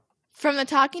From the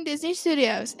Talking Disney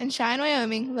Studios in Cheyenne,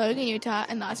 Wyoming, Logan, Utah,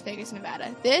 and Las Vegas,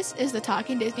 Nevada, this is the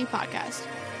Talking Disney Podcast.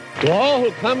 To all who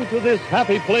come to this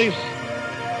happy place,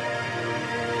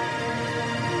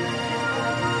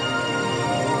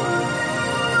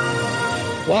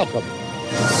 welcome.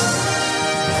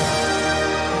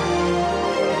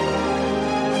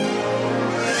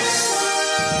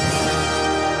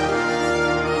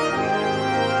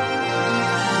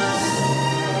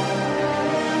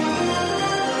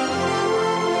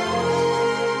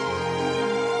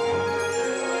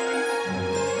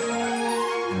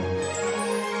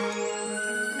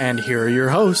 And here are your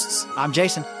hosts. I'm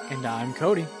Jason. And I'm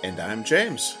Cody. And I'm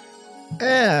James.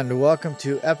 And welcome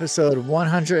to episode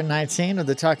 119 of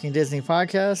the Talking Disney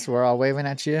Podcast. We're all waving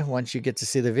at you once you get to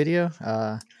see the video.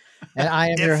 And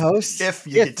I am your host. If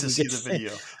you get to see the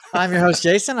video. I'm your host,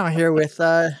 Jason. I'm here with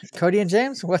Cody and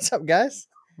James. What's up, guys?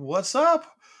 What's up?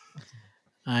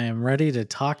 I am ready to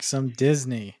talk some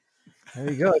Disney.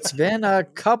 There you go. It's been a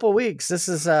couple weeks. This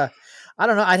is I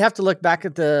don't know. I'd have to look back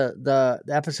at the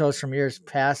episodes from years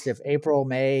past. If April,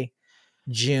 May,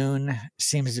 June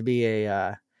seems to be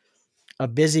a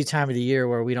busy time of the year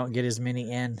where we don't get as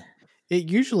many in.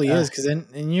 It usually is, because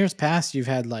in years past you've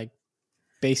had like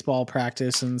baseball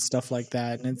practice and stuff like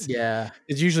that, and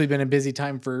it's usually been a busy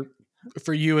time for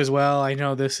you as well. I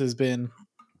know this has been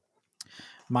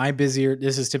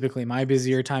this is typically my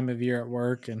busier time of year at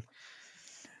work, and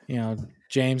you know,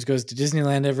 James goes to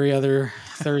Disneyland every other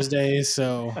Thursday,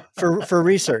 so for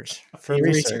research. For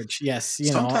research. Yes,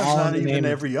 sometimes not even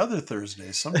every other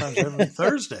Thursday. Sometimes every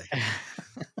Thursday.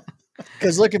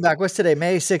 Because looking back, what's today?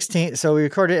 May 16th. So we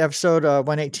recorded episode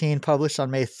 118, published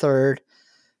on May 3rd,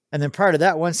 and then prior to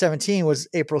that, 117 was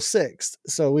April 6th.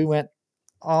 So we went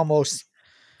almost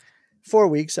 4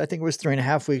 weeks. I think it was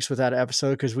 3.5 weeks without an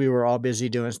episode because we were all busy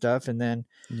doing stuff. And then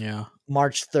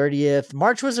March 30th.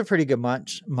 March was a pretty good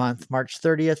month. March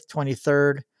 30th,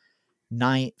 23rd,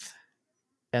 9th,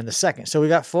 and the 2nd. So we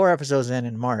got 4 episodes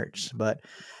in March. But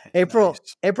April,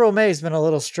 May has been a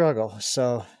little struggle.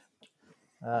 So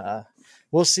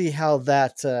we'll see how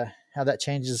that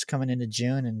changes coming into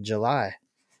June and July.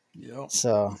 Yep.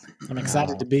 So I'm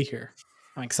excited to be here.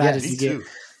 I'm excited to get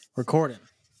recording.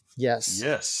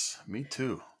 Yes, me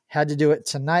too. Had to do it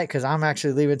tonight because I'm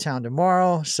actually leaving town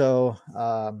tomorrow. So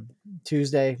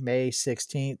Tuesday, May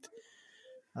 16th,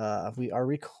 we are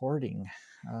recording.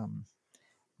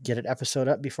 Get an episode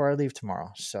up before I leave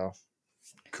tomorrow. So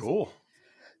cool.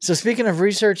 So speaking of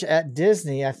research at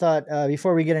Disney, I thought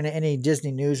before we get into any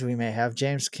Disney news we may have,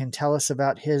 James can tell us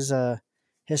about his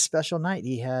special night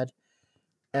he had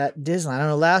at Disneyland. I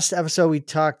know last episode we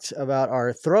talked about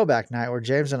our throwback night where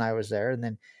James and I was there, and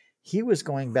then he was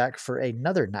going back for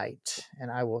another night, and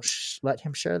I will let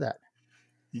him share that.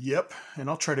 Yep, and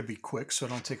I'll try to be quick so I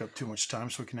don't take up too much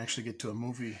time so we can actually get to a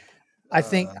movie. I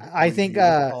think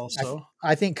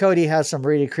Cody has some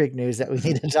Reedy Creek news that we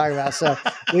need to talk about, so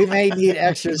we may need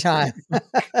extra time.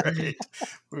 Great.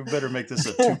 We better make this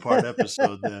a 2-part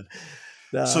episode then.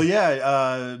 So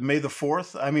May the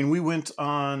 4th. I mean, we went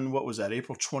on, what was that?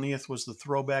 April 20th was the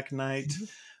throwback night. Mm-hmm.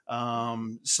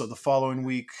 So the following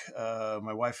week,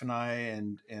 my wife and I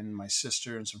and my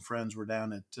sister and some friends were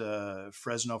down at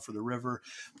Fresno for the river.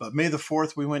 But May the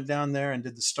 4th, we went down there and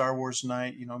did the Star Wars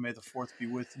night. You know, May the 4th be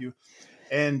with you.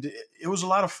 And it was a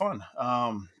lot of fun.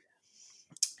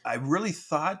 I really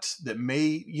thought that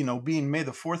being May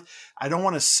the 4th, I don't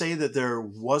want to say that there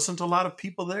wasn't a lot of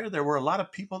people there. There were a lot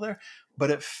of people there,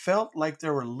 but it felt like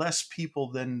there were less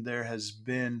people than there has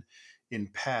been in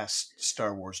past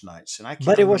Star Wars nights. And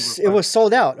it was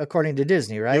sold out according to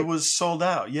Disney, right? It was sold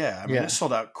out. Yeah. I mean, it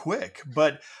sold out quick,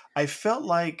 but I felt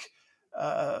like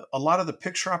a lot of the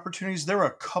picture opportunities, there were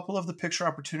a couple of the picture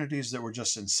opportunities that were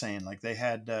just insane. Like they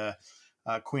had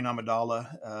Queen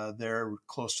Amidala there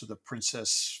close to the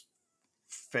Princess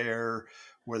Fair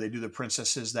where they do the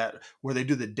princesses, where they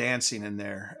do the dancing in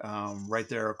there, right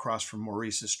there across from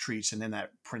Maurice's Treats and in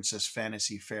that Princess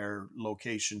Fantasy Fair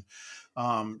location.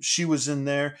 She was in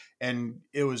there and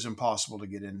it was impossible to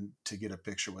get in to get a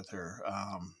picture with her.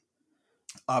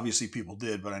 Obviously people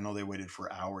did, but I know they waited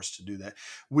for hours to do that.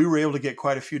 We were able to get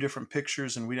quite a few different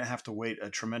pictures and we didn't have to wait a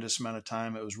tremendous amount of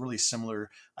time. It was really similar,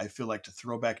 I feel like, to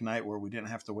Throwback Night where we didn't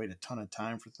have to wait a ton of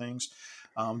time for things.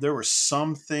 There were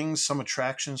some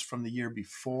attractions from the year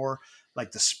before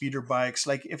like the speeder bikes.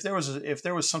 Like if there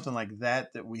was something like that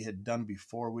we had done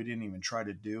before, we didn't even try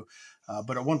to do.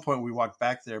 But at one point we walked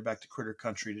back to Critter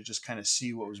Country to just kind of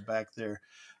see what was back there.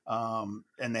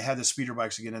 And they had the speeder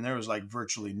bikes again, and there was like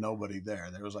virtually nobody there.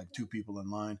 There was like 2 people in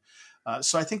line.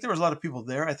 So I think there was a lot of people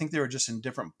there. I think they were just in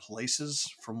different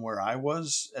places from where I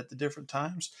was at the different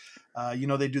times. They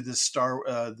do this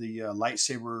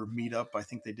lightsaber meetup. I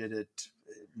think they did it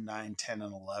 9, 10,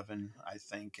 and 11, I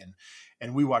think.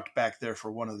 And we walked back there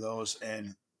for one of those,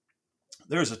 and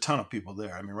there's a ton of people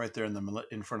there. I mean, right there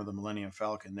in front of the Millennium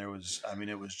Falcon, it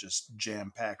was just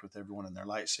jam packed with everyone in their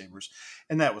lightsabers.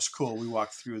 And that was cool. We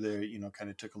walked through there, kind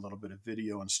of took a little bit of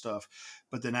video and stuff.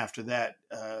 But then after that,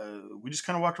 we just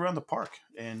kind of walked around the park,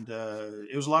 and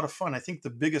it was a lot of fun. I think the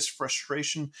biggest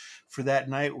frustration for that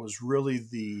night was really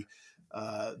the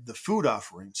food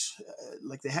offerings.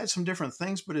 Like they had some different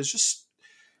things, but it's just,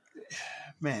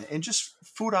 man, and just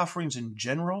food offerings in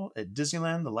general at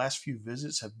Disneyland, the last few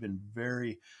visits have been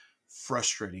very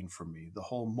frustrating for me. The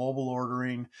whole mobile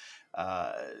ordering,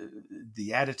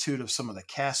 the attitude of some of the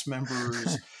cast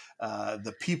members,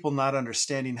 the people not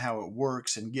understanding how it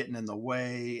works and getting in the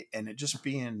way, and it just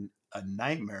being a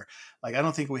nightmare. Like, I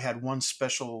don't think we had one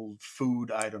special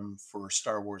food item for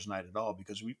Star Wars night at all,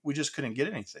 because we just couldn't get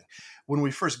anything. When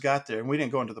we first got there, and we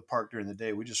didn't go into the park during the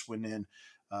day, we just went in.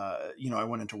 I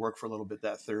went into work for a little bit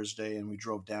that Thursday, and we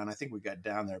drove down. I think we got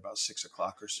down there about 6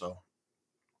 o'clock or so.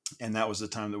 And that was the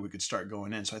time that we could start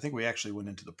going in. So I think we actually went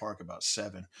into the park about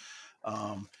 7.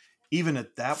 Even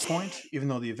at that point, even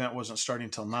though the event wasn't starting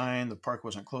till 9, the park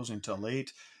wasn't closing till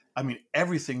 8. I mean,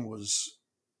 everything was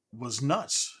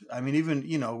nuts. I mean, even,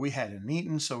 we hadn't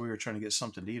eaten, so we were trying to get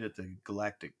something to eat at the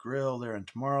Galactic Grill there in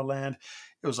Tomorrowland.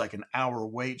 It was like an hour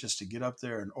wait just to get up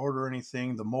there and order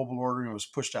anything. The mobile ordering was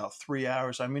pushed out 3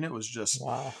 hours. I mean, it was just,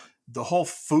 wow. The whole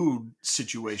food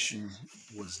situation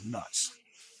was nuts.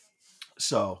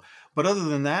 So, but other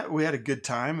than that, we had a good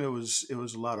time. It was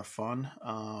a lot of fun.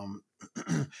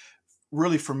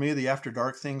 Really, for me, the After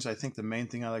Dark things, I think the main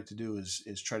thing I like to do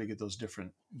is try to get those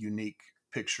different unique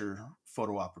picture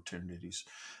photo opportunities.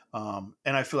 And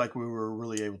I feel like we were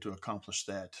really able to accomplish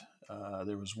that.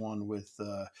 There was one with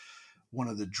one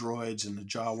of the droids and the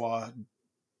Jawa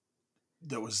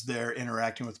that was there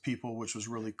interacting with people, which was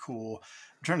really cool.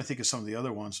 I'm trying to think of some of the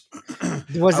other ones.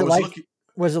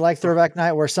 Was it like Throwback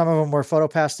Night, where some of them were photo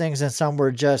pass things and some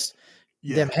were just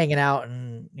them hanging out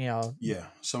and,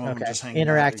 some of them just hanging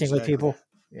interacting out, with people.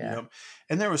 Yeah. Yep.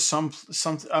 And there was some,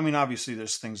 I mean, obviously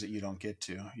there's things that you don't get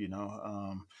to,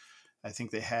 I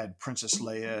think they had Princess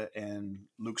Leia and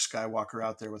Luke Skywalker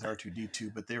out there with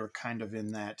R2-D2, but they were kind of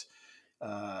in that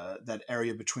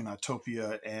area between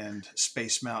Autopia and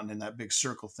Space Mountain in that big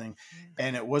circle thing.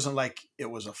 And it wasn't like it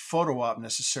was a photo op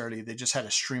necessarily. They just had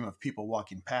a stream of people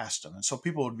walking past them. And so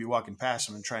people would be walking past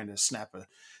them and trying to snap a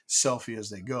selfie as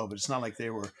they go. But it's not like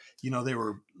they were, they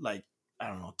were like, I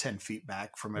don't know, 10 feet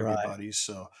back from everybody. Right.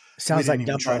 So sounds like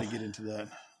Dumbo. Try to get into that.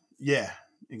 Yeah,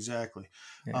 exactly.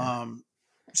 Yeah.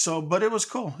 But it was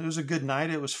cool. It was a good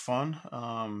night. It was fun.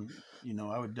 I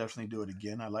would definitely do it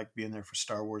again. I like being there for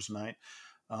Star Wars night.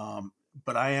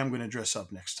 But I am going to dress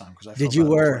up next time because I did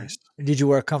you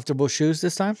wear comfortable shoes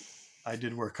this time? I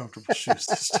did wear comfortable shoes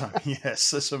this time.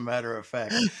 Yes, as a matter of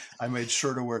fact, I made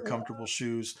sure to wear comfortable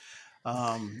shoes.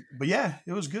 But yeah,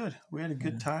 it was good. We had a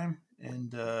good time,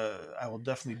 and I will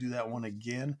definitely do that one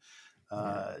again.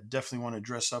 Definitely want to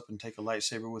dress up and take a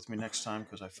lightsaber with me next time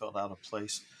because I felt out of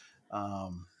place.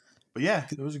 But yeah,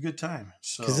 it was a good time.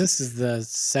 So, because this is the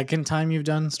second time you've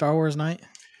done Star Wars night?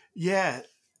 Yeah,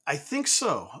 I think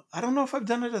so. I don't know if I've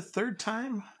done it a third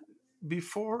time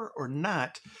before or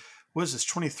not. What is this,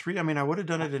 23? I mean, I would have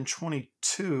done it in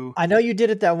 22. I know you did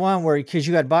it that one where, because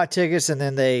you had bought tickets and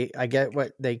then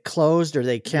they closed or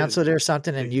they canceled it or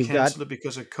something, and you canceled it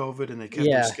because of COVID, and they kept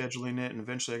rescheduling it, and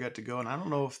eventually I got to go. And I don't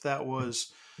know if that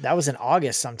was in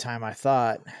August sometime, I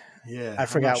thought. Yeah, I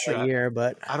forgot what year,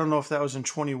 but I don't know if that was in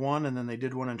 21 and then they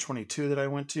did one in 22 that I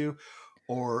went to,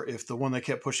 or if the one they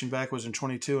kept pushing back was in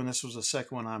 22 and this was the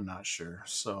second one. I'm not sure.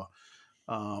 So,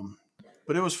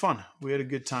 but it was fun. We had a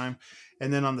good time.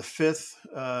 And then on the 5th,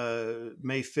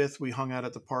 May 5th, we hung out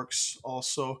at the parks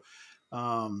also.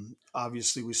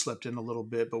 Obviously we slept in a little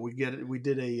bit, but we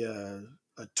did a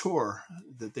tour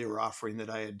that they were offering that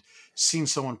I had seen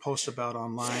someone post about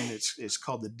online. It's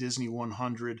called the Disney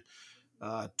 100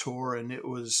 tour, and it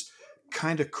was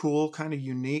kind of cool, kind of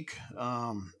unique.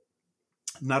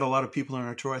 Not a lot of people on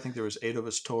our tour. I think there was 8 of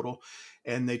us total,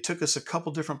 and they took us a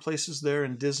couple different places there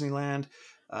in Disneyland.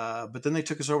 But then they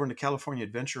took us over into California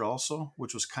Adventure also,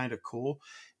 which was kind of cool.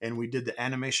 And we did the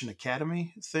Animation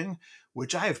Academy thing,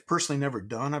 which I have personally never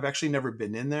done. I've actually never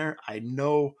been in there. I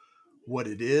know what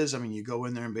it is. I mean, you go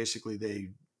in there and basically they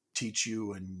teach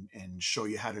you and show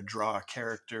you how to draw a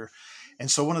character.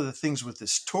 And so one of the things with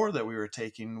this tour that we were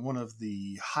taking, one of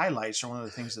the highlights or one of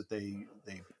the things that they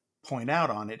point out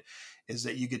on it is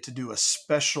that you get to do a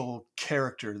special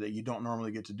character that you don't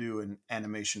normally get to do in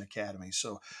Animation Academy.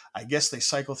 So I guess they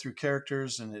cycle through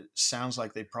characters, and it sounds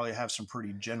like they probably have some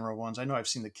pretty general ones. I know I've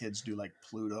seen the kids do like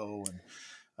Pluto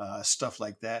and stuff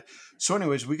like that. So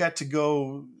anyways, we got to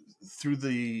go through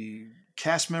the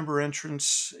cast member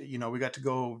entrance. You know, we got to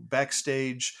go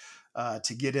backstage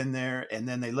to get in there, and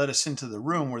then they let us into the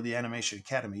room where the Animation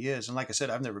Academy is. And like I said,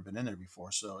 I've never been in there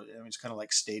before, so I mean, it's kind of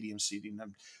like stadium seating.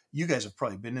 You guys have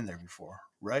probably been in there before,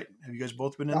 right? Have you guys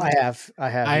both been in there? I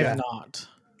have not.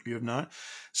 You have not?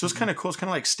 So it's kind of cool. It's kind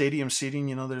of like stadium seating.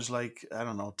 You know, there's like, I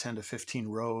don't know, 10 to 15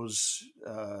 rows,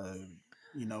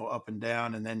 you know, up and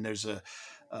down. And then there's a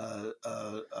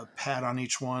pad on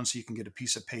each one, so you can get a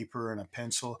piece of paper and a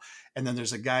pencil. And then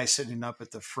there's a guy sitting up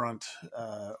at the front,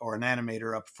 or an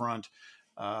animator up front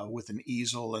with an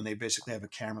easel, and they basically have a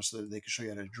camera so that they can show you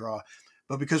how to draw.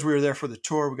 But because we were there for the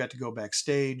tour, we got to go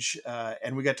backstage,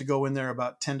 and we got to go in there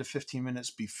about 10 to 15 minutes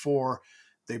before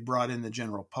they brought in the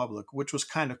general public, which was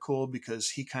kind of cool because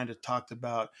he kind of talked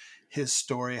about his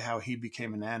story, how he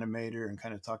became an animator, and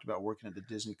kind of talked about working at the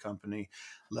Disney company,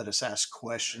 let us ask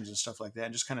questions and stuff like that,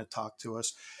 and just kind of talked to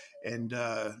us. And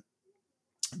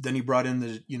then he brought in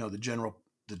the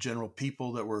general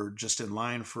people that were just in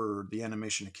line for the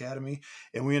Animation Academy.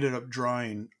 And we ended up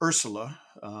drawing Ursula,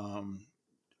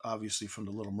 obviously from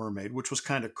The Little Mermaid, which was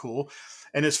kind of cool.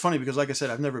 And it's funny because, like I said,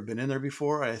 I've never been in there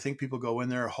before. I think people go in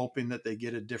there hoping that they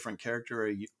get a different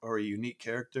character or a unique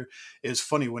character. It's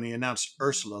funny when he announced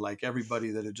Ursula, like everybody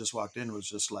that had just walked in was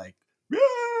just like, yeah!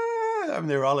 I mean,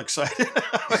 they were all excited.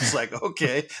 I was like,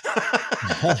 okay.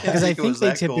 Because I think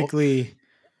they typically cool.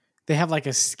 They have like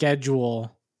a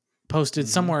schedule posted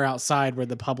somewhere outside where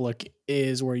the public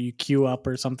is, where you queue up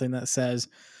or something that says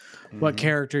what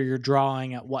character you're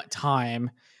drawing at what time.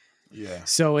 Yeah.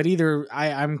 So it either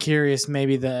I'm curious,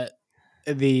 maybe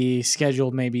the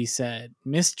schedule maybe said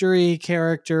mystery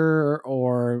character,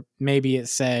 or maybe it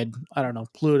said, I don't know,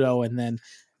 Pluto, and then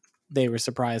they were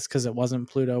surprised because it wasn't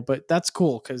Pluto. But that's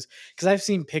cool because I've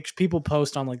seen people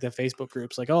post on like the Facebook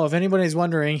groups like, oh, if anybody's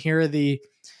wondering, here are the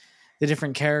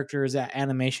different characters at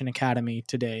Animation Academy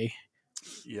today.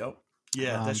 Yep.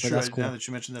 Yeah, that's true. That's cool. Now that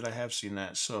you mentioned that, I have seen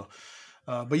that. So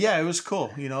but yeah, it was cool.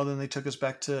 You know, then they took us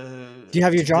back to. Do you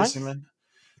have your drawing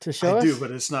to show us? I do, but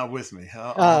it's not with me.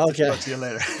 I'll okay. Talk to you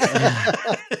later.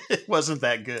 It wasn't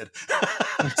that good.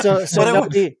 So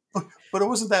but it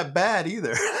wasn't that bad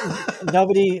either. No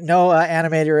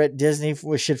animator at Disney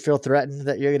should feel threatened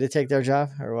that you're going to take their job,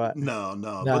 or what? No.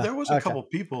 But there was a couple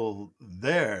people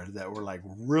there that were like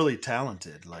really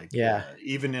talented. Like,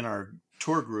 even in our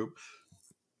tour group.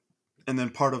 And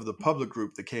then part of the public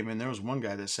group that came in, there was one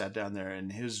guy that sat down there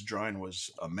and his drawing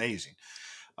was amazing.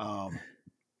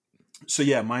 So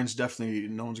yeah, mine's definitely,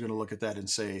 no one's going to look at that and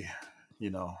say,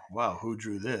 you know, wow, who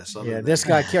drew this? This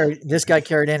guy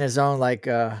carried in his own like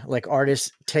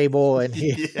artist table, and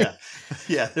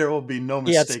yeah, there will be no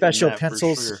mistake. He had special in that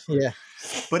pencils. For sure. Yeah.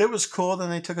 But it was cool.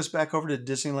 Then they took us back over to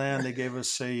Disneyland. They gave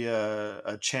us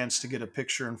a chance to get a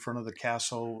picture in front of the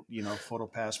castle. You know,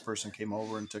 PhotoPass person came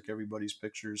over and took everybody's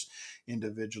pictures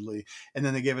individually. And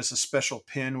then they gave us a special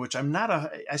pin, which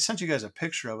I sent you guys a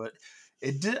picture of it.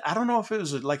 I don't know if it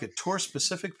was like a tour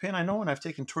specific pin. I know when I've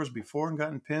taken tours before and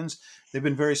gotten pins, they've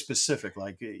been very specific.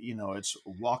 Like, you know, it's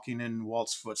walking in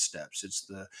Walt's footsteps. It's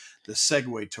the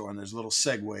Segway tour, and there's a little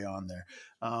Segway on there.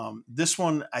 This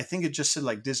one, I think it just said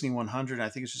like Disney 100. I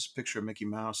think it's just a picture of Mickey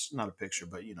Mouse, not a picture,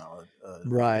 but you know,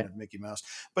 right, of Mickey Mouse.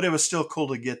 But it was still cool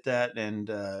to get that, and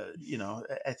you know,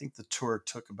 I think the tour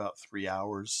took about 3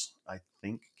 hours, I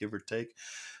think, give or take.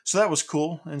 So that was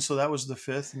cool, and so that was the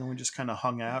 5th, and then we just kind of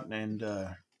hung out, and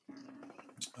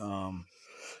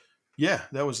yeah,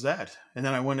 that was that. And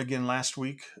then I went again last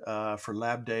week for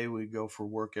Lab Day. We go for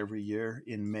work every year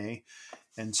in May.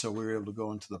 And so we were able to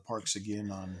go into the parks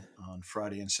again on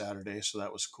Friday and Saturday. So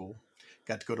that was cool.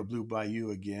 Got to go to Blue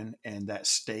Bayou again. And that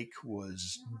steak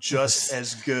was just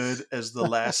as good as the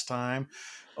last time.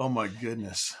 Oh, my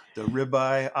goodness. The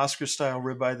ribeye, Oscar-style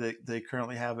ribeye that they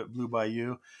currently have at Blue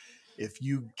Bayou. If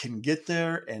you can get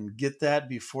there and get that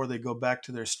before they go back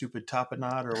to their stupid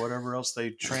tapenade or whatever else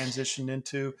they transitioned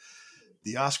into,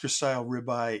 the Oscar style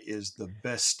ribeye is the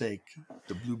best steak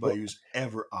the Blue Bayou's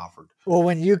ever offered. Well,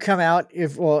 when you come out,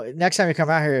 next time you come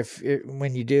out here,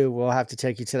 when you do, we'll have to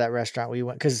take you to that restaurant we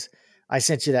went, because I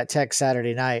sent you that text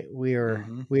Saturday night. We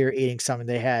were eating something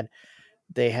they had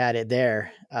it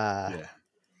there. Yeah.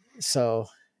 So.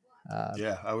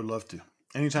 Yeah, I would love to.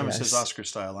 Anytime it says Oscar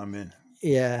style, I'm in.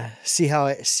 Yeah, see how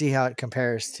it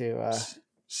compares to.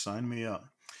 Sign me up.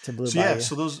 To Blue So Bayou. yeah,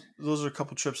 so those are a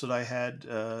couple trips that I had,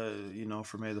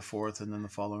 for May the 4th, and then the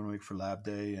following week for Lab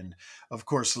Day, and of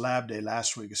course Lab Day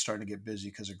last week is starting to get busy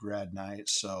because of grad night.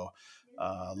 So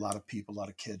a lot of people, a lot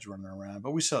of kids running around,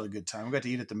 but we still had a good time. We got to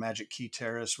eat at the Magic Key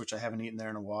Terrace, which I haven't eaten there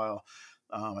in a while.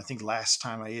 I think last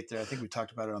time I ate there, I think we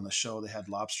talked about it on the show. They had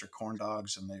lobster corn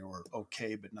dogs, and they were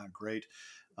okay, but not great.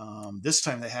 This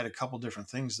time they had a couple different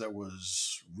things that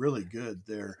was really good.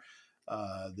 Their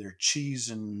cheese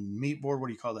and meat board, what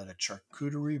do you call that? A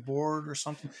charcuterie board or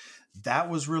something? That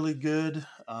was really good.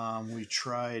 We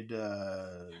tried,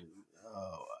 it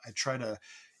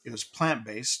was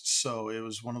plant-based, so it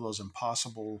was one of those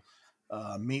Impossible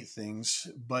meat things,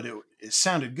 but it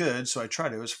sounded good, so I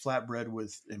tried it. It was flatbread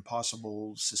with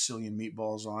Impossible Sicilian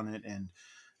meatballs on it, and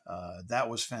that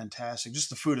was fantastic. Just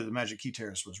the food at the Magic Key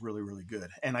Terrace was really, really good.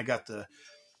 And I got the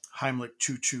Heimlich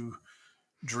Choo Choo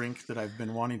drink that I've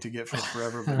been wanting to get for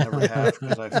forever, but never have,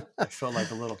 because I felt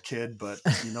like a little kid. But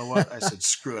you know what? I said,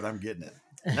 screw it, I'm getting it.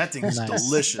 And that thing is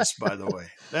delicious, by the way.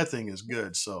 That thing is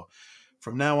good. So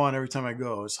from now on, every time I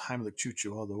go, it's Heimlich Choo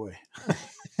Choo all the way.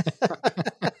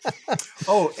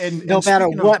 And no matter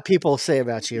what people say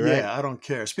about you, right? Yeah, I don't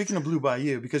care. Speaking of Blue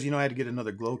Bayou, because I had to get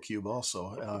another glow cube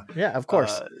also. Yeah, of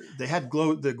course. They had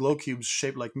the glow cubes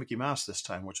shaped like Mickey Mouse this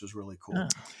time, which was really cool.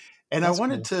 And I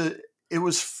wanted to. It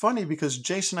was funny because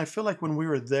Jason, I feel like when we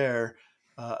were there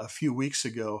a few weeks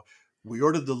ago, we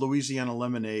ordered the Louisiana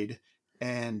lemonade,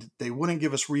 and they wouldn't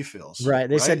give us refills. Right?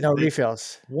 They said no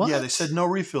refills. What? Yeah, they said no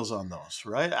refills on those.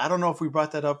 Right? I don't know if we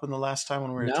brought that up in the last time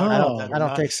when we were talking about that. I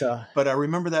don't think so. But I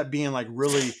remember that being like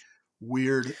really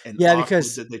weird and awkward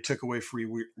because that they took away free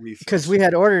refills. Because we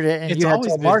had ordered it, and you had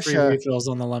told Marsha free refills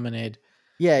on the lemonade.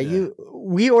 Yeah,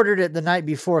 we ordered it the night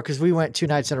before because we went 2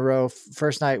 nights in a row.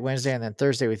 First night Wednesday, and then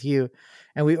Thursday with you,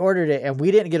 and we ordered it, and we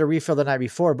didn't get a refill the night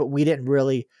before, but we didn't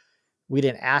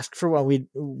ask for one.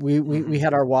 We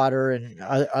had our water and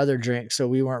other drinks, so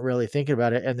we weren't really thinking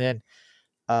about it. And then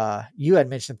you had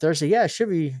mentioned Thursday, yeah, it should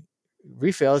be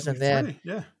refills, and then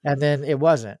it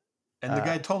wasn't. And the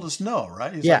guy told us no,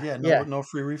 right? He's like, no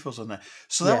free refills on that.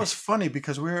 So that was funny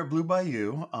because we were at Blue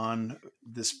Bayou on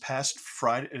this past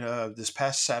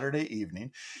Saturday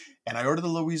evening, and I ordered the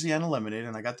Louisiana lemonade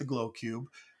and I got the glow cube.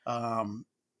 And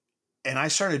I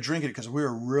started drinking it because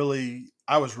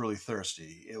I was really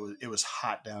thirsty. It was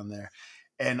hot down there.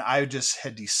 And I just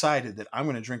had decided that I'm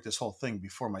going to drink this whole thing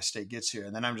before my steak gets here.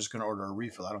 And then I'm just going to order a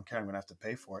refill. I don't care. I'm going to have to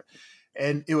pay for it.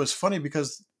 And it was funny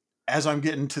because as I'm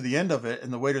getting to the end of it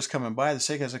and the waiter's coming by, the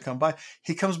steak hasn't come by,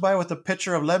 he comes by with a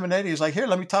pitcher of lemonade. He's like, here,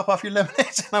 let me top off your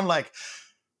lemonades. And I'm like,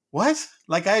 what?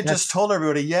 Like I had just told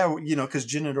everybody, because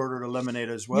Jen had ordered a lemonade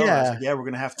as well. Yeah. I was like, we're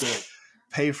going to have to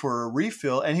pay for a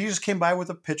refill. And he just came by with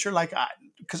a pitcher.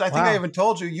 Because I think I even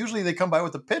told you, usually they come by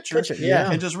with a pitcher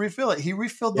and just refill it. He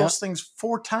refilled those things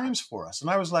 4 times for us. And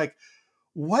I was like,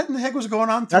 what in the heck was going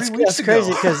on 3 weeks ago?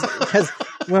 That's crazy because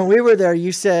when we were there,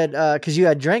 you said, because you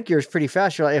had drank yours pretty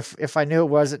fast, you're like, if I knew it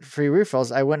wasn't free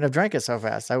refills, I wouldn't have drank it so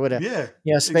fast. I would have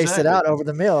spaced it out over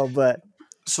the meal. But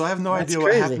so I have no idea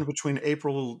what happened between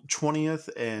April 20th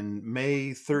and May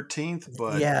 13th,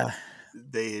 but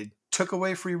they took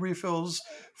away free refills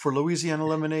for Louisiana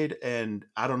lemonade, and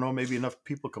I don't know, maybe enough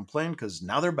people complained because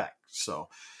now they're back. So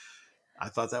I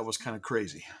thought that was kind of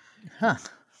crazy. Huh.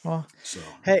 Well,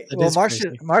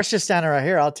 Marcia's standing right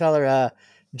here. I'll tell her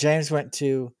James went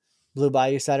to Blue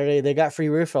Bayou Saturday. They got free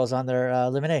refills on their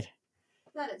lemonade.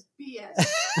 That is BS.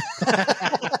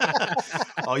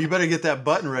 Oh, you better get that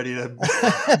button ready to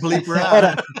bleep her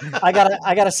out. I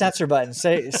got a censor button.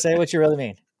 Say what you really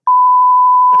mean.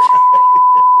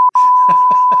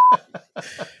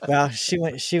 Well, she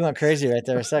went crazy right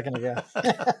there a second ago.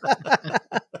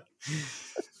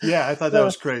 Yeah, I thought that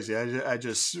was crazy. I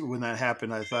just, when that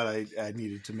happened, I thought I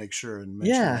needed to make sure and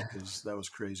mention that because that was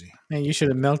crazy. Man, you should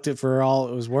have milked it for all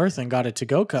it was worth and got a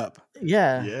to-go cup.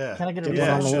 Yeah. Kind of get it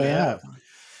on the way out.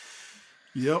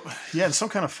 Yep. Yeah, and some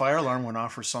kind of fire alarm went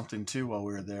off or something too while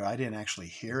we were there. I didn't actually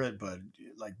hear it, but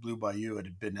like Blue Bayou, it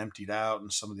had been emptied out,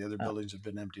 and some of the other buildings had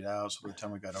been emptied out. So by the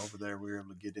time we got over there, we were able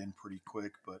to get in pretty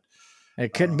quick. But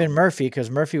it couldn't have been Murphy because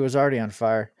Murphy was already on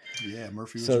fire. Yeah,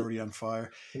 Murphy was already on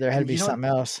fire. There had to be something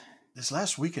else. This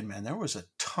last weekend, man, there was a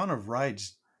ton of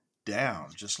rides down,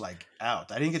 just like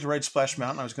out. I didn't get to ride Splash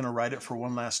Mountain. I was going to ride it for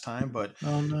one last time, but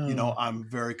Oh no. I'm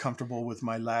very comfortable with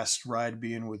my last ride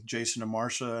being with Jason and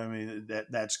Marsha. I mean,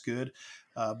 that's good.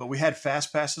 But we had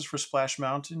fast passes for Splash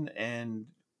Mountain, and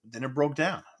then it broke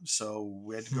down, so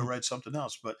we had to go ride something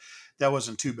else. But that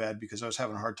wasn't too bad because I was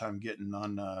having a hard time getting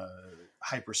on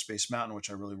Hyperspace Mountain, which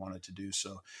I really wanted to do.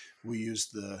 So we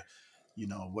used the,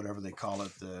 whatever they call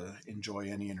it, the Enjoy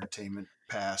Any Entertainment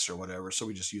Pass or whatever. So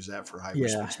we just used that for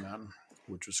Hyperspace Mountain,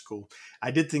 which was cool. I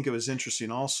did think it was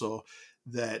interesting also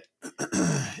that,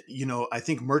 I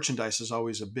think merchandise is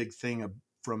always a big thing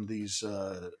from these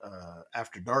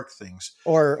After Dark things.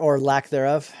 Or lack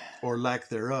thereof. Or lack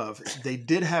thereof. They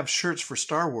did have shirts for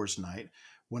Star Wars night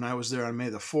when I was there on May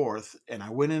the 4th, and I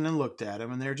went in and looked at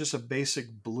them, and they're just a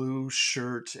basic blue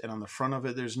shirt, and on the front of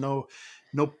it, there's no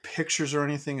pictures or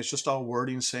anything. It's just all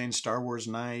wording saying Star Wars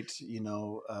night,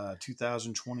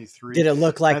 2023. Did it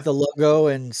look like the logo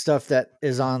and stuff that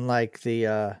is on like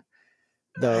the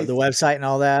website and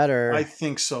all that? Or I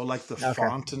think so, like the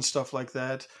font and stuff like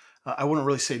that. I wouldn't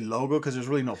really say logo because there's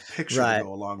really no picture to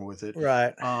go along with it.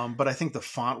 Right. But I think the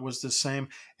font was the same.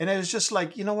 And it was just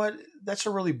like, you know what? That's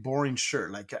a really boring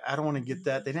shirt. Like, I don't want to get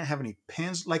that. They didn't have any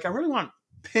pins. Like, I really want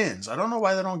pins. I don't know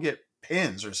why they don't get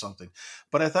pins or something.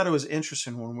 But I thought it was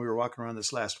interesting when we were walking around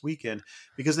this last weekend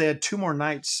because they had two more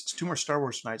Star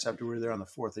Wars nights after we were there on the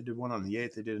 4th. They did one on the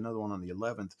 8th. They did another one on the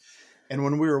 11th. And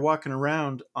when we were walking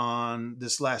around on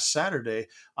this last Saturday,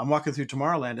 I'm walking through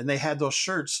Tomorrowland, and they had those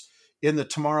shirts in the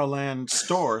Tomorrowland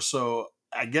store. So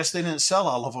I guess they didn't sell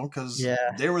all of them because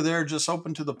they were there just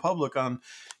open to the public on,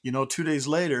 2 days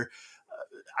later.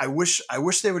 I wish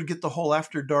they would get the whole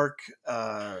After Dark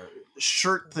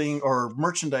shirt thing or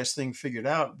merchandise thing figured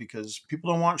out because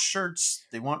people don't want shirts.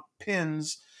 They want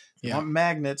pins, they want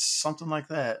magnets, something like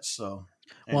that. So,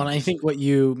 well, and I think what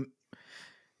you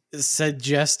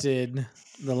suggested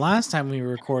the last time we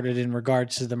recorded in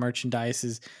regards to the merchandise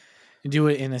is do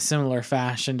it in a similar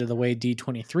fashion to the way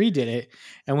D23 did it.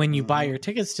 And when you buy your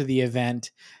tickets to the event,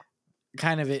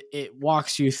 kind of it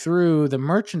walks you through the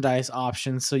merchandise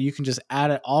options so you can just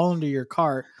add it all into your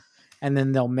cart, and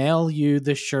then they'll mail you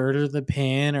the shirt or the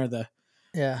pin or the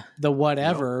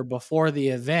whatever before the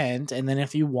event. And then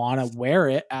if you want to wear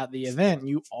it at the event,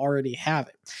 you already have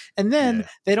it. And then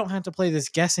they don't have to play this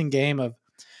guessing game of,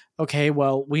 okay,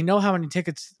 well, we know how many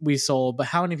tickets we sold, but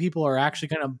how many people are actually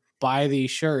going to buy these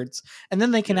shirts? And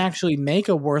then they can actually make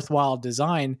a worthwhile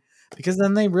design because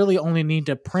then they really only need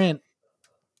to print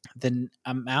the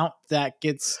amount that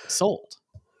gets sold.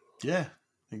 Yeah,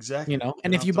 exactly.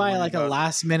 And if you buy like a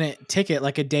last minute ticket,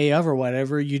 like a day of or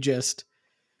whatever, you don't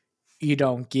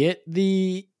get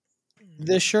the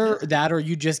shirt that, or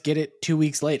you just get it 2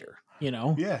 weeks later,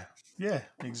 Yeah,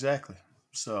 exactly.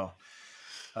 So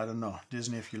I don't know,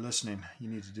 Disney, if you're listening, you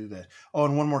need to do that. Oh,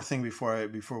 and one more thing before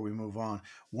we move on,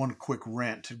 one quick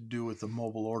rant to do with the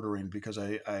mobile ordering, because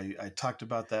I talked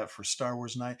about that for Star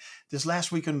Wars night this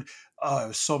last weekend. Oh, I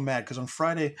was so mad because on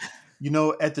Friday,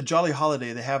 at the Jolly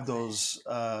Holiday, they have those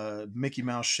Mickey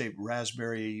Mouse shaped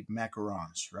raspberry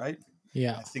macarons, right?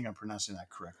 Yeah. I think I'm pronouncing that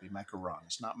correctly. Macaron.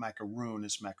 It's not macaroon,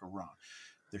 it's macaron.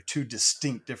 They're two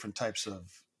distinct different types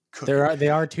of cookie. They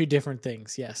are two different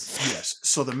things. Yes.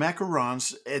 So the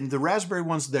macarons and the raspberry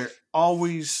ones, they're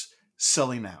always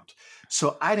selling out.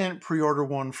 So I didn't pre-order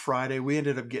one Friday. We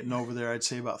ended up getting over there, I'd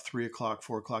say about 3:00,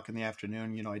 4:00 in the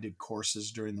afternoon. I did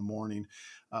courses during the morning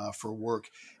for work,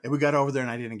 and we got over there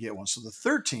and I didn't get one. So the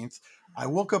 13th, I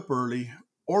woke up early,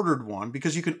 ordered one,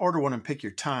 because you can order one and pick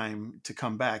your time to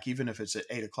come back, even if it's at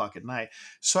 8:00 at night.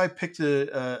 So I picked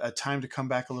a time to come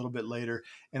back a little bit later,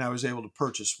 and I was able to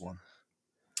purchase one.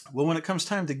 Well, when it comes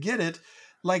time to get it,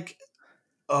 I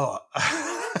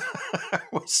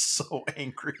was so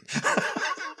angry.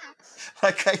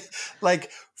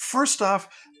 First off,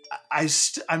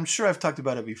 I'm sure I've talked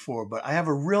about it before, but I have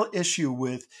a real issue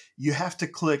with you have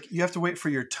to wait for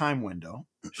your time window.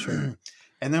 Sure.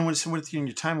 And then when it's within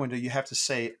your time window, you have to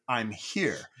say, I'm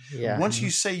here. Yeah. Once you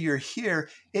say you're here,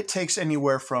 it takes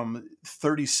anywhere from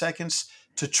 30 seconds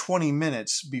to 20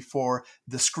 minutes before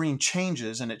the screen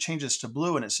changes, and it changes to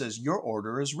blue and it says your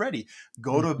order is ready.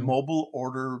 Go to mobile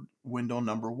order window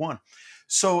number 1.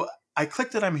 So I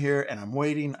clicked that I'm here, and I'm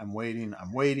waiting.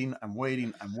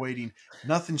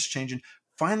 Nothing's changing.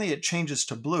 Finally, it changes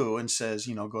to blue and says,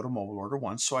 go to mobile order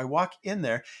 1. So I walk in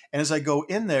there, and as I go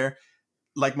in there,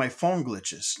 like my phone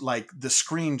glitches, like the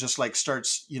screen just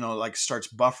starts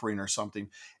buffering or something.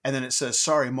 And then it says,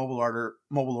 sorry, mobile order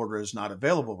is not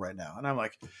available right now. And I'm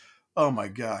like, oh my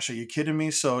gosh, are you kidding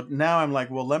me? So now I'm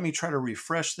like, well, let me try to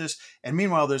refresh this. And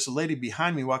meanwhile, there's a lady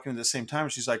behind me walking at the same time.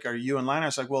 She's like, are you in line? I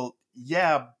was like, well,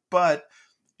 yeah, but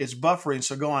it's buffering,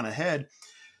 so go on ahead.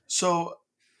 So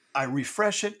I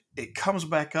refresh it. It comes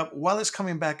back up. While it's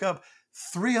coming back up,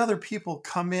 3 other people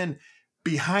come in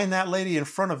behind that lady in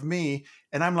front of me.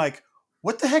 And I'm like,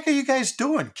 what the heck are you guys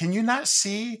doing? Can you not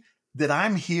see that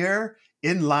I'm here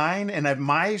in line and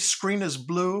my screen is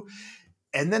blue?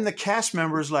 And then the cast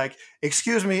member is like,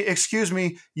 excuse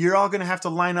me, you're all going to have to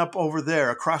line up over there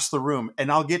across the room,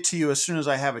 and I'll get to you as soon as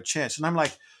I have a chance. And I'm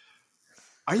like,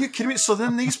 are you kidding me? So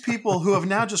then these people who have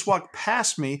now just walked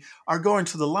past me are going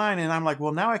to the line, and I'm like,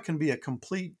 well, now I can be a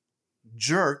complete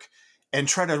jerk and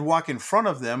try to walk in front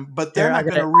of them, but they're not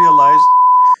going to realize.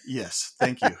 Yes,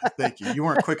 thank you. You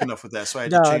weren't quick enough with that, so I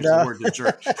had to change the word to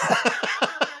jerk.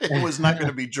 It was not going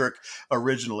to be jerk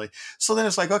originally. So then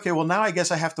it's like, okay, well, now I guess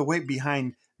I have to wait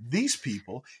behind these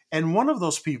people. And one of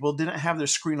those people didn't have their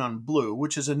screen on blue,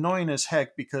 which is annoying as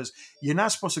heck because you're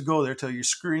not supposed to go there till your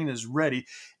screen is ready.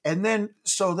 And then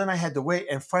I had to wait.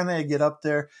 And finally I get up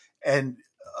there, and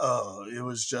it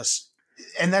was just,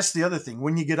 and that's the other thing.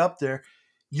 When you get up there,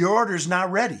 your order's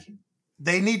not ready.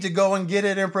 They need to go and get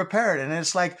it and prepare it. And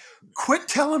it's like, quit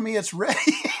telling me it's ready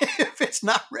if it's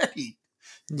not ready.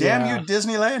 Damn you,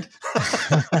 Disneyland.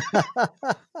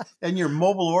 And your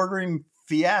mobile ordering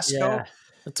fiasco. Yeah.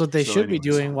 That's what they should be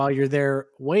doing while you're there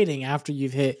waiting after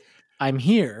you've hit I'm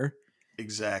here.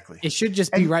 Exactly. It should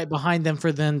just be right behind them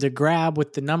for them to grab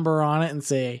with the number on it and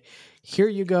say, here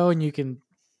you go, and you can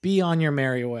be on your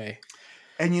merry way.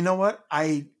 And you know what?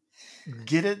 I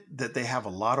get it that they have a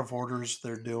lot of orders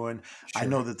they're doing. Sure. I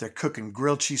know that they're cooking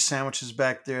grilled cheese sandwiches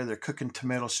back there. They're cooking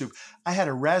tomato soup. I had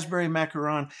a raspberry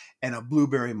macaron and a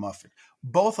blueberry muffin.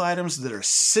 Both items that are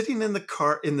sitting in the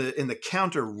cart in the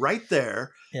counter right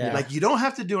there. Yeah. Like, you don't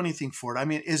have to do anything for it. I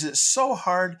mean, is it so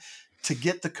hard to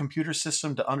get the computer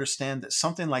system to understand that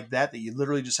something like that you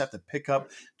literally just have to pick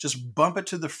up, just bump it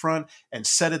to the front and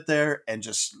set it there and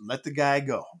just let the guy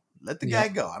go? Let the guy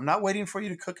go. I'm not waiting for you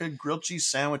to cook a grilled cheese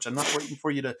sandwich. I'm not waiting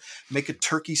for you to make a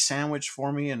turkey sandwich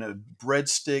for me and a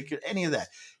breadstick, any of that.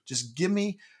 Just give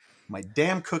me my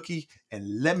damn cookie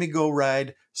and let me go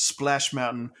ride Splash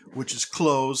Mountain, which is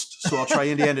closed. So I'll try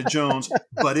Indiana Jones,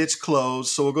 but it's closed.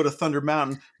 So we'll go to Thunder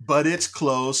Mountain, but it's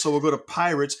closed. So we'll go to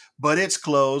Pirates, but it's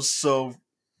closed. So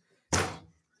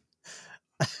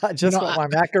I just want my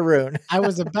macaroon. I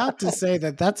was about to say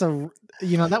that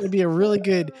would be a really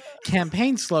good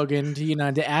campaign slogan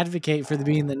to advocate for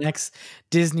being the next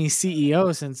Disney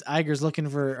CEO, since Iger's looking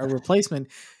for a replacement.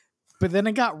 But then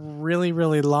it got really,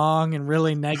 really long and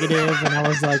really negative, and I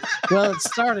was like, well, it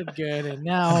started good, and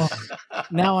now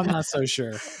I'm not so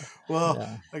sure. Well,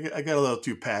 yeah. I got a little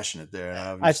too passionate there.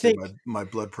 Obviously, I think my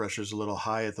blood pressure is a little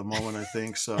high at the moment, I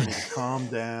think, so I need to calm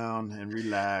down and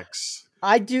relax.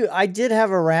 I did have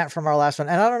a rant from our last one,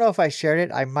 and I don't know if I shared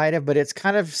it. I might have, but it's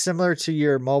kind of similar to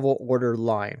your mobile order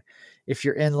line. If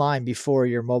you're in line before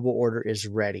your mobile order is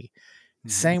ready. Mm-hmm.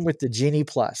 Same with the Genie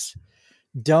Plus.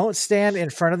 Don't stand in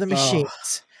front of the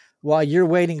machines while you're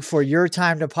waiting for your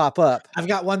time to pop up. I've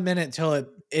got 1 minute till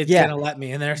it's going to let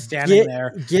me, and they're standing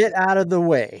there. Get out of the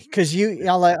way. Because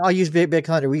I'll use Big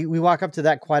Thunder. We walk up to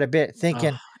that quite a bit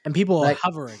thinking. And people are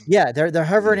hovering. Yeah, they're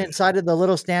hovering inside of the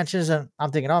little stanchions, and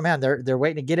I'm thinking, oh man, they're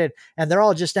waiting to get it, and they're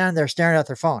all just standing there staring at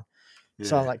their phone. Yeah.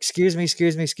 So I'm like, excuse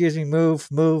me, move.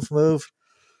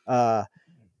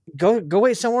 Go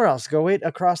wait somewhere else. Go wait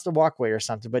across the walkway or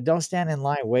something, but don't stand in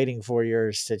line waiting for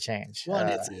yours to change.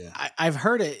 Well, I've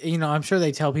heard it. I'm sure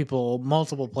they tell people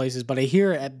multiple places, but I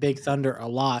hear it at Big Thunder a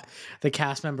lot. The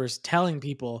cast members telling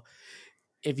people,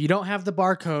 if you don't have the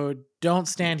barcode, don't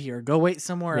stand here. Go wait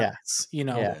somewhere else.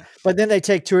 Yeah. But then they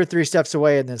take 2 or 3 steps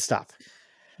away and then stop.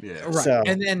 Yeah. Right. So,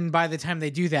 and then by the time they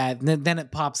do that, then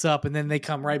it pops up, and then they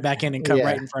come right back in and come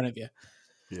right in front of you.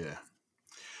 Yeah.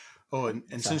 Oh, and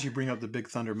since you bring up the Big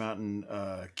Thunder Mountain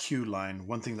queue line,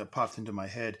 one thing that popped into my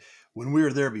head, when we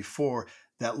were there before,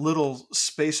 that little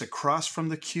space across from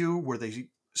the queue where they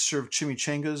serve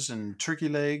chimichangas and turkey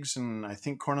legs and I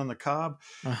think corn on the cob.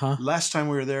 Uh-huh. Last time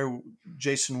we were there,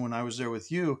 Jason, when I was there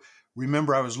with you,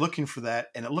 remember I was looking for that,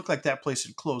 and it looked like that place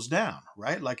had closed down,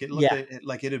 right? Like it looked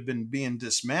like it had been being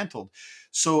dismantled.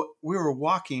 So we were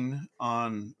walking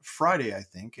on Friday, I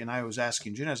think, and I was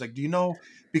asking Jen, I was like, do you know,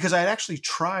 because I had actually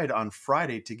tried on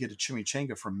Friday to get a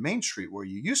chimichanga from Main Street where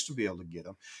you used to be able to get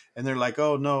them. And they're like,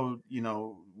 oh, no,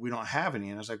 we don't have any.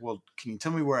 And I was like, well, can you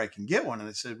tell me where I can get one? And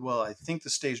they said, well, I think the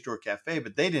Stage Door Cafe,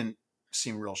 but they didn't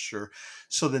seem real sure.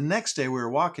 So the next day we were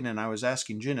walking, and I was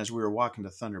asking Jen as we were walking to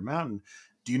Thunder Mountain,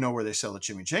 do you know where they sell the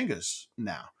chimichangas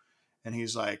now? And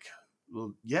he's like,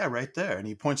 well, yeah, right there. And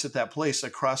he points at that place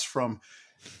across from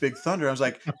Big Thunder. I was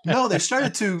like, no, they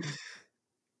started to,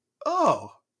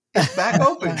 it's back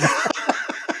open.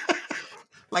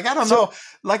 Like, I don't know.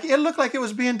 Like, it looked like it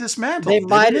was being dismantled. They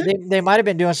might didn't it? they might have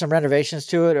been doing some renovations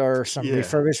to it or some Yeah.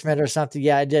 refurbishment or something.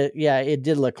 Yeah, it did. Yeah, it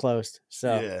did look closed.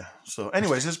 So Yeah. So,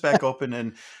 anyways, it's back open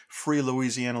and free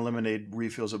Louisiana lemonade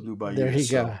refills at Blue Bayou. there you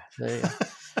so. go. There you go.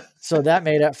 So that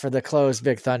made up for the closed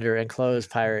Big Thunder and closed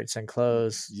Pirates and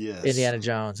closed Yes. Indiana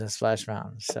Jones and Splash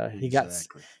Mountain. So he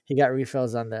Exactly. got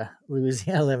refills on the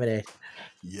Louisiana lemonade.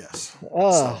 Yes.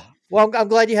 Oh, So, well, I'm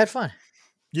glad you had fun.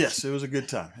 yes, it was a good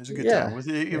time. It was a good Yeah. time.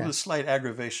 It was a slight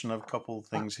aggravation of a couple of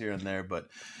things here and there, but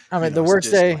I mean, you the know, it's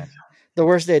worst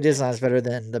day at Disneyland is better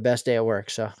than the best day at work.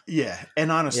 So Yeah,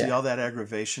 and honestly, Yeah. all that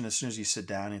aggravation, as soon as you sit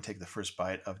down and take the first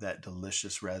bite of that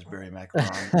delicious raspberry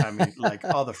macaron, I mean, like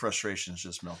all the frustrations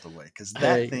just melt away because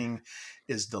Hey. that thing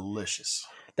is delicious.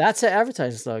 that's an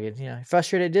advertising slogan. Yeah,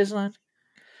 frustrated at Disneyland.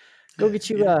 Go Yeah, get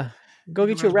you eat a- go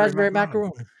eat a get you a raspberry raspberry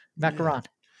macaron.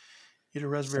 Eat a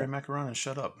raspberry macaron and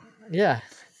shut up. Yeah.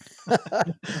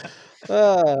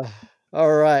 All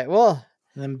right. Well,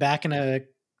 And then back in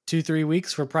 2-3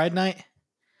 weeks for Pride Night.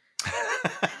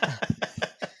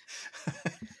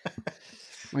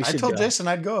 we I should told go. Jason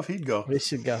I'd go if he'd go. We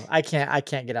should go. I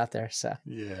can't get out there. So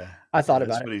Yeah, I thought that's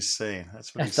about what it. he's saying.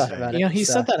 That's what I he's thought saying. about You know, he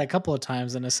So- said that a couple of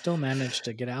times and has still managed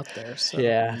to get out there. So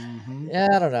Yeah. Mhm. Yeah,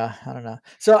 I don't know.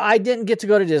 So I didn't get to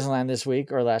go to Disneyland this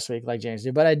week or last week like James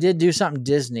did, but I did do something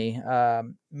Disney.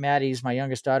 Maddie's, my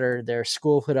youngest daughter, their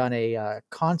school put on a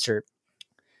concert,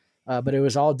 but it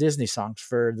was all Disney songs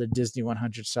for the Disney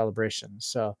 100 celebration.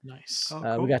 So nice. Oh, we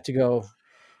cool. got to go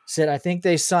sit. I think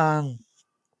they sung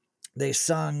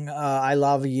I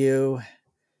Love You,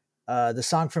 the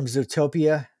song from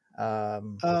Zootopia.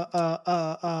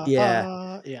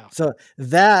 Yeah. So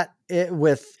that it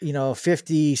with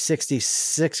 50, 60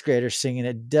 sixth graders singing,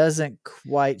 it doesn't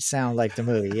quite sound like the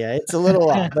movie. Yeah, it's a little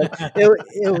off, but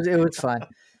it was fun.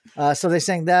 So they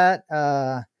sang that.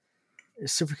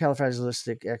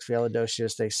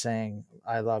 Supercalifragilisticexpialidocious. They sang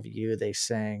 "I Love You." They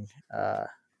sang the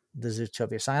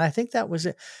Zootopia song. And I think that was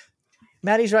it.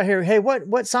 Maddie's right here. Hey,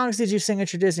 what songs did you sing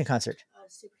at your Disney concert?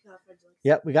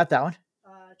 Yep, we got that one.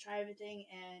 Try Everything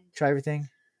and Try Everything.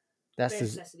 That's Bare the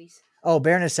Necessities.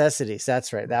 Bare Necessities.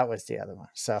 That's right. That was the other one.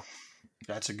 So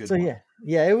That's a good so one.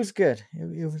 yeah, it was good.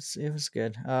 It was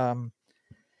good.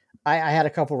 I had a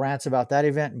couple rants about that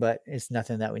event, but it's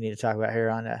nothing that we need to talk about here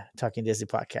on a Talking Disney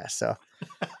podcast. So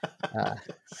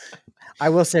I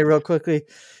will say real quickly,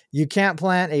 you can't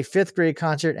plan a 5th grade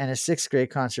concert and a 6th grade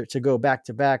concert to go back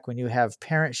to back when you have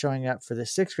parents showing up for the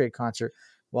 6th grade concert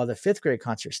while the 5th grade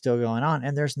concert's still going on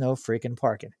and there's no freaking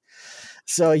parking.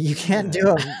 So you can't do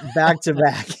them back to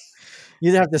back. You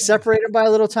either have to separate them by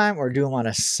a little time or do them on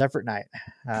a separate night.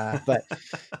 But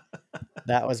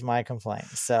that was my complaint.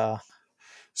 So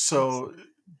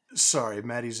sorry,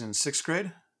 Maddie's in 6th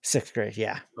grade? 6th grade,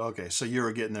 yeah. Okay, so you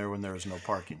were getting there when there was no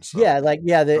parking. So Yeah, that's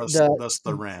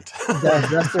the rant.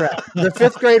 that's the right. The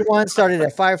 5th grade one started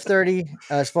at 5:30.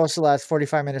 It's supposed to last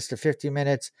 45 minutes to 50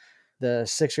 minutes. The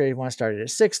 6th grade one started at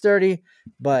 6:30,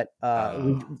 but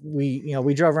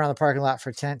we drove around the parking lot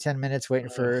for 10 minutes waiting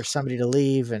for somebody to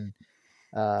leave, and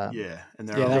yeah, and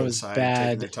they're Yeah, on that the was side bad.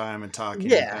 taking their time and talking,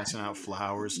 and Yeah. passing out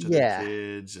flowers to Yeah. the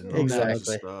kids and all Exactly. kinds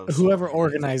of stuff. Whoever So,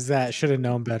 organized that should have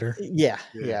known better. yeah.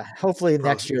 Yeah. Hopefully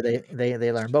next year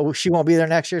they learn, but she won't be there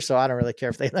next year, so I don't really care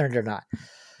if they learned or not.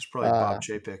 it's probably Bob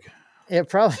Chapek. It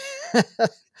probably.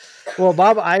 Well,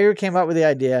 Bob Iger came up with the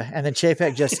idea, and then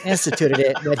Chapek just instituted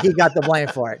it, but he got the blame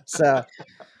for it. So,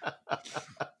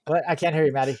 what? I can't hear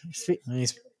you, Maddie.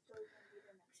 He's-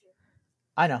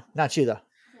 I know, not you though.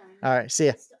 All right, see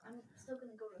ya. I'm still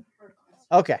going to go to her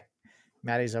concert. Okay,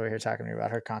 Maddie's over here talking to me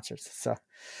about her concerts. So,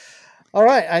 all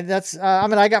right,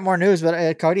 I got more news,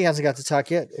 but Cody hasn't got to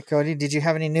talk yet. Cody, did you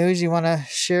have any news you want to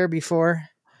share before?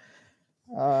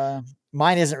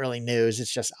 Mine isn't really news;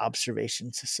 it's just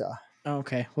observations. So.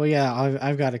 Okay. Well, yeah,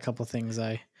 I've got a couple things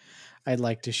I'd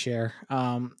like to share.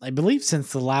 I believe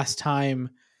since the last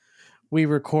time we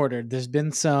recorded, there's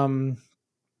been some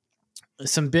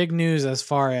big news as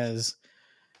far as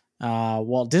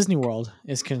Walt Disney World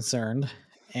is concerned,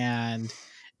 and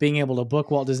being able to book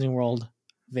Walt Disney World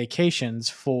vacations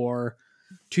for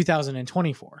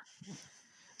 2024.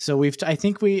 So I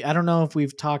don't know if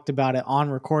we've talked about it on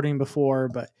recording before,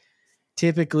 but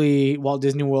typically, Walt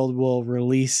Disney World will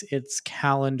release its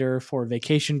calendar for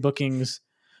vacation bookings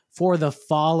for the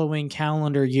following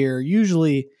calendar year,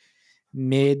 usually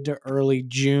mid to early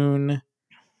June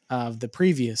of the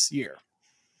previous year.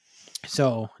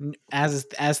 So as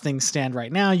things stand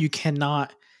right now, you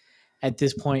cannot at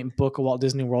this point book a Walt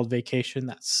Disney World vacation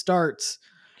that starts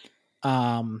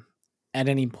at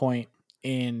any point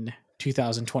in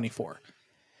 2024.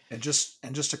 And just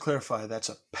to clarify, that's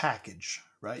a package,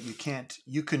 right? You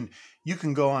can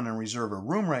go on and reserve a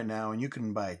room right now and you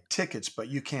can buy tickets, but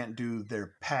you can't do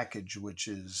their package, which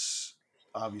is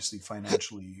obviously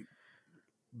financially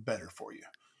better for you.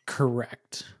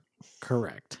 Correct.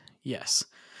 Yes.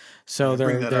 So I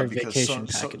bring they're that up because vacation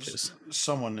packages.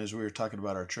 someone, as we were talking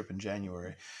about our trip in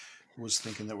January, was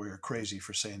thinking that we were crazy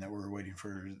for saying that we were waiting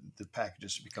for the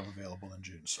packages to become available in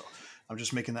June. So I'm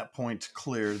just making that point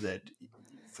clear that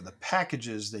for the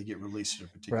packages, they get released at a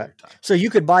particular time. So you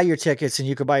could buy your tickets and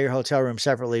you could buy your hotel room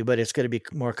separately, but it's going to be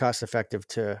more cost effective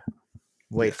to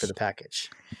wait for the package.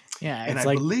 Yeah, And it's I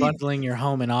like believe- bundling your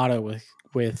home and auto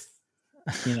with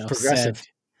Progressive. said,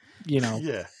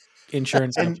 Yeah.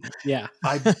 insurance. And yeah.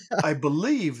 I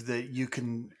believe that you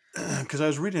can, because I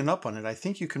was reading up on it, I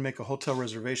think you can make a hotel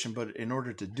reservation, but in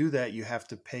order to do that, you have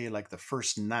to pay like the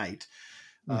first night.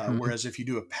 Whereas if you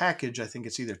do a package, I think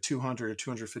it's either $200 or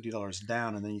 $250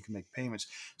 down, and then you can make payments.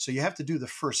 So you have to do the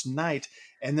first night,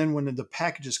 and then when the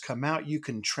packages come out, you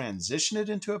can transition it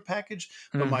into a package.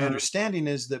 But my understanding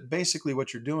is that basically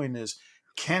what you're doing is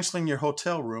canceling your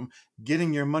hotel room,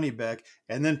 getting your money back,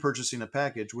 and then purchasing a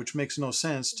package, which makes no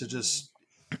sense to just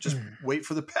wait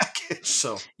for the package.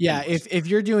 So yeah, anyways. if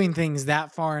you're doing things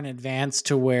that far in advance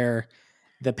to where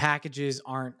the packages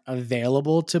aren't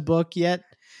available to book yet,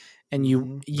 and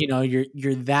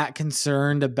you're that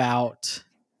concerned about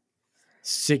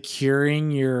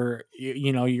securing your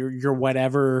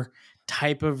whatever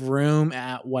type of room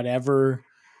at whatever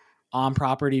on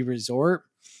property resort.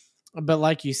 But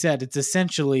like you said, it's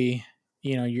essentially,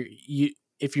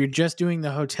 if you're just doing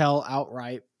the hotel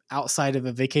outright outside of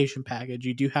a vacation package,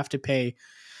 you do have to pay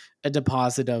a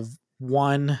deposit of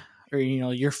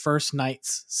your first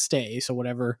night's stay. So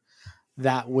whatever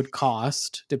that would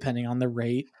cost, depending on the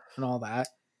rate and all that.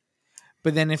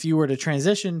 But then if you were to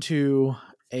transition to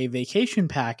a vacation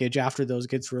package after those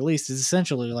gets released, is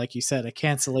essentially, like you said, a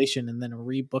cancellation and then a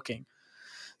rebooking.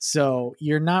 So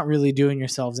you're not really doing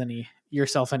yourself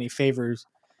any favors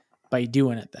by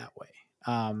doing it that way.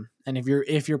 And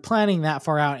if you're planning that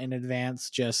far out in advance,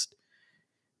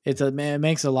 it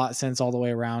makes a lot of sense all the way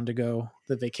around to go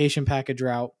the vacation package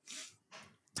route.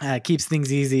 Keeps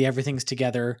things easy. Everything's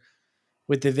together.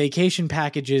 With the vacation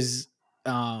packages,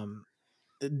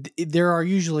 there are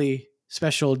usually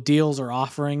special deals or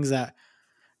offerings that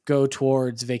go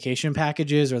towards vacation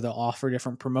packages, or they'll offer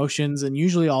different promotions. And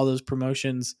usually all those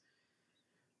promotions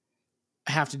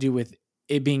have to do with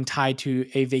it being tied to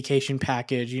a vacation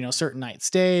package, certain night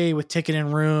stay with ticket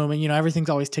and room, and everything's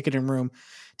always ticket and room.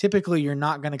 Typically you're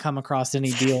not going to come across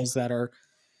any deals that are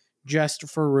just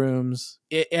for rooms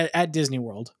at Disney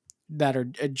World that are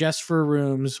just for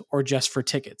rooms or just for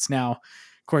tickets. Now,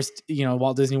 of course,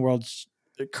 Walt Disney World's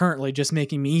currently just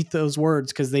making me eat those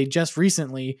words because they just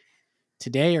recently,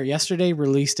 today or yesterday,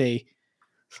 released a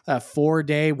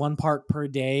 4-day, 1 park per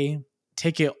day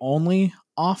ticket only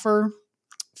offer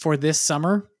for this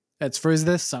summer. That's for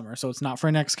this summer, so it's not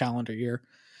for next calendar year,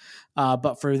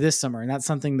 but for this summer, and that's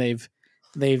something they've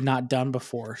not done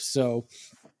before. So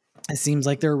it seems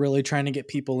like they're really trying to get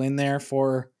people in there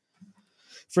for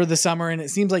the summer, and it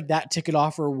seems like that ticket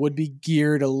offer would be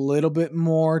geared a little bit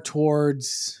more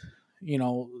towards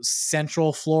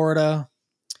Central Florida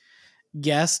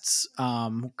guests,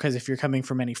 because if you're coming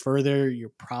from any further,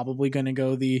 you're probably going to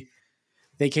go the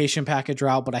vacation package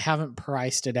route. But I haven't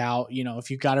priced it out. If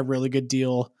you've got a really good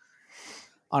deal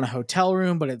on a hotel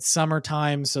room, but it's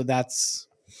summertime, so that's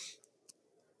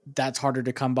harder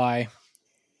to come by.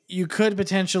 You could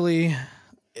potentially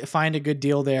find a good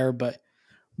deal there, but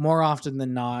more often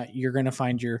than not, you're going to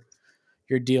find your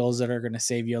deals that are going to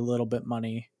save you a little bit of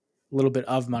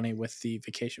money with the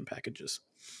vacation packages.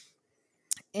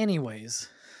 Anyways,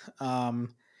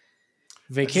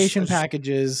 vacation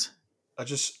packages. I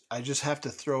just have to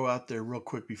throw out there real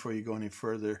quick before you go any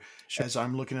further. Sure. As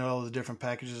I'm looking at all the different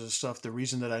packages and stuff, the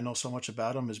reason that I know so much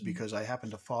about them is because I happen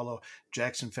to follow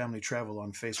Jackson Family Travel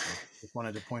on Facebook. Just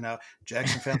wanted to point out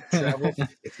Jackson Family Travel.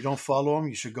 If you don't follow them,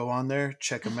 you should go on there,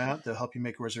 check them out. They'll help you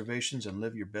make reservations and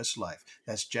live your best life.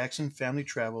 That's Jackson Family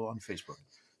Travel on Facebook.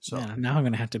 So yeah, now I'm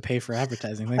going to have to pay for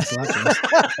advertising. Thanks a lot, James.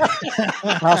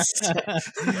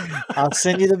 I'll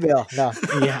send you the bill. No.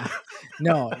 Yeah.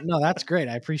 No, that's great.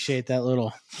 I appreciate that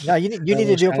little. No, you need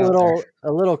to do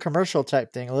a little commercial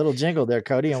type thing, a little jingle there,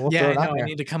 Cody, and we'll throw it on there. I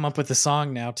need to come up with a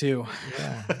song now too.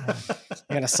 Yeah.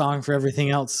 I got a song for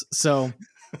everything else. So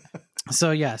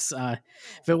yes,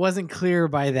 if it wasn't clear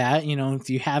by that,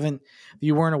 if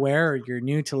you weren't aware or you're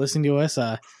new to listening to us,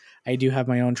 I do have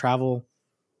my own travel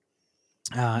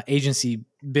agency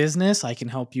business. I can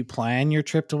help you plan your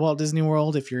trip to Walt Disney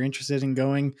World if you're interested in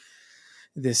going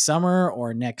this summer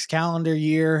or next calendar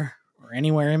year or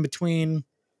anywhere in between.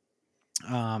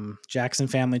 Jackson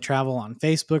Family Travel on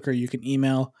Facebook, or you can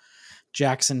email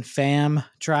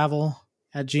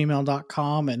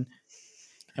jacksonfamtravel@gmail.com and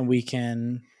we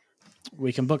can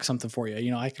book something for you.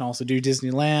 You know, I can also do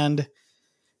Disneyland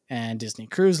and Disney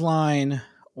Cruise Line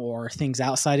or things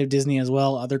outside of Disney as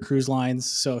well, other cruise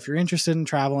lines. So if you're interested in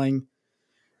traveling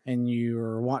and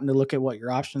you're wanting to look at what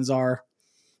your options are,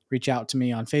 reach out to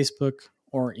me on Facebook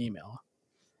or email.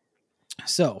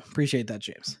 So appreciate that,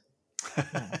 James.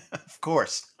 Of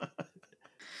course.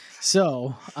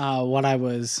 So what I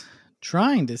was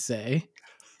trying to say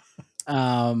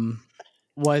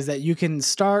was that you can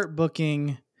start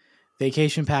booking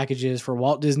vacation packages for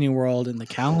Walt Disney World in the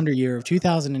calendar year of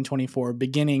 2024,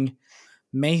 beginning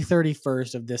May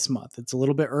 31st of this month. It's a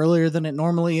little bit earlier than it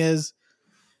normally is.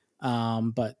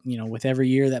 But you know, with every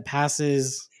year that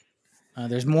passes,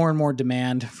 there's more and more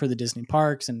demand for the Disney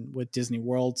parks and with Disney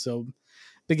World. So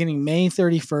beginning May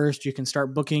 31st, you can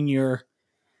start booking your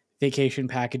vacation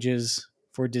packages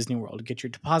for Disney World. Get your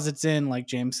deposits in. Like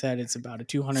James said, it's about a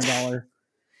 $200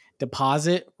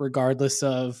 deposit, regardless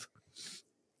of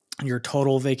your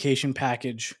total vacation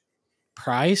package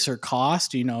price or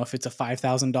cost. You know, if it's a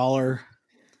 $5,000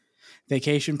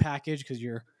 vacation package because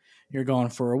you're going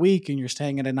for a week and you're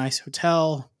staying at a nice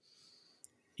hotel,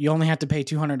 you only have to pay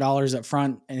 $200 up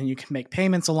front, and you can make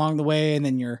payments along the way, and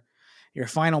then your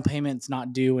final payment's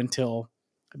not due until,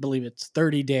 I believe it's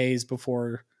 30 days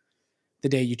before the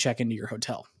day you check into your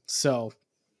hotel. So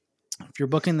if you're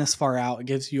booking this far out, it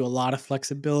gives you a lot of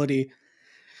flexibility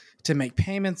to make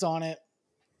payments on it,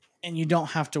 and you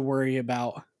don't have to worry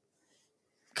about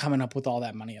coming up with all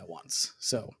that money at once.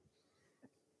 So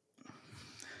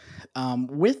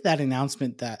with that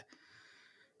announcement that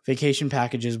vacation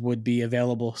packages would be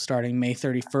available starting May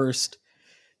 31st,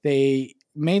 they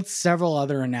made several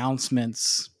other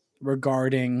announcements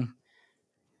regarding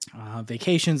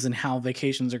vacations and how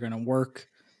vacations are going to work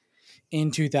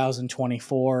in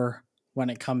 2024 when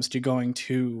it comes to going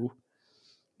to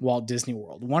Walt Disney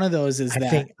World. One of those is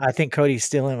I think Cody's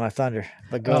stealing my thunder,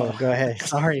 but go ahead.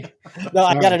 Sorry. No,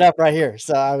 I got it up right here.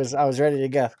 So I was ready to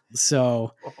go.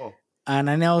 So, and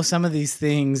I know some of these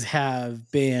things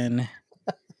have been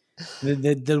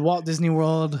the Walt Disney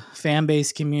World fan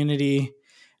base community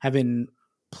have been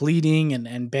pleading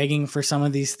and begging for some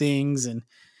of these things, and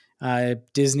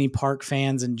Disney park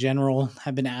fans in general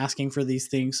have been asking for these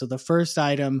things. So the first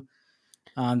item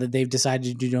that they've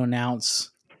decided to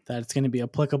announce that it's going to be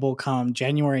applicable come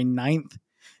January 9th,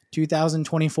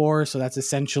 2024. So that's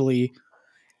essentially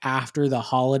after the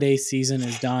holiday season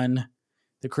is done,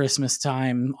 the Christmas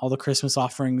time, all the Christmas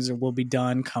offerings will be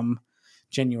done come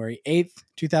January 8th,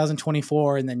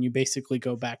 2024. And then you basically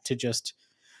go back to just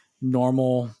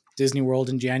normal Disney World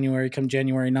in January come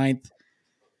January 9th.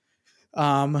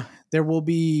 There will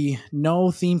be no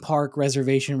theme park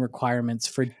reservation requirements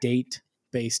for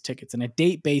date-based tickets. And a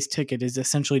date-based ticket is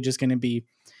essentially just going to be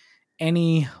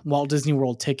any Walt Disney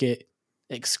World ticket,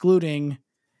 excluding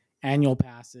annual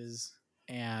passes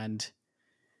and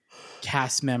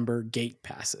cast member gate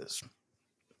passes.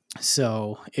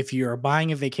 So if you're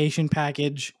buying a vacation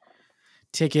package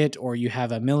ticket, or you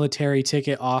have a military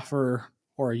ticket offer,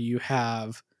 or you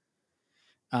have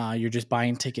you're just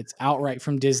buying tickets outright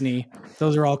from Disney,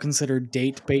 those are all considered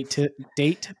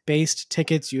date-based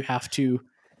tickets. You have to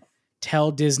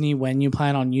tell Disney when you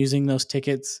plan on using those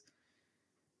tickets.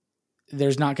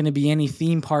 There's not going to be any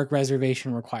theme park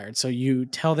reservation required. So you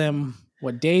tell them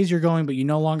what days you're going, but you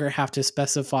no longer have to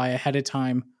specify ahead of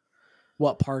time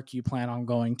what park you plan on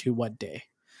going to what day.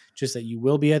 Just that you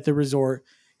will be at the resort.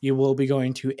 You will be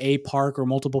going to a park or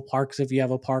multiple parks if you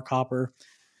have a park hopper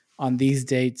on these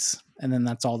dates, and then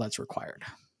that's all that's required.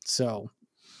 So,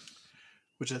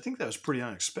 which I think that was pretty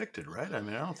unexpected, right? I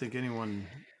mean, I don't think anyone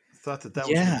thought that was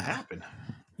going to happen.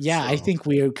 Yeah, so. I think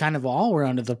we kind of all were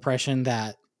under the impression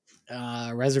that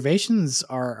reservations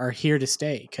are here to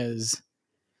stay, because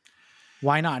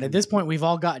why not? At this point, we've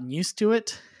all gotten used to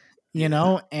it, you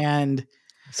know, and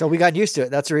so we got used to it.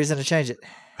 That's the reason to change it.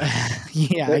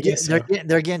 Yeah, I guess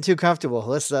they're getting too comfortable.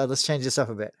 Let's change this up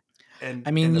a bit. And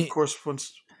I mean, and of course,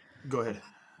 go ahead.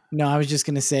 No, I was just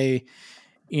going to say,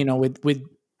 you know,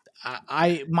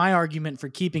 my argument for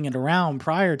keeping it around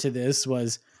prior to this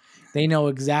was they know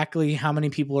exactly how many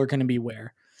people are going to be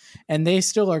where, and they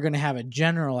still are going to have a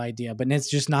general idea, but it's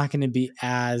just not going to be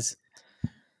as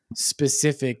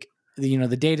specific. You know,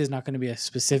 the data is not going to be as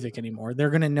specific anymore. They're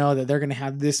going to know that they're going to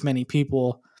have this many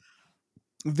people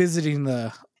visiting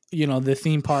the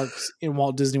theme parks in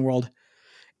Walt Disney World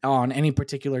on any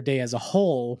particular day as a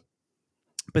whole,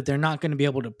 but they're not going to be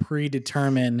able to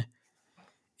predetermine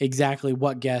exactly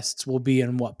what guests will be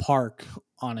in what park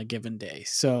on a given day.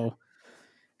 So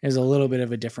there's a little bit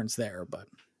of a difference there, but.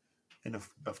 And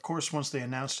of course, once they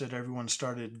announced it, everyone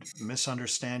started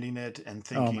misunderstanding it and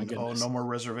Oh, my thinking, "Oh, goodness. no more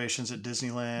reservations at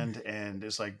Disneyland." And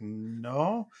it's like,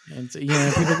 no. And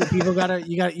people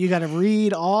you gotta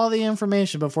read all the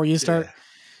information before you start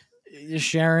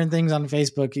sharing things on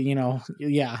Facebook.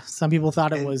 Some people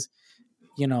thought it was,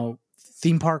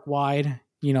 theme park wide,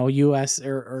 U.S.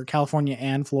 or California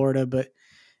and Florida, but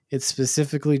it's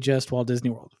specifically just Walt Disney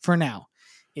World for now.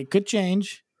 It could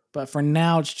change, but for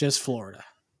now, it's just Florida.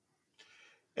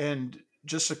 And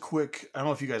just a quick, I don't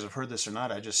know if you guys have heard this or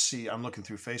not. I'm looking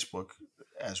through Facebook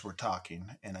as we're talking,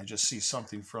 and I just see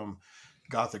something from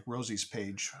Gothic Rosie's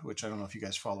page, which I don't know if you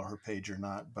guys follow her page or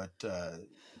not, but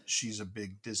she's a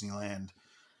big Disneyland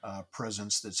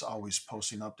presence that's always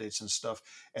posting updates and stuff.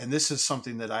 And this is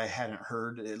something that I hadn't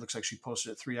heard. It looks like she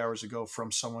posted it 3 hours ago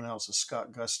from someone else, a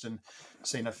Scott Gustin,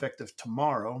 saying effective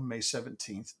tomorrow, May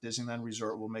 17th, Disneyland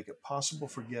Resort will make it possible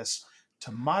for guests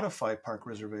to modify park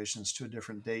reservations to a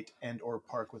different date and or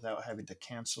park without having to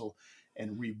cancel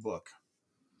and rebook,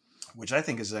 which I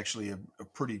think is actually a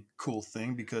pretty cool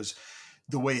thing, because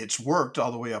the way it's worked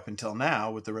all the way up until now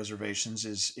with the reservations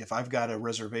is if I've got a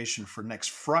reservation for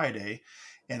next Friday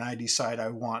and I decide I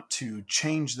want to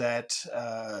change that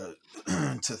to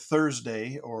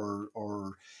Thursday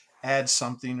or add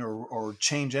something or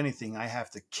change anything, I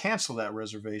have to cancel that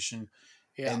reservation.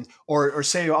 Yeah. And or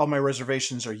say all my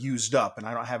reservations are used up and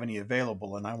I don't have any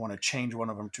available and I want to change one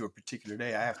of them to a particular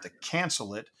day, I have to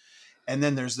cancel it. And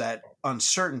then there's that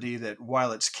uncertainty that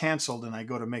while it's canceled and I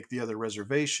go to make the other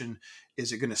reservation,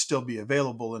 is it going to still be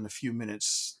available in a few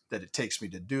minutes that it takes me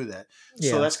to do that?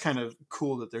 Yeah. So that's kind of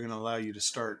cool that they're going to allow you to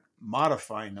start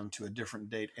modifying them to a different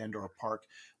date and or park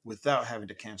without having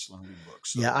to cancel and rebook.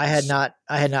 So I had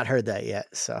not heard that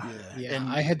yet. So yeah. And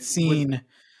I had seen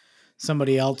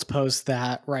somebody else post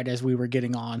that right as we were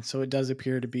getting on. So it does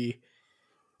appear to be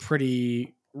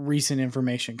pretty recent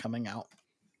information coming out.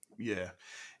 Yeah.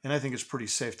 And I think it's pretty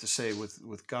safe to say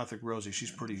with Gothic Rosie, she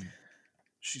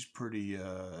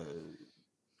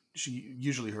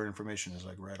usually her information is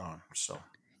like right on. So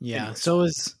yeah.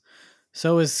 Anyways.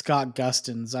 So is Scott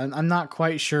Gustin's. I'm not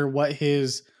quite sure what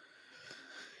his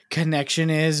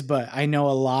connection is, but I know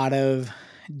a lot of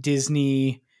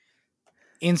Disney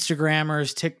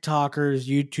Instagrammers, TikTokers,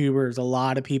 YouTubers, a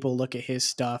lot of people look at his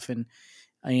stuff and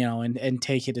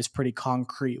take it as pretty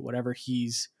concrete, whatever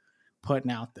he's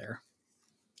putting out there.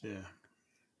 Yeah.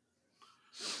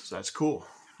 So that's cool.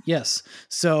 Yes.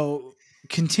 So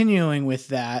continuing with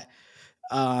that,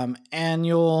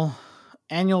 annual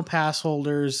pass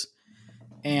holders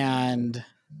and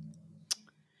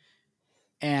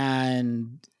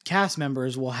cast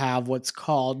members will have what's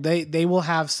called, they will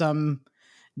have some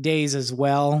days as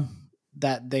well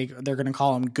that they're going to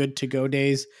call them good to go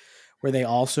days, where they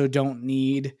also don't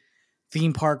need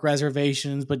theme park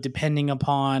reservations, but depending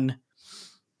upon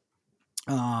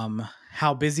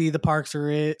how busy the parks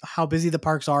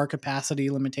are, capacity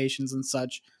limitations and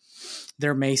such,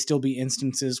 there may still be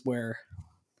instances where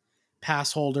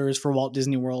pass holders for Walt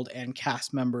Disney World and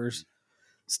cast members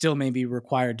still may be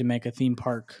required to make a theme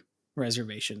park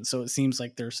reservation. So it seems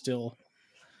like they're still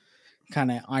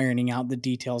kind of ironing out the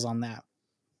details on that.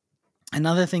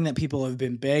 Another thing that people have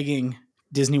been begging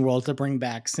Disney World to bring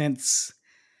back since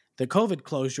the COVID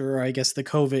closure, or I guess the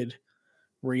COVID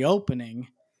reopening,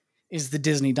 is the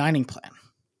Disney dining plan.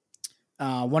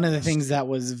 One of the things that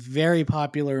was very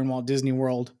popular in Walt Disney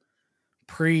World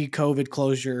pre-COVID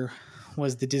closure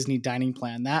was the Disney dining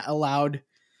plan. That allowed,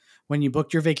 when you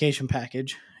booked your vacation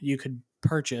package, you could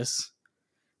purchase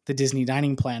the Disney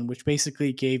dining plan, which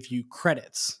basically gave you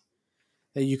credits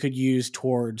that you could use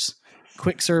towards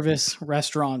quick service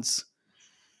restaurants,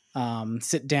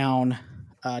 sit down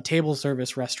table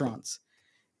service restaurants,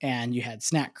 and you had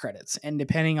snack credits. And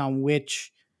depending on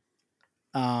which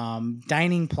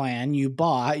dining plan you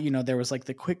bought, there was like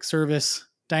the quick service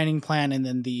dining plan, and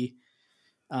then the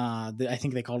I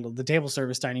think they called it the table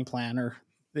service dining plan, or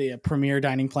the premier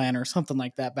dining plan, or something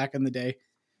like that back in the day.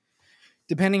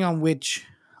 Depending on which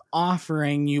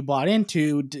offering you bought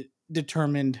into,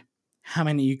 determined how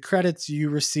many credits you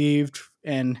received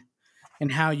and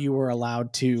how you were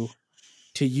allowed to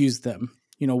use them.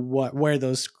 Where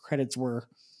those credits were,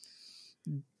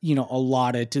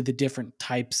 allotted to the different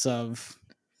types of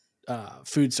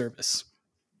food service.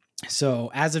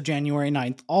 So as of January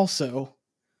 9th, also,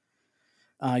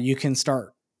 you can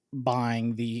start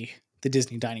buying the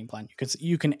Disney dining plan.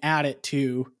 You can add it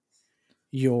to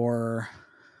your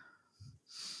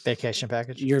vacation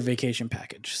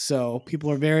package. So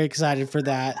people are very excited for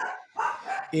that.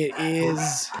 It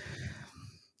is,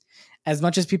 as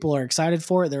much as people are excited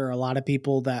for it, there are a lot of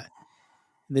people that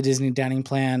The Disney dining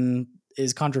plan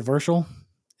is controversial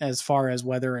as far as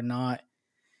whether or not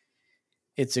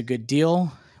it's a good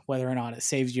deal, whether or not it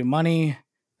saves you money.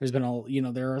 There's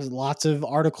been there are lots of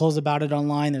articles about it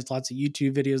online. There's lots of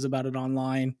YouTube videos about it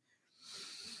online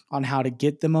on how to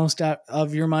get the most out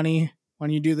of your money when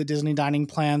you do the Disney dining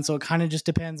plan. So it kind of just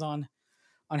depends on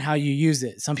how you use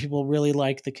it. Some people really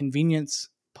like the convenience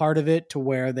part of it to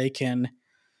where they can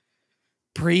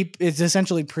it's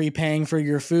essentially prepaying for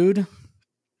your food.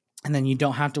 And then you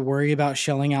don't have to worry about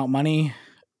shelling out money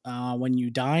when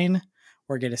you dine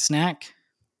or get a snack.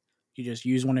 You just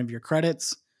use one of your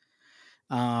credits.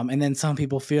 And then some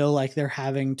people feel like they're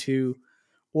having to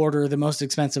order the most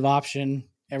expensive option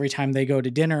every time they go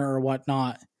to dinner or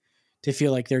whatnot to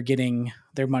feel like they're getting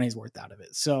their money's worth out of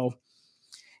it. So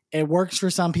it works for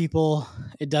some people.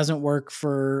 It doesn't work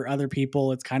for other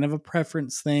people. It's kind of a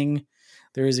preference thing.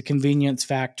 There is a convenience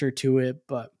factor to it,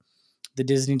 but the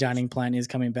Disney dining plan is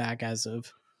coming back as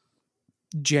of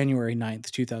January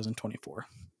 9th, 2024.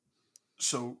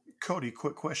 So, Cody,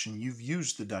 quick question. You've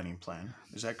used the dining plan.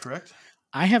 Is that correct?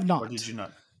 I have not. Or did you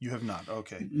not? You have not.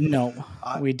 Okay. No,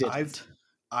 we didn't.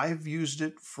 I've used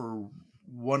it for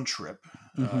one trip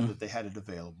that they had it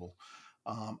available.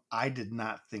 I did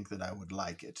not think that I would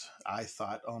like it. I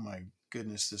thought, oh my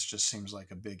goodness, this just seems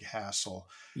like a big hassle.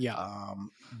 Yeah.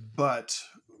 But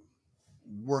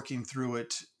working through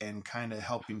it and kind of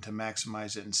helping to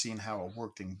maximize it and seeing how it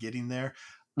worked and getting there,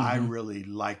 I really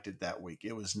liked it that week.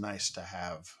 It was nice to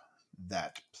have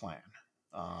that plan.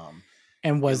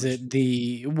 And was it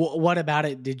what about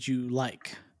it did you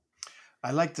like?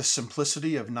 I like the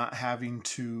simplicity of not having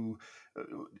to,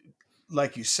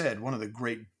 like you said, one of the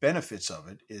great benefits of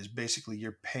it is basically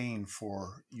you're paying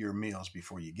for your meals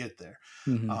before you get there.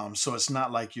 So it's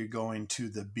not like you're going to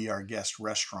the Be Our Guest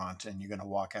restaurant and you're going to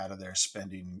walk out of there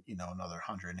spending, another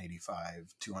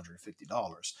 $185,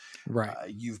 $250. Right.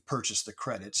 You've purchased the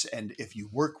credits. And if you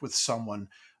work with someone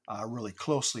really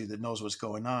closely that knows what's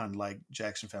going on, like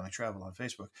Jackson Family Travel on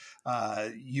Facebook,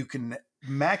 you can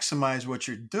maximize what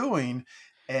you're doing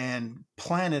and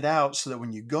plan it out so that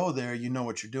when you go there, you know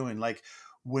what you're doing. Like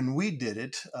when we did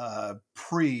it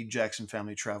pre Jackson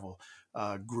Family Travel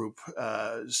group,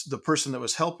 the person that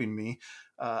was helping me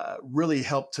really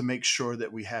helped to make sure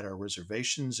that we had our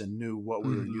reservations and knew what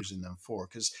we were using them for.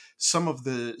 Because some of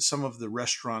the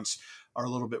restaurants are a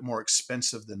little bit more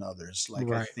expensive than others. Like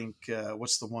I think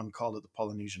what's the one called at the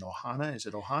Polynesian? Ohana? Is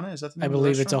it Ohana? Is that the name? I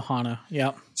believe it's Ohana.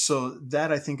 Yeah. So that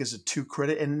I think is a 2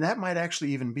 credit, and that might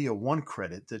actually even be a 1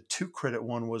 credit. The 2 credit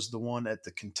one was the one at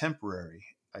the Contemporary,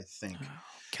 I think.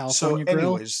 California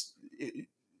Grill. Anyways,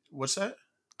 what's that?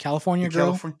 California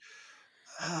Grill.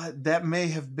 That may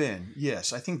have been.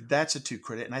 Yes, I think that's a 2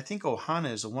 credit, and I think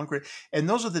Ohana is a 1 credit. And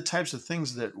those are the types of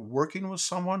things that working with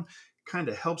someone kind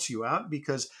of helps you out,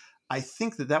 because I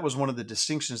think that was one of the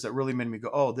distinctions that really made me go,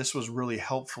 oh, this was really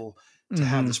helpful to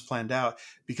have this planned out,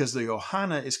 because the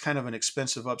Ohana is kind of an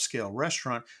expensive upscale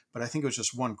restaurant, but I think it was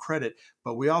just 1 credit.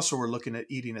 But we also were looking at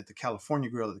eating at the California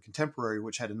Grill at the Contemporary,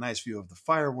 which had a nice view of the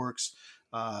fireworks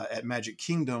at Magic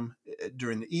Kingdom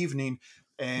during the evening.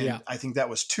 And I think that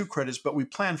was 2 credits, but we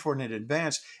planned for it in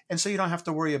advance. And so you don't have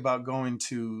to worry about going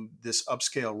to this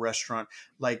upscale restaurant.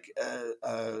 Like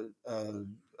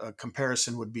a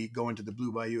comparison would be going to the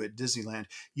Blue Bayou at Disneyland.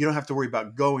 You don't have to worry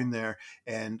about going there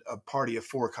and a party of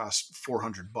 4 costs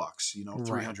 $400,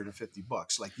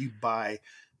 $350. Like you buy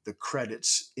the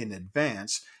credits in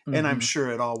advance, and I'm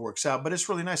sure it all works out, but it's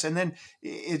really nice. And then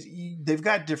they've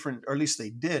got different, or at least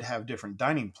they did have different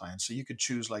dining plans. So you could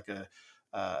choose like a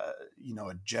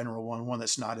general one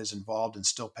that's not as involved and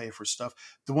still pay for stuff.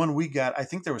 The one we got, I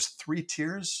think there was 3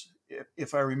 tiers,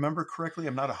 if I remember correctly.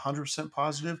 I'm not 100%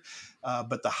 positive,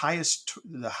 but the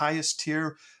highest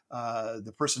tier,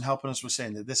 the person helping us was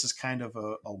saying that this is kind of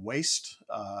a waste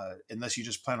unless you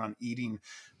just plan on eating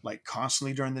like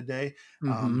constantly during the day.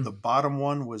 The bottom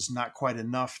one was not quite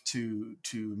enough to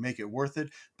make it worth it,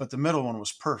 but the middle one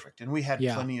was perfect. And we had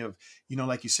plenty of,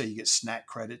 like you say, you get snack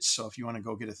credits. So if you want to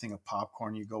go get a thing of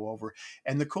popcorn, you go over.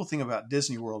 And the cool thing about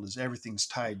Disney World is everything's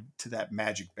tied to that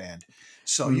Magic Band.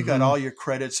 So you got all your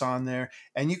credits on there,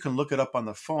 and you can look it up on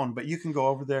the phone, but you can go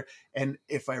over there. And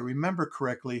if I remember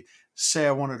correctly, say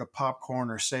I wanted a popcorn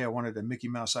or say I wanted a Mickey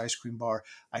Mouse ice cream bar,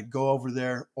 I'd go over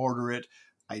there, order it.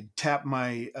 I'd tap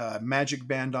my Magic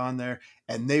Band on there,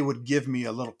 and they would give me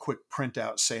a little quick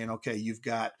printout saying, okay, you've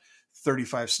got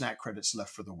 35 snack credits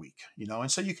left for the week,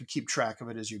 and so you could keep track of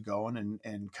it as you're going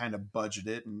and kind of budget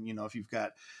it. And, if you've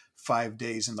got 5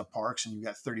 days in the parks and you've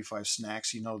got 35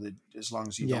 snacks, that as long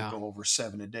as you don't go over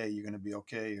 7 a day, you're going to be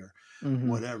okay or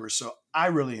whatever. So I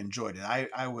really enjoyed it.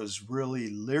 I was really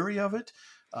leery of it.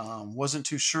 Wasn't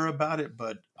too sure about it,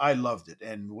 but I loved it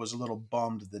and was a little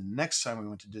bummed the next time we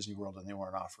went to Disney World and they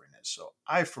weren't offering it. So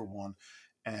I, for one,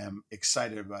 am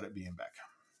excited about it being back.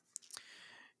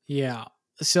 Yeah.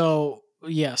 So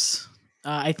yes,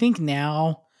 I think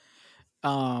now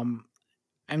I'm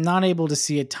not able to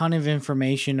see a ton of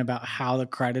information about how the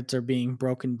credits are being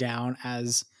broken down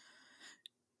as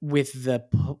with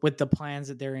the plans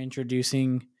that they're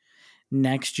introducing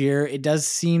next year. It does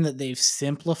seem that they've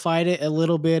simplified it a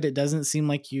little bit. It doesn't seem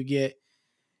like you get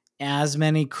as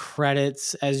many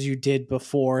credits as you did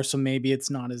before, so maybe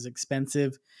it's not as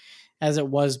expensive as it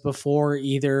was before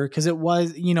either, because it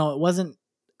wasn't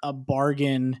a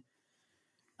bargain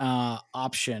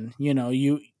option.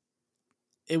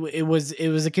 It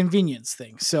was a convenience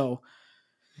thing. So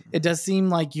it does seem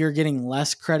like you're getting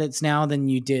less credits now than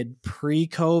you did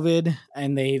pre-COVID,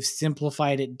 and they've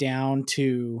simplified it down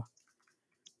to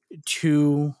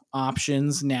 2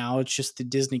 options now. It's just the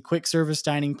Disney Quick Service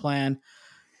Dining Plan,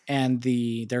 and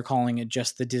they're calling it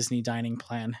just the Disney Dining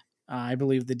Plan. I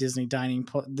believe the Disney Dining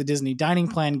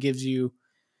Plan gives you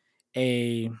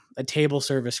a table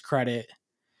service credit,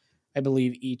 I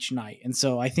believe, each night. And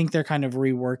so I think they're kind of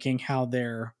reworking how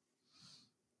they're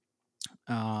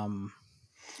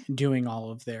doing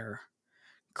all of their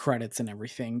credits and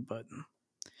everything, but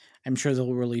I'm sure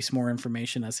they'll release more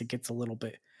information as it gets a little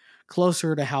bit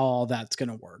closer to how all that's going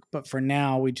to work. But for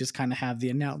now, we just kind of have the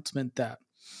announcement that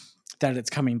it's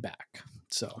coming back.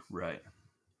 So right.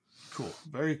 Cool.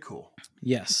 Very cool.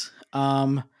 Yes.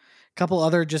 Couple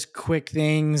other just quick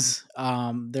things.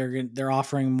 They're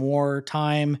offering more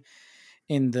time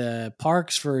in the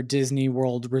parks for Disney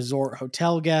World Resort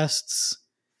hotel guests.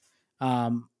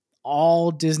 All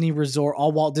Walt Disney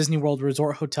World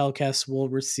Resort hotel guests will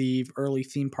receive early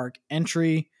theme park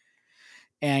entry,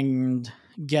 and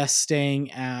guests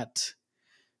staying at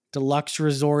deluxe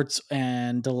resorts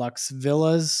and deluxe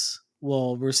villas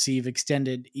will receive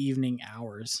extended evening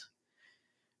hours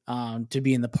to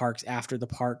be in the parks after the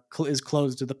park is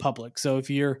closed to the public. So if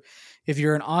you're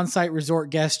an on-site resort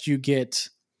guest, you get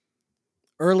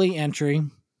early entry,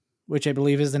 which I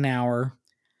believe is an hour.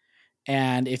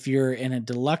 And if you're in a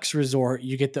deluxe resort,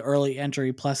 you get the early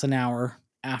entry plus an hour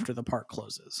after the park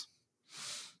closes.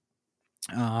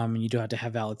 You do have to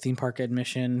have valid theme park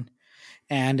admission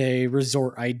and a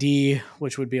resort ID,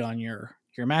 which would be on your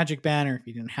Magic Band, or if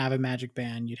you didn't have a Magic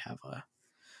Band, you'd have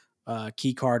a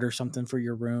key card or something for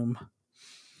your room.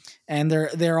 And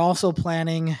they're also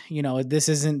planning, this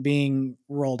isn't being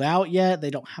rolled out yet.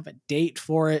 They don't have a date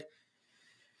for it.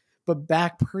 But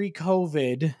back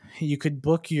pre-COVID, you could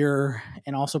book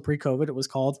and also pre-COVID, it was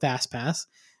called Fast Pass.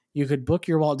 You could book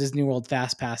your Walt Disney World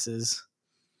Fast Passes.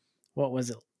 What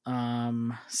was it?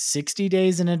 60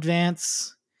 days in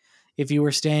advance if you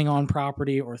were staying on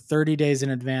property, or 30 days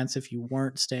in advance if you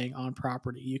weren't staying on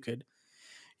property. You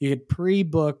could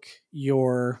pre-book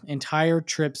your entire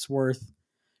trip's worth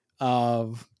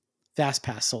of Fast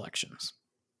Pass selections.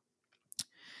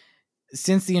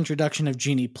 Since the introduction of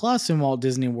Genie Plus in Walt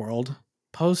Disney World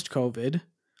post-COVID,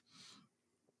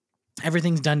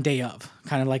 everything's done day of,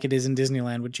 kind of like it is in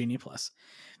Disneyland with Genie Plus.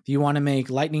 If you want to make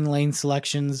Lightning Lane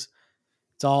selections,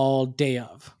 it's all day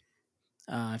of.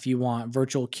 If you want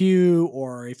virtual queue,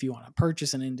 or if you want to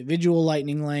purchase an individual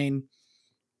Lightning Lane,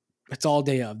 it's all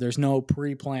day of. There's no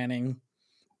pre-planning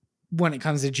when it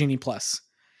comes to Genie Plus.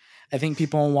 I think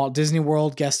people in Walt Disney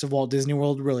World, guests of Walt Disney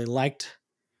World, really liked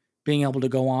being able to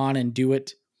go on and do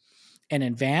it in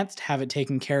advance, have it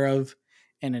taken care of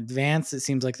in advance. It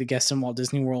seems like the guests in Walt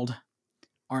Disney World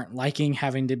aren't liking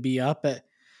having to be up at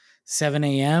 7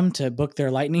 a.m. to book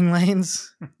their Lightning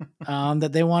Lanes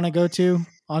that they want to go to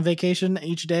on vacation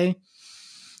each day.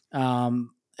 And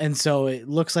so it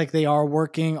looks like they are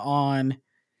working on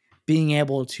being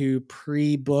able to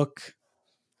pre-book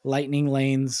Lightning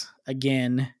Lanes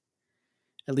again,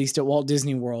 at least at Walt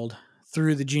Disney World,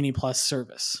 through the Genie Plus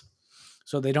service.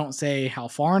 So they don't say how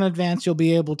far in advance you'll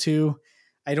be able to.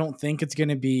 I don't think it's going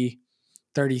to be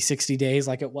 30, 60 days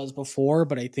like it was before,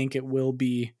 but I think it will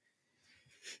be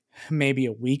maybe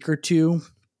a week or two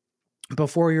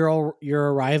before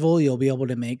your arrival. You'll be able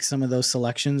to make some of those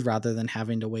selections rather than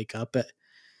having to wake up at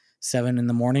 7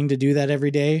 a.m. to do that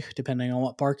every day, depending on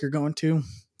what park you're going to.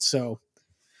 So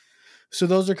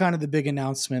those are kind of the big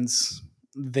announcements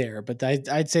there. But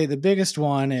I'd say the biggest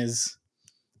one is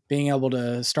being able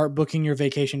to start booking your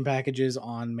vacation packages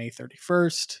on May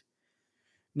 31st.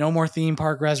 No more theme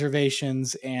park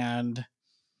reservations, and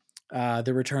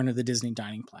the return of the Disney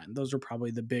Dining Plan. Those are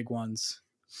probably the big ones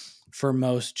for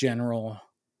most general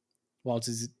Walt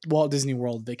Disney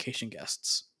World vacation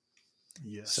guests.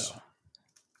 Yes.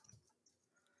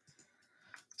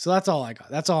 So that's all I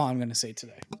got. That's all I'm going to say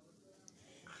today.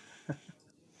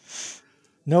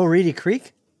 No Reedy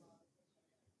Creek?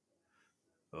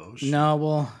 Oh, shit.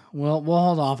 No, we'll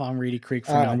hold off on Reedy Creek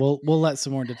for now. We'll let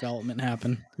some more development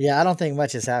happen. Yeah, I don't think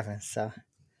much has happened. So,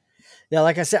 yeah,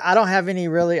 like I said, I don't have any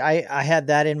really. I had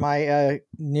that in my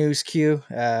news queue,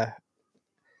 but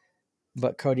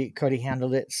Cody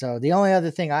handled it. So the only other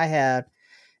thing I had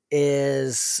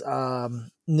is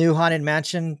new Haunted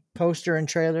Mansion poster and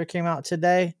trailer came out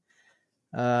today.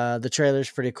 The trailer's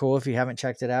pretty cool. If you haven't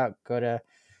checked it out, go to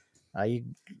I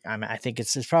think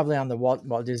it's probably on the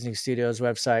Walt Disney Studios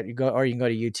website. You can go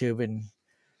to YouTube and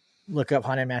look up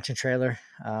Haunted Mansion trailer.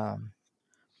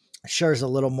 Shares a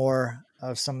little more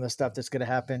of some of the stuff that's going to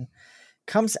happen.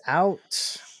 Comes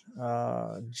out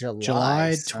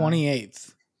July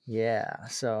 28th. Yeah,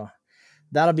 so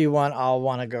that'll be one I'll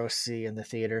want to go see in the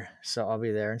theater. So I'll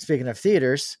be there. And speaking of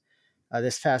theaters,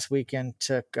 this past weekend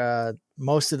took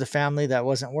most of the family that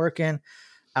wasn't working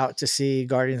out to see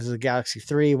Guardians of the Galaxy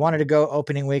 3. Wanted to go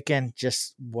opening weekend,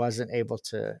 just wasn't able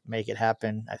to make it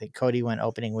happen. I think Cody went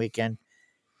opening weekend.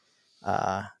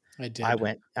 I did. I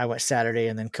went Saturday,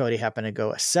 and then Cody happened to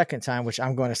go a second time, which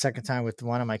I'm going a second time with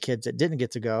one of my kids that didn't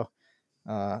get to go.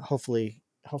 Hopefully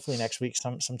next week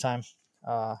sometime.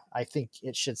 I think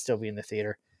it should still be in the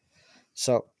theater.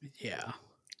 So yeah.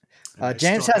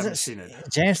 James hasn't seen it.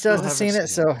 James still hasn't seen it,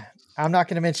 so I'm not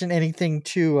going to mention anything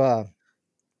too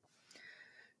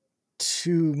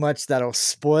much that'll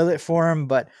spoil it for him.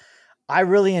 But I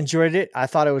really enjoyed it. I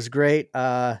thought it was great.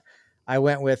 I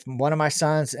went with one of my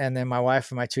sons and then my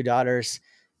wife and my two daughters.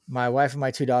 My wife and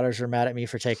my two daughters were mad at me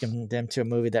for taking them to a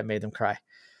movie that made them cry.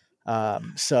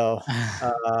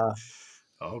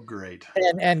 Oh, great.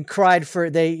 And cried for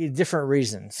different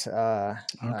reasons.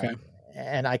 Okay.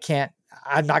 And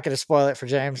I'm not going to spoil it for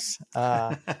James.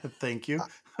 Thank you.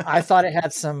 I thought it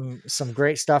had some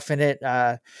great stuff in it.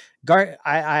 I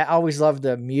always love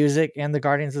the music in the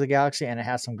Guardians of the Galaxy, and it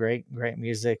has some great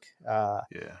music. Yeah.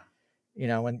 You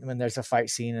know, when there's a fight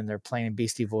scene and they're playing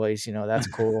Beastie Boys, you know, that's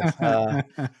cool.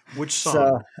 Which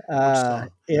song?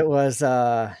 It was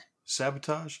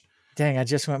Sabotage? Dang, I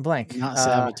just went blank. Not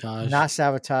Sabotage. Not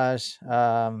Sabotage.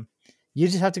 You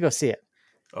just have to go see it.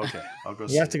 Okay, I'll go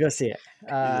see it. You have to go see it.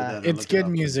 It's good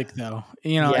music, though.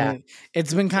 You know, Yeah.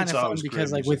 it's been kind of fun always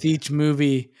because, great like, music. with each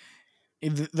movie,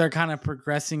 they're kind of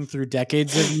progressing through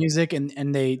decades of music,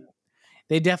 and they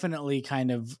definitely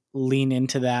kind of lean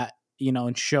into that, you know,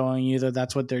 and showing you that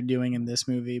that's what they're doing in this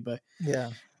movie. But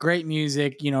Yeah. great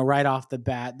music, you know, right off the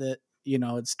bat that, you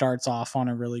know, it starts off on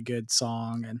a really good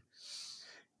song. And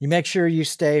You make sure you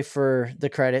stay for the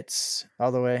credits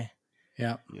all the way.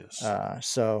 yeah. Yes.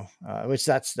 Which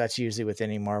that's usually with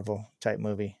any Marvel type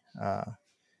movie, and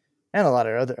a lot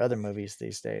of other movies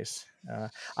these days.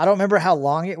 I don't remember how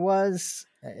long it was.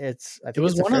 It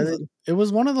was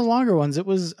one of the longer ones. It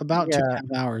was about Yeah.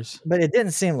 2.5 hours. but it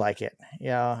didn't seem like it.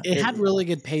 Yeah, It had really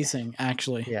good pacing,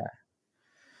 actually. Yeah.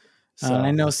 And I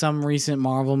know some recent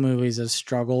Marvel movies have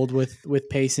struggled with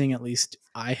pacing. At least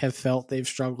I have felt they've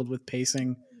struggled with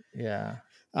pacing. Yeah.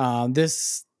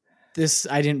 This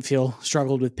I didn't feel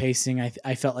struggled with pacing.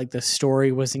 I felt like the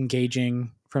story was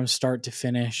engaging from start to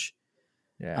finish.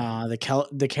 Yeah.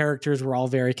 The characters were all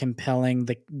very compelling.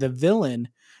 The villain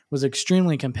was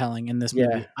extremely compelling in this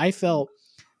movie. Yeah. I felt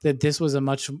that this was a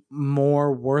much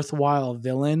more worthwhile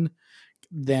villain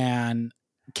than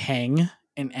Kang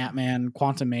in Ant-Man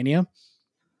Quantumania.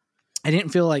 I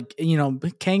didn't feel like, you know,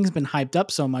 Kang's been hyped up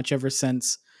so much ever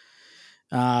since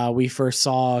we first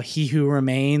saw He Who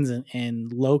Remains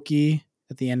and Loki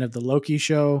at the end of the Loki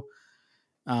show.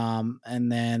 And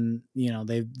then, you know,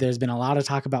 there's been a lot of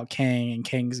talk about Kang, and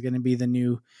Kang's going to be the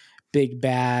new big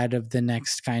bad of the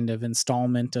next kind of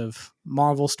installment of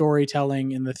Marvel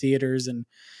storytelling in the theaters and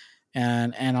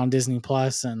on Disney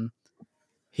Plus. And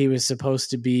he was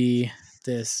supposed to be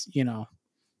this, you know,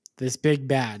 this big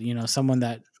bad, you know, someone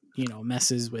that, you know,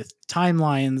 messes with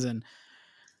timelines and,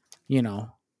 you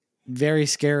know, very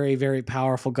scary, very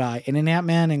powerful guy. And in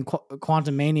Ant-Man and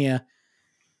Quantumania,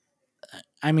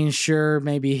 I mean, sure,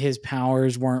 maybe his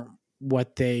powers weren't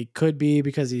what they could be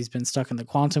because he's been stuck in the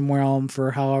quantum realm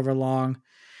for however long,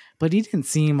 but he didn't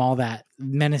seem all that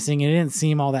menacing. It didn't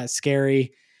seem all that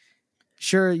scary.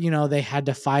 Sure, you know, they had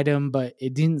to fight him, but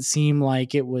it didn't seem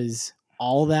like it was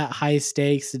all that high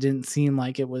stakes. It didn't seem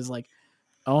like it was like,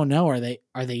 oh no, are they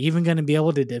even going to be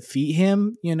able to defeat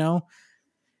him? You know,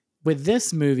 with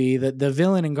this movie, the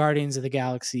villain in Guardians of the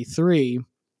Galaxy 3,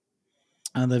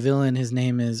 the villain, his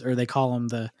name is, or they call him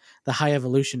the High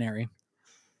Evolutionary.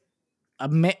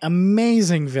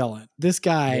 Amazing villain. This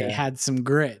guy had some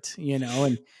grit, you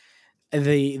know,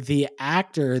 the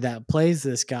actor that plays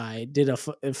this guy did a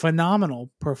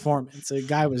phenomenal performance. The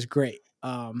guy was great.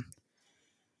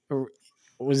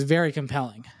 Was very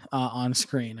compelling on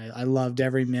screen. I loved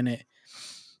every minute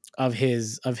of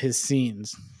his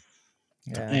scenes.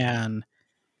 Yeah. And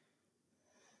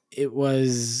it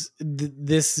was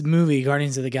this movie,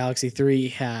 Guardians of the Galaxy 3,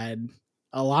 had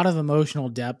a lot of emotional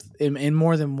depth in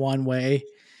more than one way.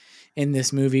 In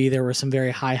this movie, there were some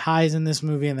very high highs in this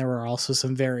movie, and there were also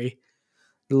some very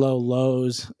low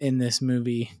lows in this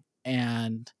movie.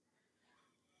 And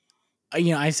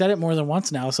I said it more than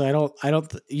once now, so I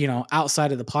don't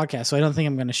outside of the podcast, so I don't think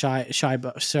I'm going to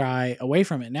shy away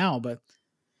from it now. But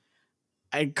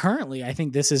I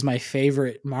think this is my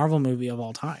favorite Marvel movie of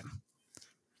all time.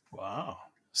 Wow.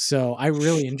 So I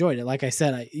really enjoyed it. Like I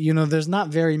said, there's not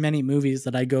very many movies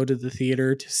that I go to the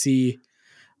theater to see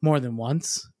more than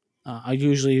once. I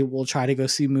usually will try to go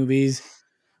see movies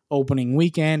opening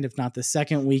weekend, if not the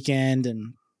second weekend.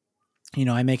 And,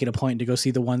 I make it a point to go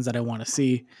see the ones that I want to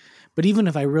see. But even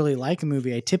if I really like a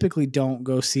movie, I typically don't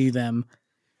go see them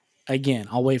again.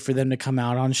 I'll wait for them to come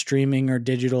out on streaming or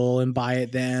digital and buy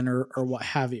it then or what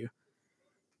have you.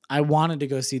 I wanted to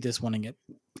go see this one again,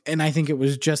 and I think it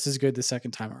was just as good the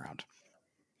second time around.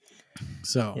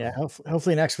 So yeah,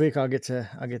 hopefully next week I'll get to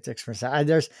experience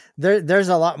that. There's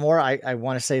a lot more. I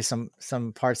want to say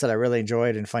some parts that I really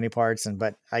enjoyed and funny parts,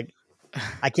 but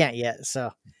I can't yet.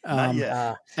 So not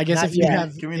yet. I guess if you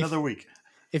have, give me another week.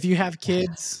 If you have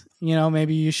kids,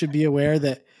 maybe you should be aware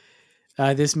that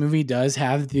this movie does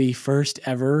have the first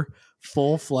ever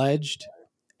full-fledged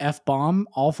F-bomb,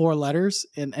 all 4 letters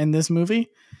in this movie.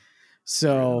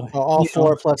 So all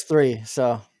 4 plus 3.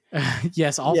 So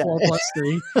yes, all 4 plus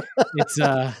 3. It's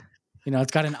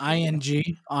it's got an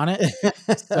ing on it.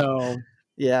 So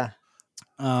yeah.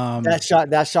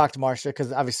 That shocked Marsha,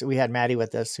 because obviously we had Maddie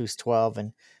with us, who's 12,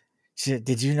 and she said,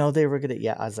 "Did you know they were gonna?"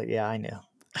 Yeah, I was like, "Yeah, I knew."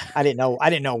 I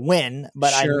didn't know when,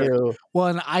 but sure. I knew. Well,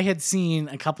 and I had seen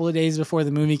a couple of days before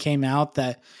the movie came out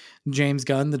that James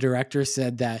Gunn, the director,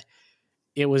 said that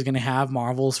it was going to have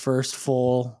Marvel's first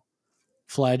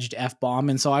full-fledged F-bomb.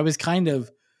 And so I was kind of,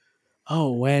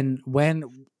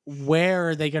 where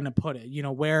are they going to put it?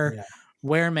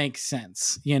 Where makes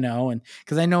sense, and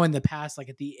because I know in the past, like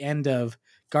at the end of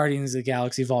Guardians of the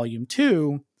Galaxy Volume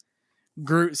 2,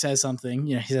 Groot says something,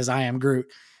 he says, "I am Groot."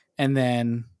 And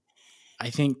then I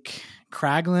think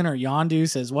Kraglin or Yondu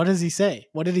says, "What does he say?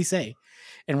 What did he say?"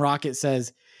 And Rocket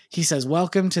says,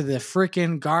 "Welcome to the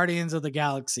frickin' Guardians of the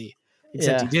Galaxy."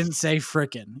 Except he didn't say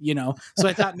frickin', So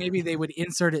I thought maybe they would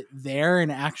insert it there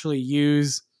and actually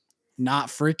use not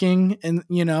fricking, and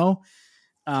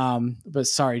but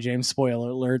sorry, James,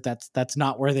 spoiler alert. That's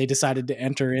not where they decided to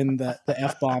enter in the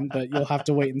F-bomb, but you'll have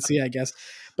to wait and see, I guess.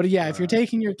 But yeah, if you're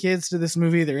taking your kids to this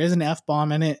movie, there is an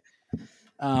F-bomb in it.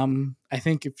 I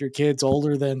think if your kid's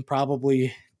older than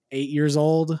probably 8 years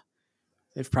old,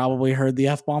 they've probably heard the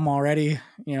F-bomb already,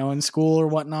 in school or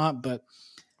whatnot, but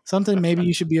something maybe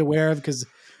you should be aware of, because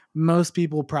most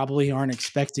people probably aren't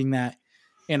expecting that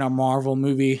in a Marvel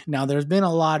movie. Now, there's been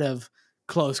a lot of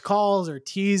close calls or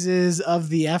teases of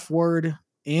the F word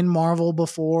in Marvel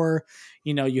before.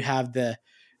 You have the,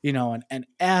 an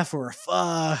F or a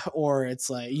F, or it's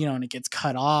like, and it gets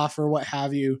cut off or what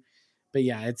have you. But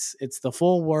yeah, it's the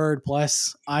full word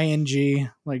plus ing,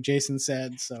 like Jason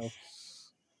said. So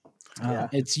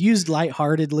it's used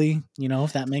lightheartedly,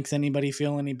 if that makes anybody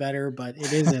feel any better, but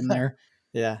it is in there.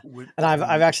 Yeah. And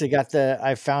I've actually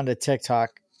I found a TikTok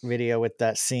video with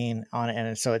that scene on it,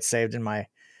 and so it's saved in my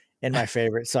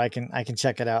favorite, so I can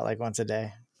check it out like once a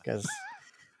day, because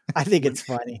I think it's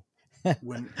funny.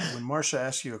 when Marsha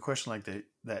asks you a question like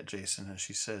that, Jason, and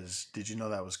she says, "Did you know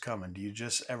that was coming?" Do you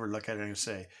just ever look at her and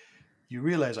say, "You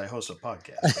realize I host a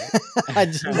podcast, right?"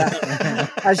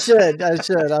 I should. I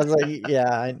was like,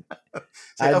 yeah,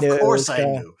 I knew. Of course I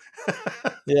knew.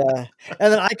 Yeah.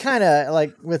 And then I kind of,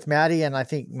 like, with Maddie and I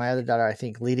think my other daughter,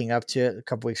 leading up to it, a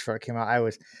couple weeks before it came out, I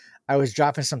was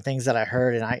dropping some things that I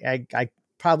heard, and I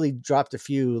probably dropped a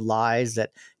few lies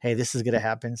that, hey, this is going to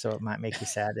happen, so it might make you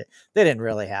sad. They didn't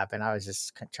really happen. I was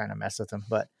just trying to mess with them.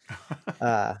 But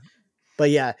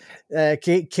yeah,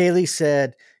 Kaylee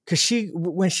said, because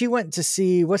when she went to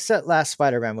see, what's that last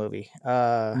Spider-Man movie?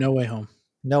 No Way Home.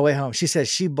 No Way Home. She said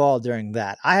she bawled during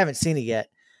that. I haven't seen it yet,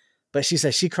 but she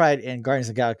said she cried in Guardians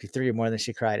of the Galaxy 3 more than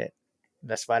she cried at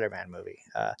the Spider-Man movie.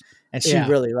 And she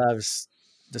really loves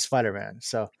the Spider-Man.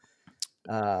 So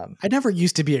I never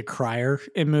used to be a crier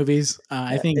in movies.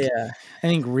 I think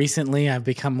recently I've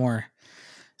become more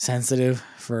sensitive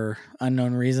for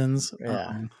unknown reasons.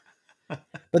 Yeah.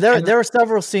 But there were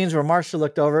several scenes where Marsha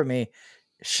looked over at me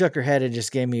shook her head and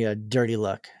just gave me a dirty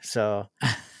look. So,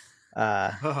 so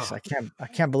I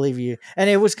can't believe you. And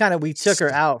it was kind of, we took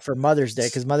her out for Mother's Day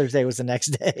because Mother's Day was the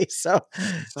next day. So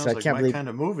I like can't my believe kind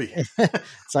of movie.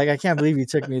 it's like, I can't believe you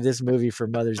took me to this movie for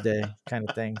Mother's Day kind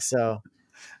of thing. So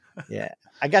yeah,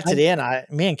 I got to the end.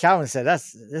 Me and Calvin said,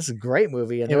 this is a great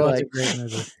movie. And It was a great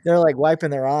movie. They're like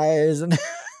wiping their eyes. And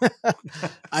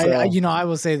I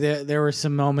will say that there were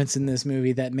some moments in this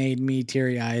movie that made me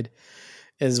teary eyed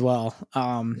as well.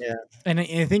 And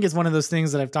I think it's one of those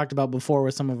things that I've talked about before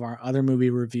with some of our other movie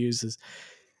reviews is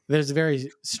there's a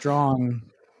very strong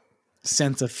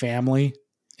sense of family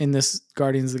in this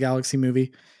Guardians of the Galaxy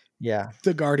movie. Yeah.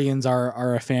 The Guardians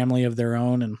are a family of their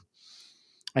own. And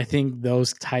I think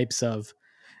those types of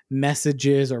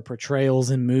messages or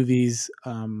portrayals in movies,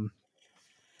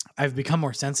 I've become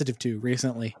more sensitive to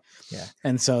recently. Yeah.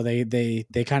 And so they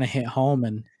kind of hit home,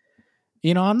 and,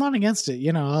 I'm not against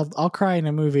it. I'll cry in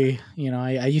a movie.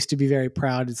 I used to be very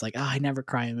proud. It's like, I never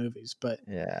cry in movies, but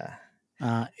yeah,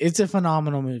 it's a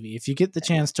phenomenal movie. If you get the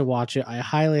chance to watch it, I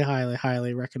highly, highly,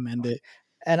 highly recommend it.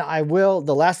 And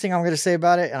the last thing I'm going to say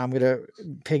about it, and I'm going to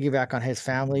piggyback on his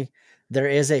family. There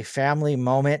is a family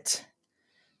moment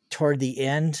toward the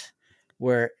end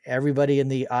where everybody in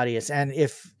the audience, and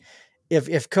if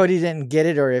Cody didn't get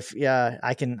it, or if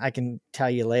I can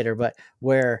tell you later, but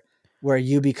where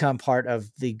you become part of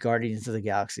the Guardians of the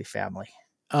Galaxy family.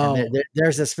 Oh,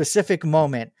 there's a specific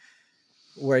moment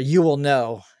where you will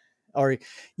know, or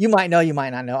you might know, you might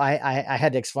not know. I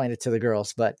had to explain it to the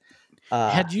girls, but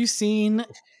had you seen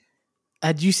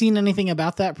anything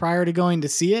about that prior to going to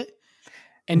see it?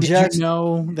 And did you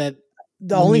know that?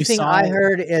 The only thing I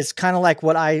heard is kind of like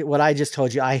what I just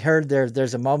told you. I heard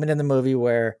there's a moment in the movie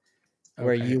where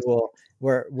you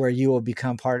will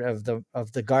become part of the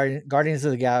Guardians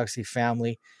of the Galaxy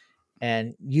family,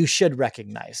 and you should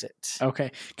recognize it.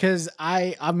 Okay, because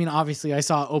I mean, obviously, I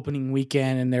saw opening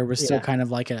weekend, and there was still kind of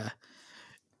like I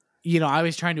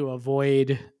was trying to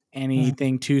avoid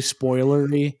anything too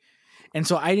spoilery, and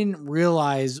so I didn't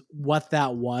realize what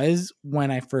that was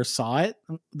when I first saw it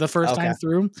the first time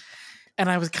through, and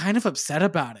I was kind of upset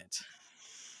about it.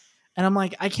 And I'm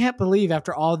like, I can't believe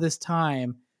after all this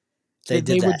time they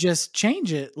would just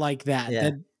change it like that.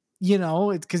 Yeah. That,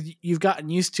 it's because you've gotten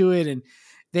used to it, and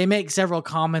they make several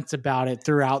comments about it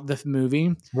throughout the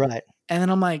movie. Right. And then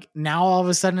I'm like, now all of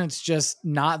a sudden it's just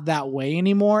not that way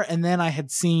anymore. And then I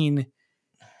had seen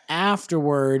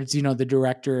afterwards, the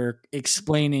director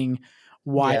explaining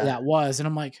why that was. And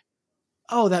I'm like,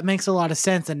 oh, that makes a lot of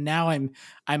sense. And now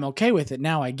I'm okay with it.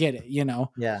 Now I get it,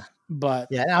 Yeah. But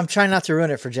yeah, I'm trying not to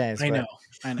ruin it for James. I know.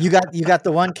 You got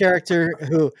the one character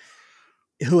who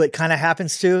it kind of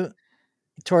happens to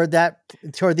toward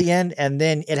the end, and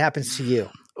then it happens to you.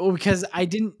 Oh, because I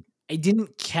didn't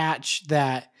catch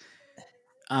that.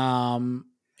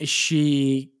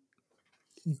 She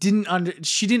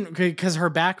didn't because her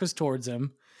back was towards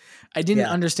him. I didn't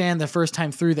understand the first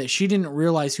time through that she didn't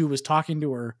realize who was talking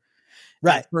to her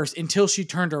at first until she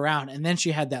turned around, and then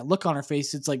she had that look on her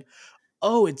face. It's like,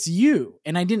 oh, it's you.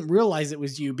 And I didn't realize it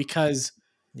was you because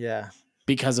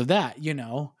of that,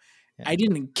 I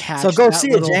didn't catch. So go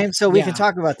see it, James, so we can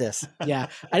talk about this. Yeah.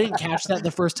 I didn't catch that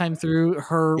the first time through,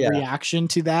 her reaction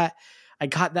to that. I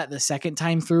caught that the second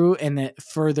time through, and it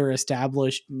further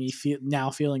established me now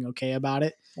feeling okay about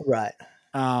it. Right.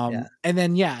 And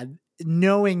then,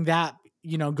 knowing that,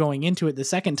 going into it the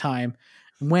second time,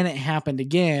 when it happened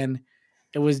again,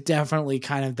 it was definitely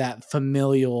kind of that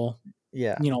familial,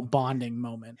 bonding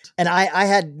moment. And I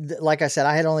had, like I said,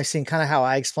 I had only seen kind of how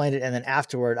I explained it. And then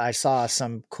afterward I saw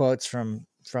some quotes from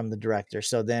the director.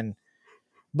 So then,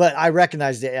 but I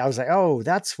recognized it. I was like, oh,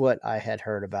 that's what I had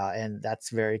heard about. And that's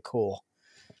very cool.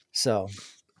 So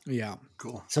yeah,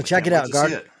 cool. So check it out.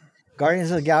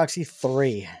 Guardians of the Galaxy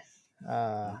 3.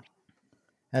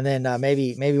 And then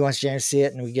maybe once James see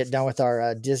it and we get done with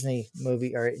our Disney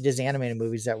movie or Disney animated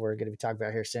movies that we're going to be talking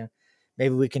about here soon,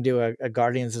 maybe we can do a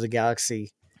Guardians of the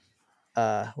Galaxy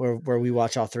where we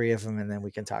watch all three of them, and then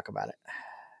we can talk about it.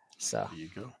 So there you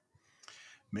go.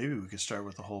 Maybe we could start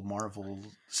with the whole Marvel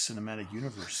Cinematic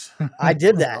Universe. I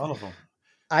did that. All of them.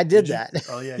 I did that.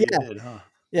 Oh yeah, you did, huh?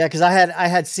 Yeah, because I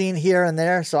had seen here and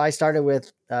there, so I started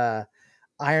with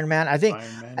Iron Man. I think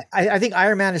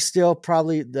Iron Man is still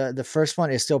probably the first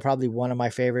one is still probably one of my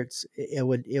favorites. It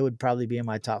would probably be in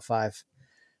my top 5.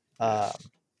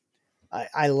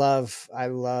 I love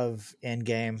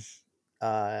Endgame,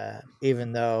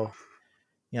 even though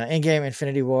Endgame,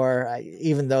 Infinity War.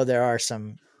 Even though there are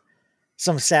some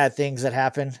sad things that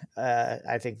happen,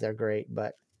 I think they're great.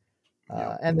 But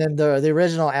and then the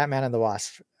original Ant-Man and the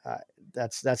Wasp.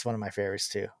 That's one of my favorites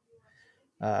too.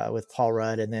 with Paul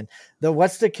Rudd, and then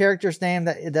what's the character's name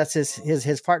that's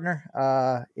his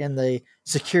partner in the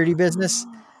security business?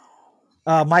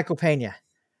 Michael Pena.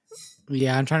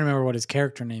 Yeah, I'm trying to remember what his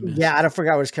character name is. Yeah, I don't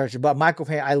forget what his character, but Michael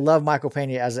Pena. I love Michael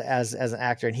Pena as an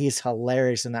actor, and he's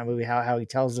hilarious in that movie. How he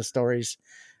tells the stories,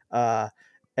 it's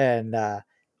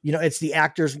the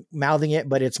actors mouthing it,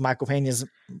 but it's Michael Pena's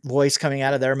voice coming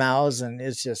out of their mouths, and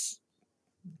it's just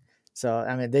so.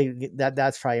 I mean,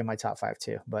 that's probably in my top 5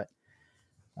 too. But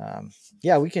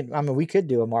we could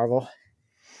do a Marvel.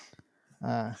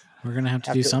 We're gonna have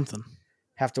to do something.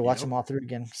 Have to watch them all through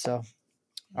again. So.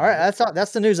 All right,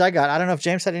 that's the news I got. I don't know if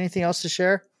James had anything else to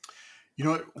share. You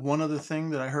know what? One other thing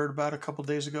that I heard about a couple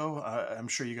days ago, I'm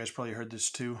sure you guys probably heard this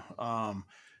too.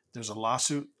 There's a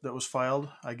lawsuit that was filed,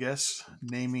 I guess,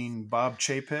 naming Bob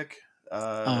Chapek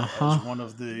as one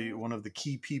of the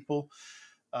key people.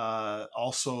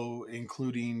 Also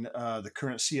including the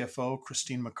current CFO,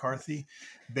 Christine McCarthy,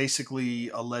 basically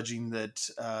alleging that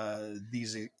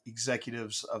these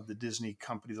executives of the Disney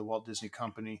company, the Walt Disney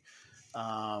Company,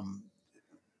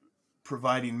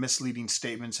 providing misleading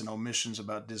statements and omissions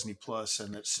about Disney Plus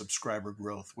and its subscriber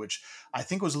growth, which I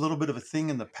think was a little bit of a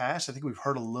thing in the past. I think we've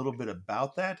heard a little bit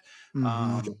about that,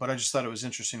 but I just thought it was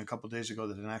interesting a couple of days ago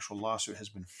that an actual lawsuit has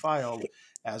been filed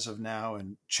as of now,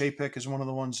 and Chapek is one of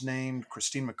the ones named.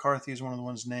 Christine McCarthy is one of the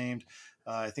ones named.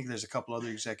 I think there's a couple other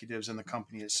executives in the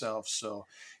company itself, so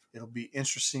it'll be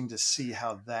interesting to see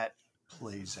how that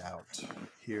plays out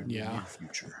here in the near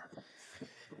future.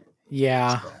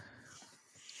 Yeah. So.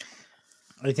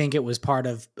 I think it was part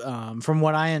of, from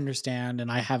what I understand,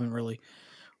 and I haven't really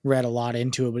read a lot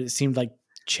into it, but it seemed like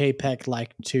Chapek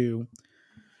liked to,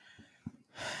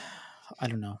 I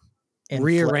don't know,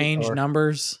 rearrange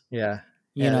numbers. Yeah.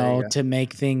 To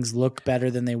make things look better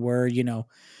than they were.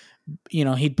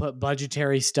 He'd put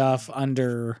budgetary stuff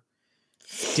under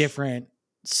different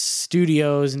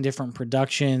studios and different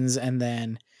productions, and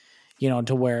then,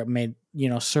 to where it made,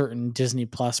 certain Disney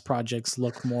Plus projects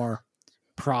look more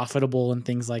profitable and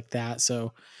things like that.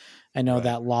 So I know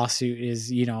that lawsuit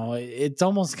is, it's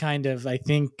almost kind of, I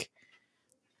think,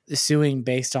 suing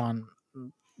based on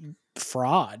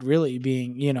fraud, really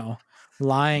being,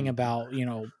 lying about,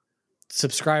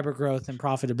 subscriber growth and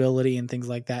profitability and things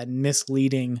like that, and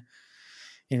misleading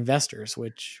investors,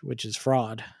 which is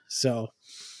fraud. So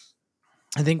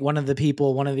I think one of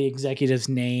the executives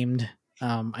named,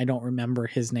 I don't remember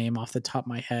his name off the top of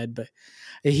my head, but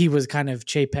he was kind of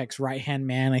Chapek's right-hand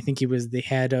man. I think he was the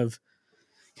head of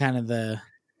kind of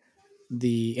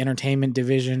the entertainment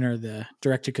division or the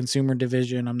direct-to-consumer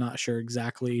division. I'm not sure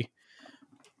exactly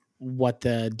what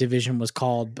the division was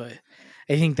called, but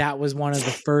I think that was one of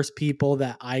the first people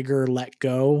that Iger let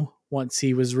go once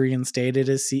he was reinstated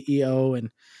as CEO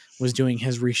and was doing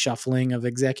his reshuffling of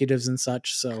executives and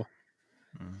such. So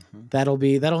that'll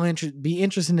be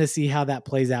interesting to see how that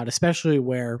plays out, especially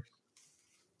where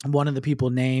one of the people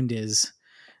named is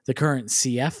the current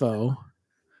CFO,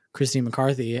 Christine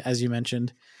McCarthy, as you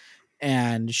mentioned,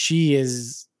 and she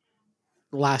is,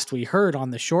 last we heard,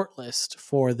 on the short list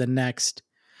for the next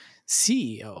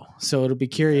CEO. So it'll be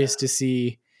curious to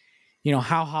see,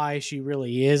 how high she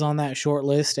really is on that short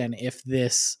list, and if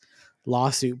this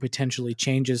lawsuit potentially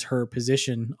changes her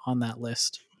position on that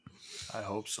list. I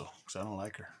hope so, because I don't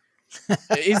like her.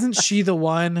 Isn't she the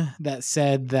one that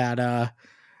said that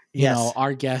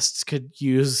our guests could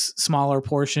use smaller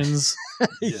portions?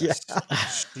 Yes.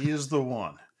 She is the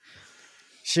one.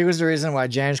 She was the reason why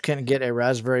James couldn't get a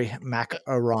raspberry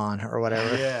macaron or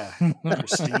whatever. Yeah.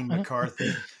 Christine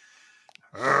McCarthy.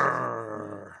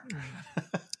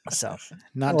 So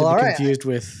not to be confused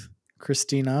with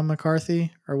Christina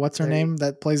McCarthy, or what's her name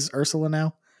that plays Ursula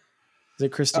now? Is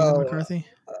it Christina McCarthy?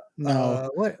 No.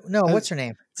 What's her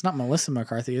name? It's not Melissa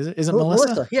McCarthy, is it? Is it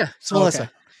Melissa? Yeah, it's Melissa.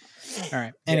 Okay. All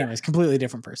right. Anyways, completely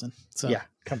different person. So yeah,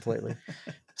 completely.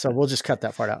 So we'll just cut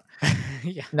that part out.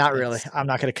 Yeah. Not really. I'm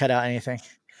not going to cut out anything.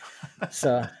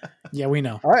 So yeah, we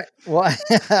know. All right. Well,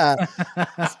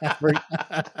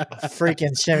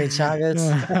 freaking chimichangas.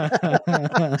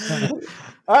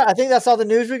 All right. I think that's all the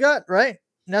news we got, right?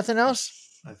 Nothing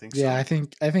else? I think so. Yeah, I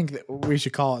think that we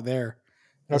should call it there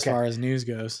as far as news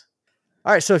goes.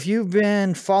 All right. So if you've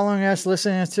been following us,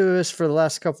 listening to us for the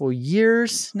last couple of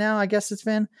years now, I guess it's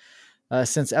been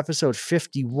since episode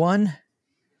 51.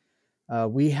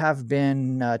 We have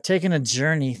been taking a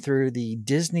journey through the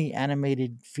Disney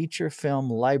animated feature film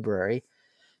library,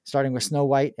 starting with Snow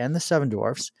White and the Seven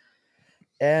Dwarfs.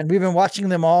 And we've been watching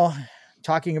them all,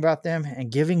 talking about them,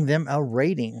 and giving them a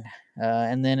rating.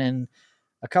 And then in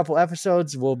a couple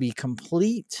episodes, we'll be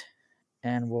complete,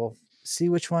 and we'll see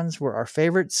which ones were our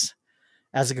favorites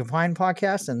as a combined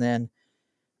podcast. And then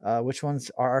which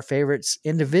ones are our favorites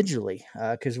individually,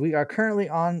 because we are currently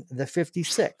on the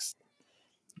 56th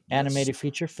animated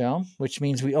feature film, which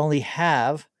means we only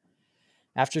have,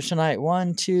 after tonight,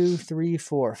 1, 2, 3,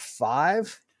 4,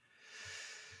 5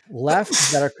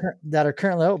 left that are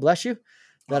currently, oh, bless you,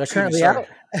 that are currently out.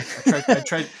 I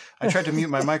tried to mute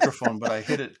my microphone, but I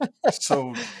hit it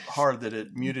so hard that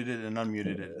it muted it and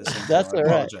unmuted it at the same time. That's I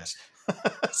apologize.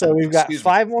 So we've got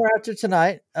 5 more after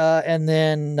tonight, and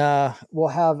then we'll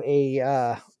have we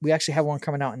actually have one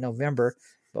coming out in November,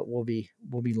 but we'll be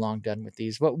long done with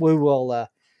these. But we will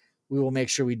make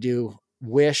sure we do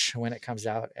Wish when it comes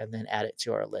out, and then add it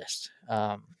to our list.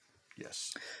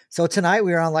 Yes. So tonight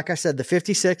we are on, like I said, the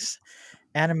 56th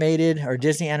animated or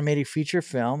Disney animated feature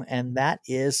film, and that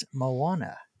is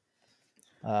Moana.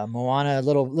 Moana. A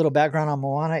little background on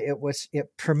Moana. It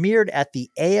premiered at the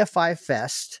AFI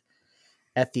Fest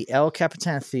at the El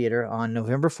Capitan Theater on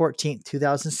November 14th,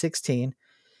 2016.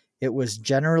 It was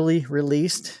generally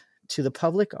released to the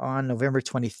public on November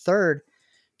 23rd,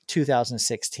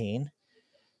 2016.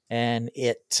 And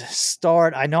it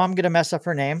starred, I know I'm going to mess up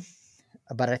her name,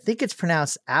 but I think it's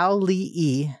pronounced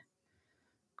Auli'i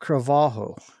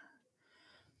Cravalho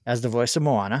as the voice of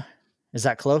Moana. Is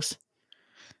that close?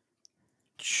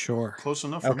 Sure. Close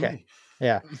enough for me.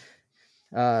 Yeah.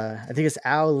 I think it's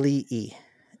Auli'i.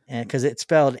 And because it's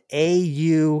spelled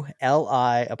AULI''I,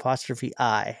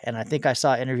 and I think I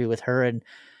saw an interview with her and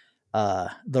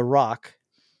The Rock,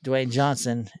 Dwayne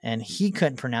Johnson, and he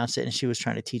couldn't pronounce it, and she was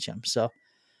trying to teach him. So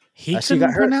he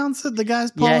couldn't pronounce it. The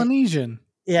guy's Polynesian.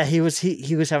 Yeah, he was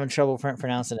having trouble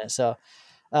pronouncing it. So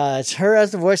it's her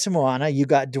as the voice of Moana. You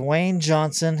got Dwayne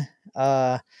Johnson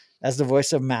as the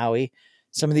voice of Maui.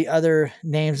 Some of the other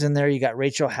names in there, you got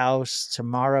Rachel House,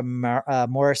 Tamara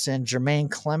Morrison, Jermaine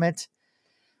Clement,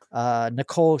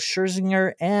 Nicole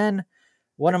Scherzinger, and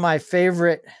one of my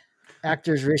favorite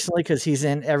actors recently, because he's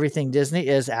in everything Disney,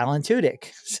 is Alan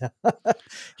Tudyk. So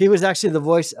he was actually the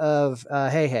voice of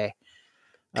Hey Hey,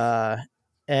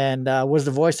 and was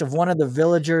the voice of one of the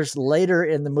villagers later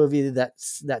in the movie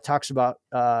that talks about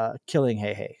killing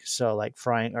Hey Hey, so like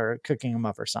frying or cooking him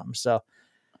up or something. So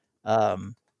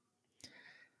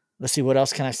let's see, what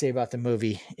else can I say about the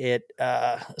movie?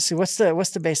 Let's see, what's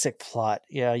the basic plot?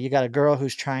 Yeah, you got a girl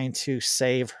who's trying to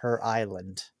save her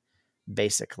island,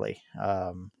 basically.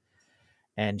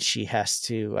 And she has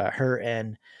to, her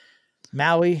and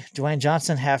Maui, Dwayne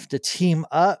Johnson, have to team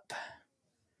up.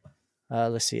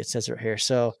 Let's see, it says right here.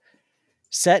 So,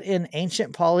 set in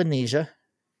ancient Polynesia.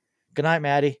 Good night,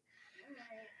 Maddie.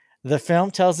 The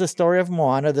film tells the story of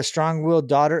Moana, the strong-willed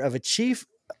daughter of a chief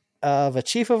of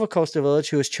a coastal village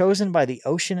who is chosen by the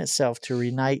ocean itself to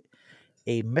reunite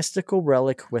a mystical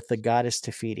relic with the goddess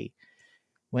Te Fiti.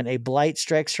 When a blight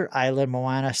strikes her island,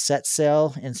 Moana sets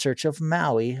sail in search of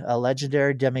Maui, a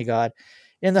legendary demigod,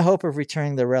 in the hope of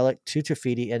returning the relic to Te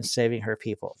Fiti and saving her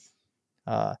people.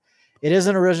 It is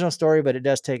an original story, but it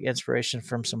does take inspiration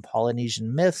from some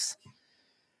Polynesian myths.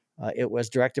 It was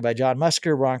directed by John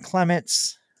Musker, Ron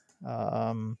Clements.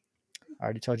 I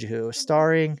already told you who it was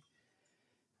starring.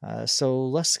 So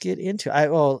let's get into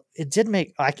it. It did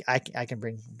make, I can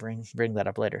bring that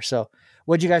up later. So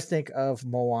what do you guys think of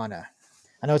Moana?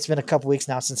 I know it's been a couple weeks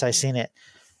now since I've seen it,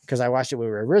 because I watched it when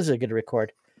we were originally going to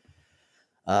record.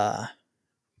 But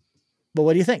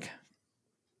what do you think?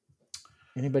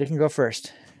 Anybody can go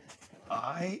first.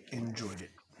 I enjoyed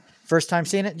it. First time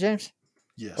seeing it, James?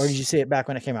 Yes. Or did you see it back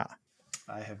when it came out?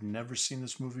 I have never seen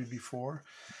this movie before.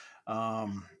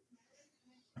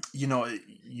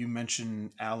 You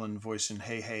mentioned Alan voicing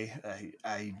Hey Hey.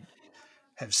 I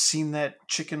have seen that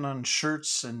chicken on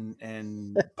shirts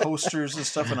and posters and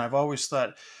stuff, and I've always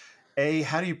thought,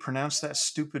 how do you pronounce that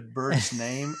stupid bird's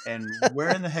name? And where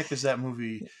in the heck is that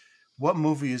movie? What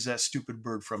movie is that stupid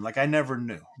bird from? Like, I never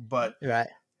knew, but right.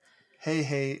 Hey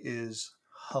Hey is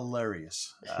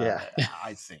hilarious. Yeah.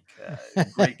 I think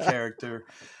great character.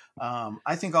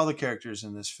 I think all the characters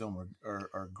in this film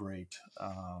are great.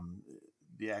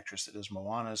 The actress that does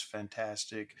Moana is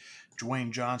fantastic. Dwayne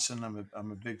Johnson,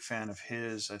 I'm a big fan of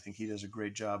his. I think he does a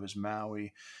great job as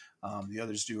Maui. The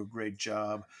others do a great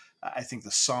job. I think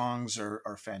the songs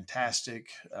are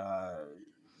fantastic. I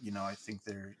think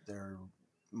they're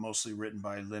mostly written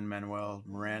by Lin-Manuel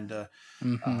Miranda.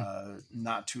 Mm-hmm.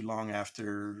 Not too long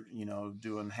after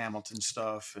doing Hamilton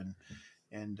stuff,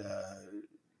 and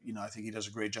I think he does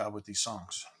a great job with these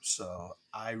songs. So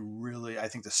I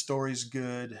think the story's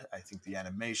good. I think the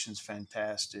animation's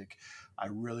fantastic. I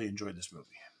really enjoyed this movie.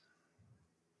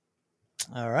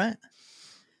 All right.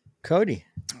 Cody.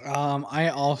 I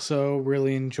also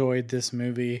really enjoyed this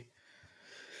movie.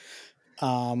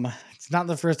 It's not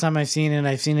the first time I've seen it.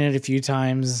 I've seen it a few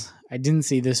times. I didn't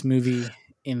see this movie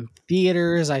in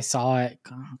theaters. I saw it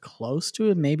close to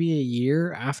it, maybe a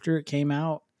year after it came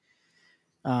out.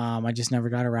 I just never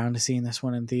got around to seeing this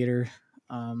one in theater.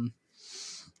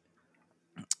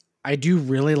 I do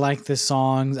really like the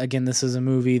songs. Again, this is a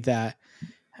movie that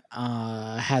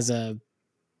has a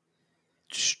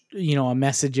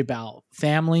message about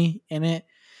family in it,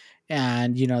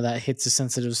 and that hits a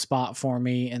sensitive spot for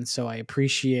me, and so I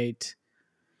appreciate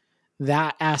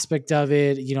that aspect of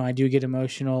it. I do get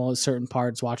emotional at certain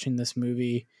parts watching this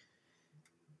movie,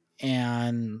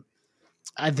 and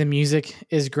the music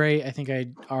is great. I think I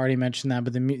already mentioned that,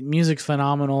 but the music's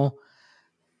phenomenal.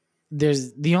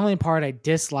 There's the only part I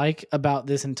dislike about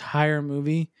this entire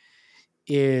movie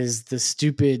is the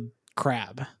stupid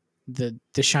crab, the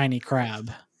shiny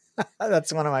crab.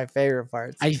 That's one of my favorite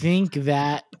parts. I think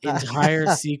that entire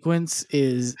sequence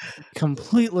is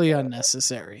completely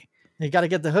unnecessary. You got to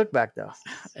get the hook back though.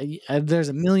 There's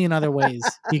a million other ways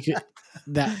he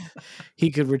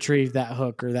could retrieve that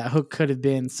hook, or that hook could have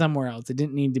been somewhere else. It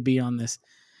didn't need to be on this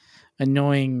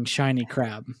annoying shiny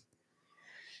crab.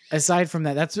 Aside from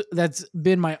that, that's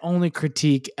been my only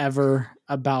critique ever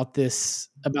about this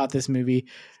movie.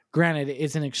 Granted,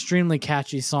 it's an extremely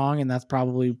catchy song, and that's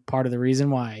probably part of the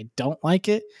reason why I don't like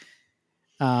it.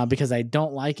 Because I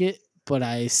don't like it, but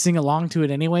I sing along to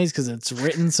it anyways because it's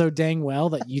written so dang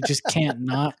well that you just can't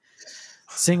not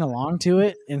sing along to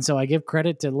it. And so I give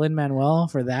credit to Lin-Manuel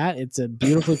for that. It's a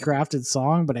beautifully crafted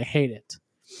song, but I hate it.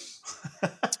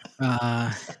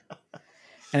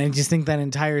 And I just think that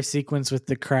entire sequence with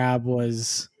the crab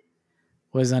was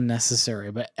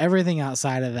unnecessary. But everything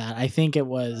outside of that, I think it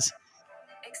was,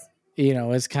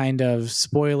 it's kind of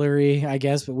spoilery, I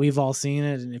guess, but we've all seen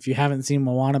it. And if you haven't seen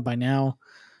Moana by now,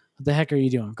 what the heck are you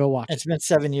doing? Go watch it. It's been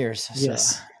 7 years. So.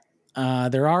 Yes.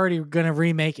 They're already going to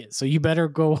remake it, so you better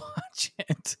go watch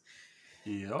it.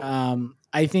 Yep.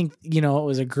 I think, it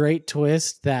was a great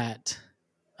twist that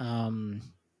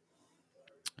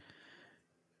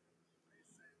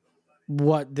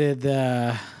what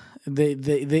the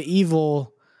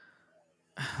evil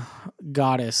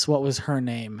goddess, what was her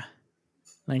name?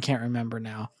 I can't remember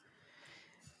now.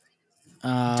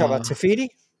 Talk about Te Fiti?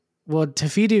 Well, Te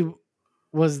Fiti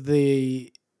was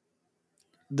the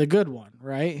good one,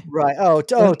 right? Right. Oh,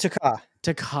 Te Kā.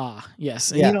 Te Kā,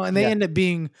 yes. Yeah, And they end up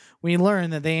being, we learn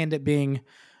that they end up being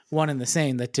one and the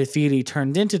same, that Te Fiti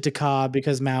turned into Te Kā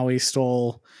because Maui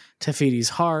stole Te Fiti's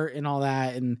heart and all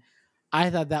that. And I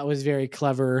thought that was very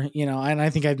clever, and I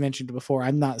think I've mentioned it before.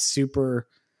 I'm not super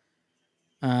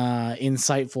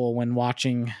insightful when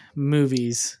watching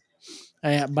movies,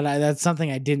 but that's something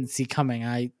I didn't see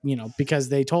coming. Because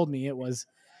they told me it was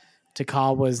Te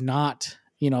Kā was not,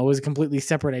 it was a completely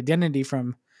separate identity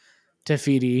from Te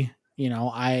Fiti.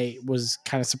 I was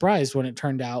kind of surprised when it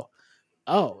turned out,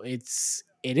 oh, it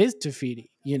is Te Fiti.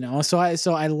 So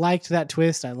I liked that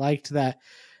twist. I liked that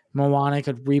Moana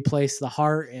could replace the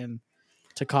heart and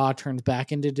Te Kā turns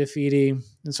back into Te Fiti.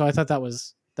 And so I thought that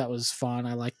was fun.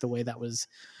 I liked the way that was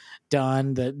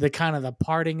done. The kind of the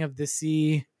parting of the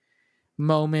sea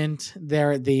moment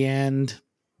there at the end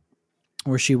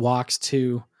where she walks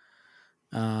to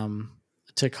Te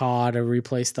Kā to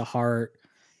replace the heart,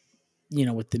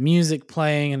 with the music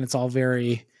playing, and it's all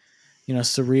very,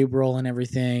 cerebral and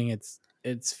everything.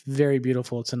 It's very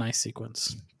beautiful. It's a nice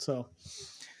sequence. So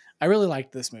I really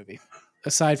liked this movie,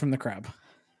 aside from the crab.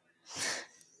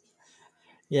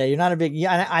 Yeah, you're not a big.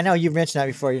 Yeah, I know you've mentioned that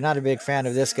before. You're not a big fan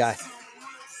of this guy.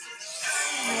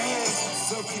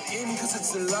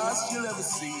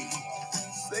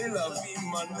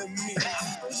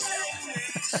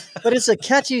 But it's a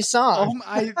catchy song.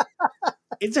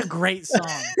 It's a great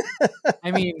song.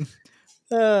 I mean,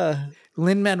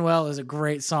 Lin-Manuel is a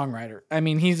great songwriter. I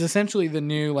mean, he's essentially the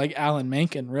new Alan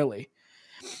Menken, really.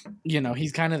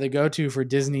 He's kind of the go-to for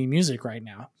Disney music right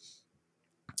now.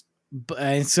 But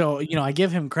and so I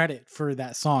give him credit for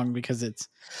that song because it's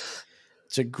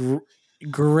a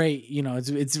great,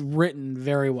 it's written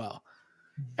very well.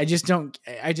 I just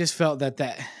felt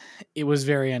that it was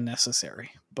very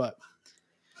unnecessary. But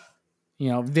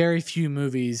very few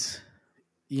movies,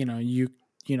 you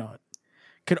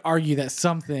could argue that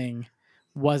something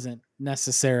wasn't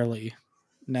necessarily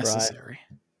necessary.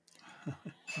 Right.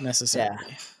 Necessarily.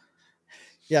 Yeah.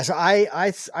 Yeah, so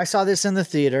I saw this in the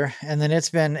theater, and then it's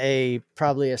been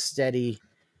probably a steady,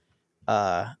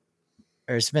 or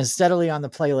it's been steadily on the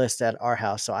playlist at our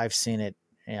house. So I've seen it.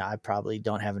 I probably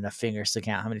don't have enough fingers to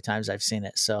count how many times I've seen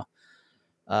it. So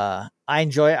I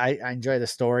enjoy the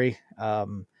story.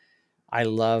 I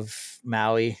love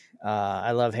Maui.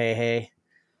 I love Hey Hey.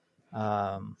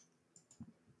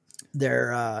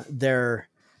 their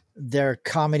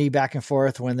comedy back and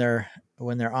forth when they're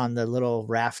on the little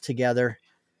raft together.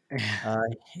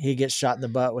 He gets shot in the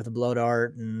butt with a blow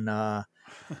dart, and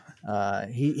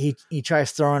he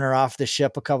tries throwing her off the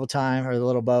ship a couple times, or the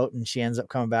little boat, and she ends up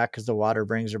coming back because the water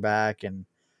brings her back. And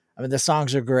I mean, the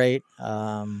songs are great.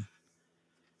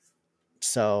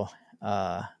 So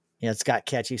it's got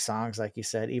catchy songs, like you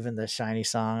said. Even the Shiny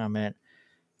song, I mean,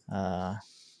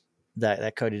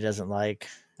 that Cody doesn't like.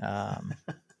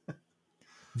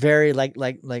 Very like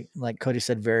Cody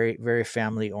said, very, very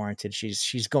family oriented.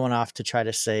 She's going off to try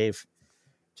to save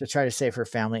her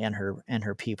family and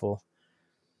her people,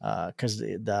 because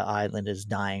the island is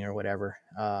dying or whatever.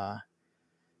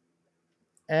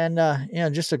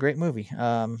 Just a great movie.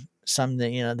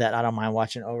 Something that I don't mind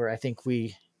watching over. I think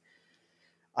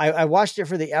I watched it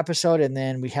for the episode, and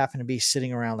then we happened to be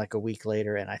sitting around like a week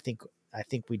later, and I think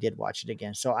we did watch it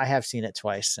again. So I have seen it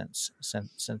twice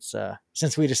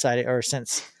since we decided, or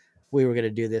since we were going to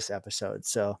do this episode.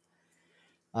 So,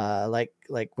 like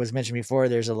was mentioned before,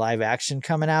 there's a live action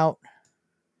coming out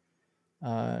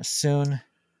soon.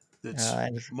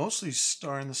 It's mostly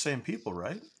starring the same people,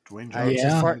 right? Dwayne Yeah.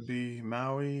 Johnson would be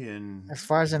Maui, and as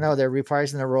far as I know, they're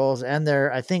reprising the roles, and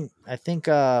I think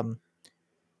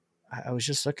I was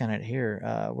just looking at it here.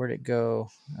 Where'd it go?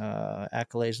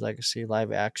 Accolades Legacy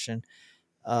live action.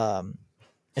 It's going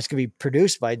to be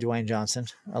produced by Dwayne Johnson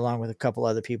along with a couple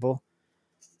other people.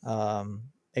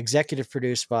 Executive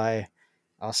produced by,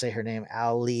 I'll say her name,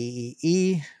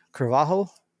 Ali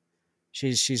Carvalho.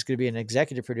 She's going to be an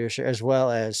executive producer as well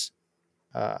as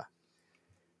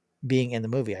being in the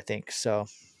movie, I think. So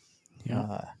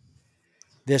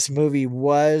this movie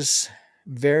was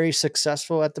very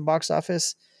successful at the box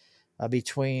office.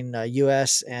 Between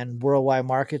U.S. and worldwide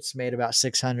markets, made about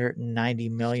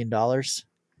 $690 million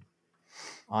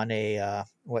on a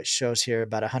what shows here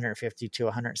about $150 to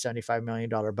 $175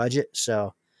 million budget.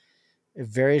 So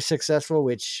very successful,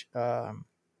 which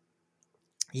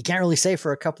you can't really say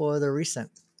for a couple of the recent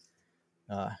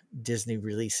Disney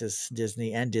releases,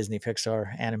 Disney and Disney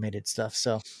Pixar animated stuff.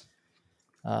 So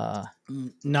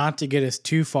not to get us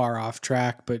too far off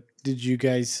track, but did you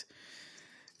guys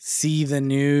see the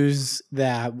news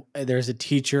that there's a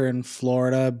teacher in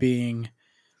Florida being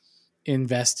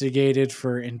investigated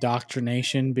for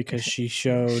indoctrination because she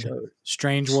showed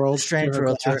Strange World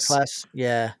to her class?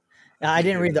 Yeah. I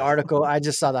didn't read the article. I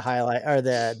just saw the highlight or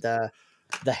the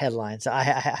headlines. I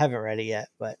haven't read it yet,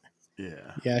 but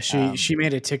yeah. She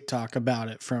made a TikTok about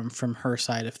it from her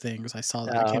side of things. I saw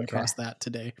that. I came across that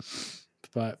today,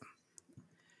 but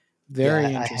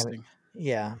very interesting.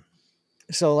 Yeah.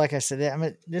 So, like I said, I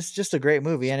mean, it's just a great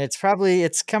movie, and it's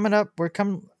coming up. We're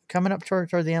coming up toward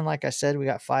the end. Like I said, we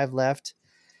got 5 left,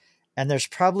 and there's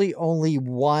probably only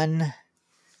one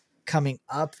coming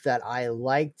up that I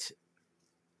liked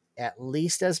at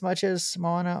least as much as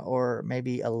Moana, or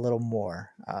maybe a little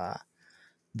more.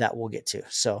 That we'll get to.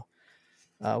 So,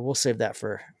 we'll save that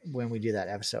for when we do that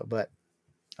episode. But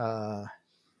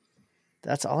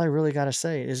that's all I really got to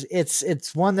say. Is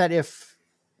it's one that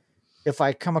if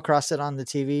I come across it on the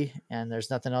TV and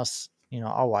there's nothing else,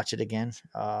 I'll watch it again.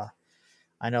 I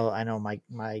know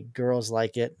my girls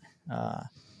like it.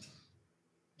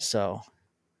 So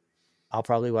I'll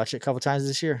probably watch it a couple times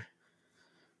this year.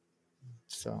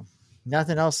 So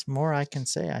nothing else more I can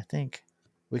say. I think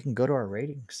we can go to our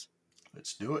ratings.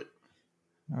 Let's do it.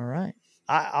 All right.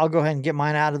 I'll go ahead and get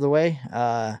mine out of the way.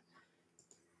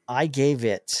 I gave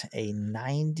it a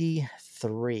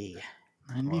 93.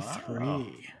 93. Wow.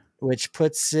 Which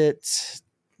puts it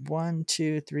 1,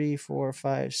 2, 3, 4,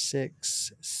 5,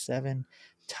 6, 7,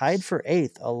 tied for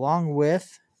 8th, along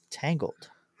with Tangled.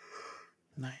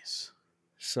 Nice.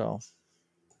 So,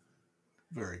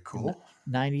 very cool.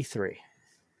 93.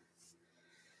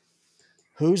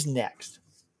 Who's next?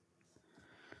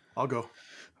 I'll go.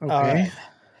 Okay. Right.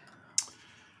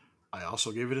 I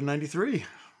also gave it a 93.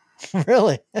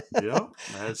 Really? Yeah,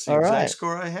 that's the exact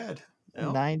score I had.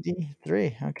 Yep.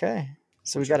 93. Okay.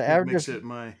 So we got to average. Makes it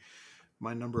my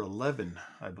number 11,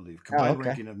 I believe. Combined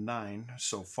ranking of 9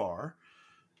 so far,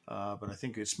 but I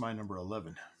think it's my number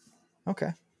 11.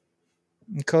 Okay.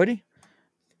 And Cody?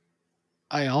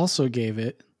 I also gave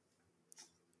it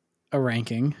a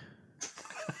ranking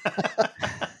of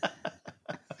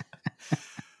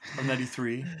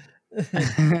 93.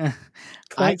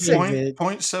 I gave it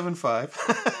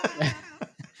 0.75.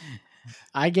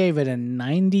 I gave it a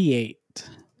 98.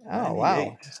 Oh, 98.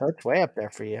 Wow. So it's way up there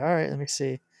for you. All right, let me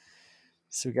see.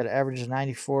 So we got an average of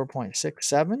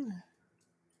 94.67.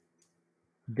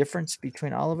 Difference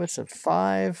between all of us of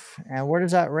 5. And where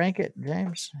does that rank it,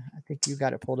 James? I think you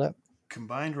got it pulled up.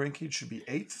 Combined ranking should be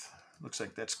 8th Looks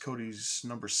like that's Cody's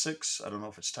number 6. I don't know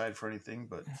if it's tied for anything,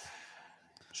 but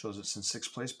shows it's in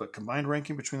 6th place. But combined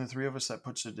ranking between the three of us, that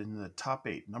puts it in the top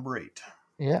 8, number 8.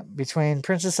 Yeah, between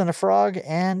Princess and the Frog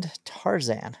and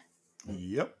Tarzan.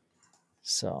 Yep.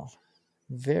 So,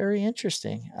 very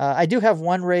interesting. I do have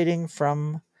one rating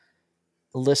from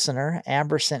a listener.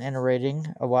 Amber sent in a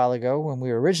rating a while ago when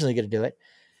we were originally going to do it.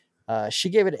 She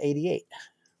gave it 88.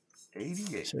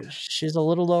 88. So she's a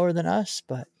little lower than us,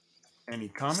 but any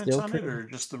comments still on pretty. it or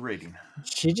just the rating?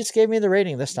 She just gave me the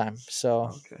rating this time.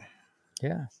 So, okay.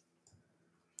 Yeah.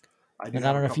 I do And have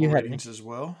I don't a know if you couple had ratings as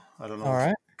well. I don't know All if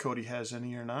right. Cody has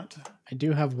any or not. I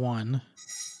do have one.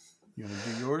 You want to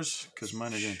do yours? Because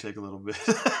mine are going to take a little bit.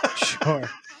 Sure.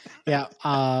 Yeah.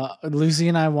 Lucy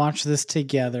and I watched this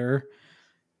together.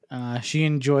 She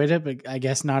enjoyed it, but I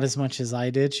guess not as much as I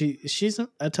did. She's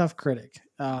a tough critic.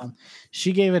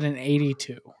 She gave it an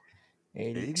 82.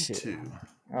 82.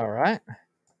 All right.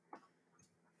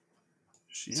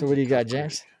 So what do you got,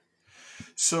 James?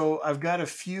 So I've got a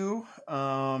few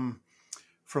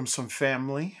from some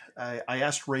family. I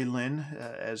asked Ray Lynn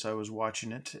as I was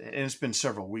watching it, and it's been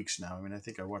several weeks now. I mean, I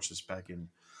think I watched this back in,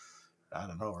 I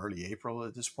don't know, early April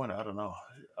at this point. I don't know.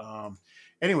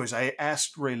 Anyways, I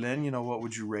asked Ray Lynn, what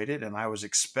would you rate it? And I was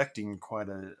expecting quite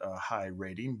a high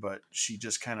rating, but she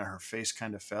just her face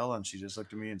kind of fell, and she just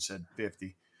looked at me and said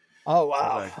 50. Oh,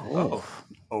 wow. Like, oh,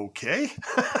 okay.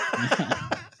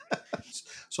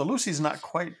 So Lucy's not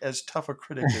quite as tough a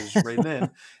critic as Ray Lynn,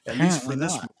 at least for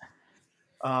this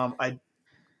one.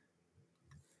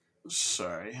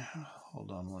 Sorry,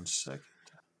 hold on one second.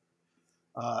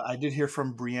 I did hear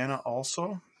from Brianna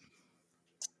also.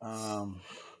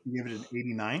 He gave it an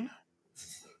 89.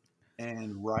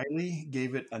 And Riley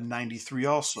gave it a 93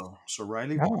 also. So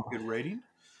Riley, good rating.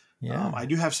 Yeah. I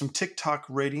do have some TikTok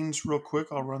ratings real quick.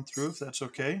 I'll run through if that's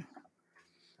okay.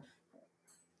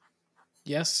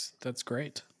 Yes, that's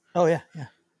great. Oh, yeah. Yeah.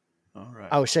 All right.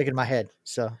 I was shaking my head.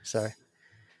 So sorry.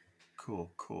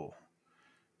 Cool.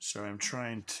 Sorry, I'm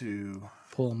trying to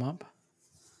pull them up.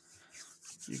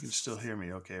 You can still hear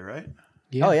me okay, right?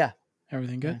 Yeah. Oh, yeah.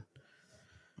 Everything good?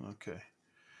 Okay.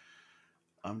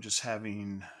 I'm just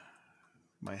having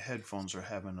my headphones are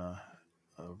having a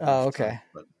oh, okay. time,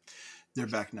 but they're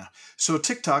back now. So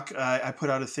TikTok, I put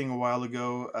out a thing a while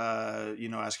ago,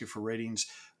 asking for ratings.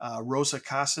 Rosa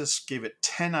Casas gave it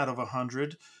 10 out of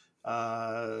 100.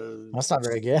 That's not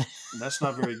very good. That's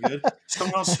not very good.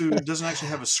 Someone else who doesn't actually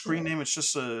have a screen name, it's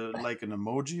just like an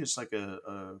emoji. It's like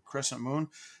a crescent moon.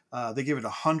 They give it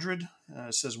 100.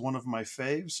 It says one of my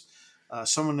faves.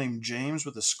 Someone named James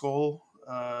with a skull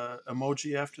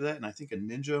emoji after that, and I think a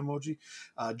ninja emoji.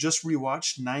 Just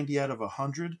rewatched 90 out of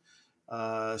 100.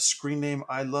 Screen name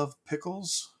I love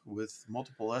pickles with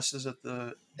multiple S's at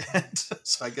the end.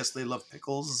 So I guess they love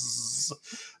pickles.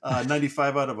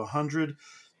 95 out of 100.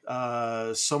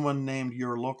 Someone named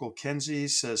Your Local Kenzie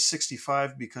says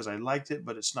 65 because I liked it,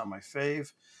 but it's not my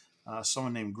fave.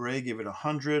 Someone named Gray gave it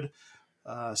 100.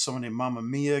 Someone named Mama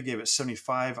Mia gave it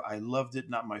 75. I loved it,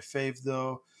 not my fave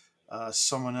though.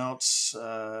 Someone else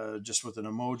just with an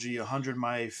emoji, 100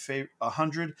 my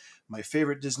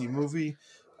favorite Disney movie.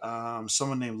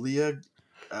 Someone named Leah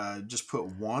just put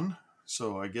 1,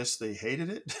 so I guess they hated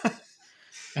it.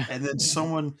 And then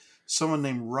someone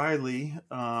named Riley,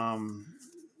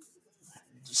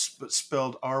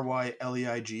 spelled Ryleigh.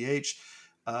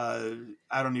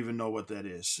 I don't even know what that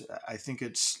is. I think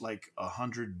it's like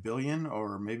 100 billion,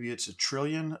 or maybe it's a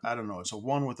trillion. I don't know. It's a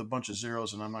 1 with a bunch of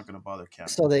zeros, and I'm not going to bother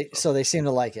counting. So they seem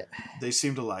to like it. They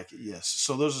seem to like it. Yes.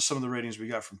 So those are some of the ratings we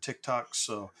got from TikTok.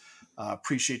 So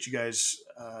appreciate you guys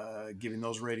giving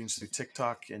those ratings through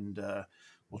TikTok, and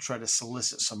we'll try to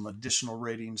solicit some additional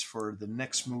ratings for the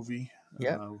next movie. Which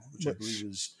I believe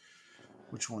is,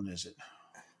 which one is it?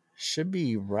 Should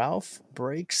be Ralph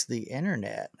Breaks the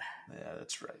Internet. Yeah,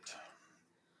 that's right.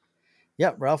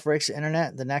 Yep, Ralph Breaks the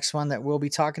Internet. The next one that we'll be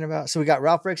talking about. So we got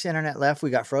Ralph Breaks the Internet left.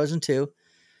 We got Frozen 2.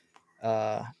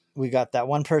 We got that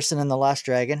one person in The Last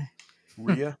Dragon.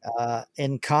 Rhea.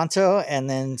 Encanto, and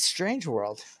then Strange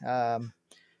World,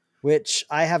 which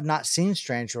I have not seen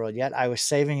Strange World yet. I was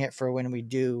saving it for when we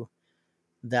do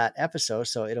that episode,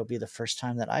 so it'll be the first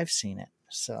time that I've seen it.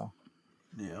 So,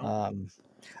 yeah.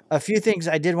 A few things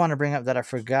I did want to bring up that I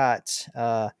forgot.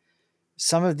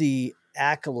 Some of the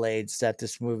accolades that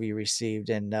this movie received,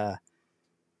 and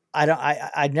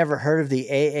I'd never heard of the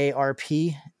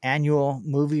AARP Annual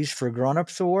Movies for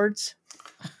Grown-Ups Awards,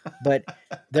 but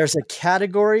there's a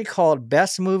category called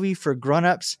Best Movie for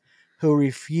Grown-Ups Who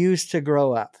Refuse to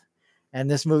Grow Up, and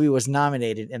this movie was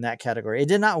nominated in that category. It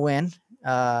did not win,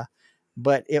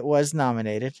 but it was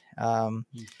nominated.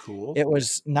 Cool. It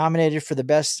was nominated for the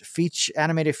best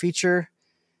animated feature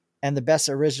and the best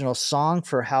original song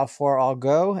for How Far I'll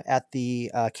Go at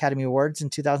the Academy Awards in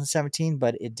 2017,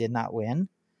 but it did not win.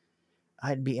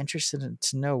 I'd be interested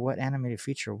to know what animated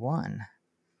feature won.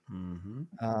 Mm-hmm.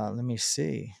 Let me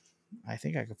see. I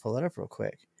think I could pull it up real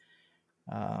quick.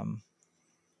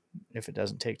 If it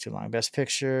doesn't take too long. Best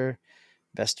picture,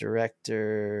 best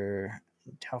director.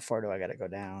 How far do I got to go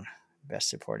down? Best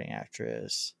supporting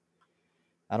actress.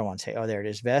 I don't want to take. Oh, there it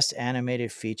is. Best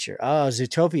animated feature. Oh,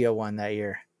 Zootopia won that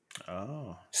year.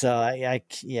 Oh. So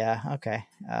yeah, okay.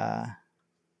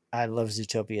 I love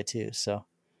Zootopia too. So,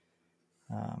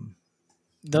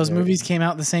 those movies came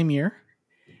out the same year.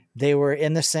 They were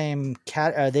in the same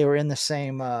they were in the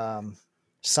same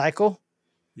cycle.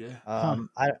 Yeah.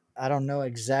 I don't know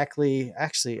exactly.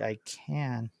 Actually, I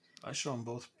can. I saw them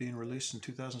both being released in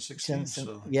 2016.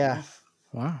 So yeah.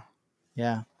 Wow.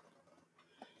 Yeah.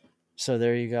 So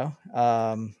there you go.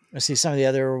 Let's see some of the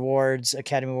other awards,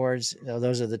 Academy Awards.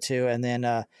 Those are the two, and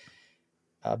then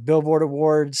Billboard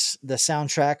Awards. The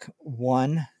soundtrack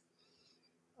won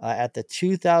at the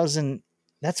 2000.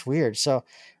 That's weird. So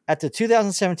at the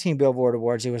 2017 Billboard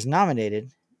Awards, it was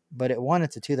nominated, but it won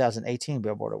at the 2018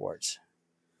 Billboard Awards.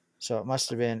 So it must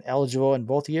have been eligible in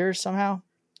both years somehow.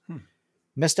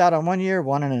 Missed out on one year,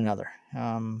 won in another.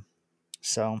 And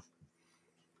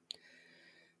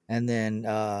then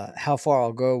How Far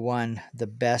I'll Go won the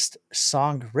best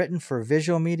song written for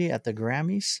visual media at the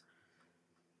Grammys.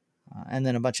 And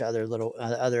then a bunch of other little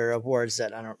other awards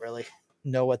that I don't really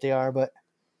know what they are, but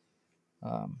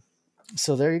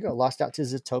so there you go. Lost out to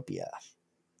Zootopia.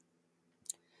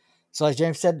 So like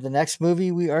James said, the next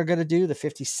movie we are going to do, the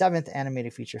 57th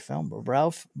animated feature film,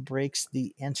 Ralph Breaks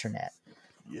the Internet.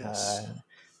 Yes.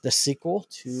 The sequel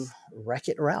to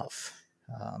Wreck-It Ralph.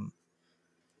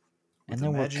 With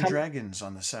Imagine Dragons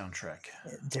on the soundtrack.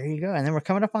 There you go. And then we're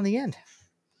coming up on the end.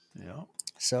 Yeah.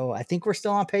 So I think we're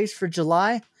still on pace for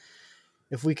July.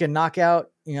 If we can knock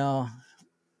out,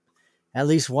 at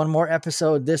least one more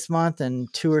episode this month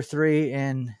and 2 or 3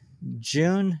 in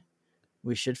June,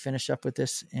 we should finish up with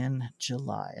this in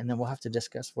July. And then we'll have to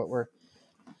discuss what we're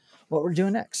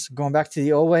doing next. Going back to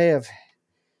the old way of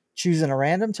choosing a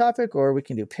random topic, or we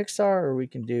can do Pixar, or we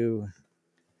can do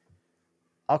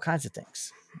all kinds of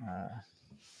things.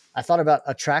 I thought about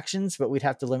attractions, but we'd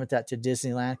have to limit that to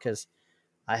Disneyland because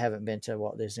I haven't been to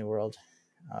Walt Disney World.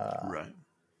 Right.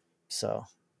 So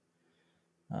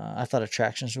I thought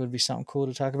attractions would be something cool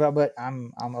to talk about, but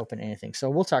I'm open to anything. So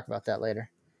we'll talk about that later.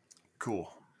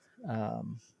 Cool.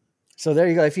 So there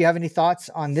you go. If you have any thoughts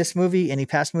on this movie, any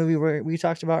past movie we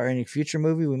talked about, or any future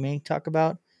movie we may talk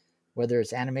about, whether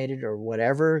it's animated or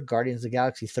whatever, Guardians of the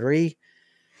Galaxy 3,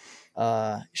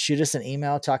 shoot us an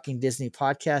email,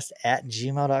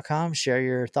 talkingdisneypodcast@gmail.com. Share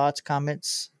your thoughts,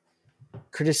 comments,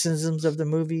 criticisms of the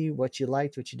movie, what you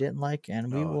liked, what you didn't like,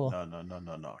 and we will.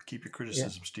 No. Keep your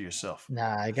criticisms to yourself.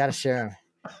 Nah, I got to share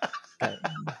them.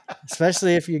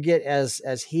 Especially if you get as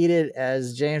heated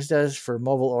as James does for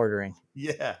mobile ordering.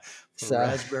 Yeah.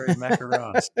 Raspberry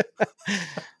macarons.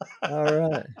 All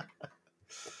right.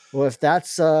 Well, if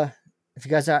that's if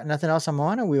you guys got nothing else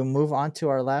on, we'll move on to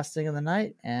our last thing of the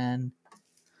night and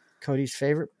Cody's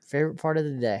favorite part of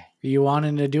the day. Are you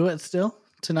wanting to do it still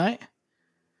tonight?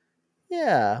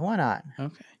 Yeah, why not?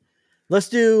 Okay. Let's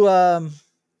do how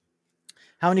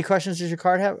many questions does your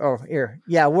card have? Oh, here.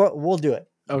 Yeah, we'll do it.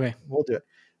 Okay. We'll do it.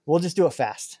 We'll just do it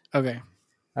fast. Okay.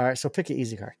 All right, so pick an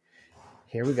easy card.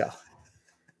 Here we go.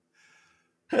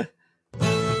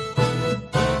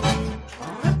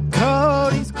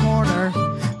 Cody's Corner.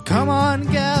 Come on,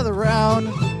 gather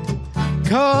round.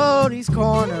 Cody's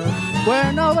Corner,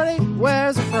 where nobody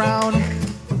wears a frown.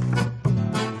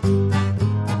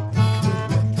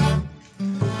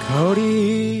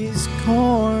 Cody's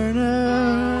Corner.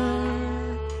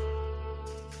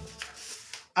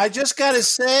 I just got to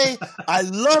say, I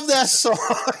love that song.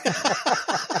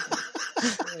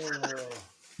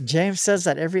 James says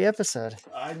that every episode.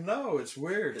 I know. It's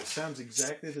weird. It sounds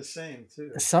exactly the same,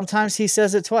 too. Sometimes he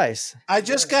says it twice. I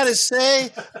just got to say,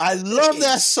 I love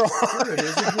that song. There it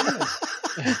is again.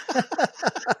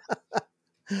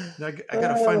 Now, I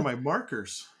got to find my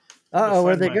markers. Uh-oh,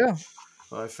 where'd they go?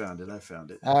 Oh, I found it.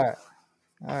 All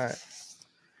right.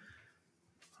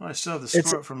 Oh, I still have the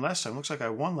score up from last time. Looks like I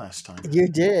won last time. You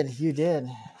did.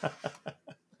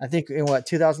 I think in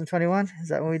 2021? Is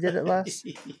that when we did it last?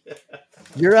 Yeah.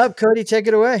 You're up, Cody. Take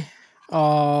it away.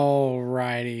 All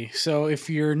righty. So if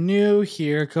you're new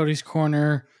here, Cody's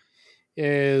Corner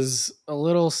is a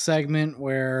little segment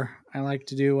where I like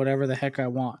to do whatever the heck I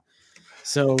want.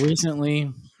 So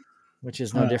recently, which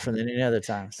is no different than any other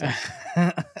time. So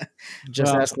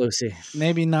just Well, ask Lucy.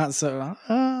 maybe not so.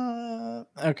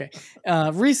 Okay.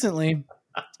 Recently,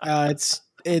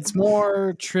 it's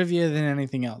more trivia than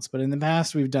anything else. But in the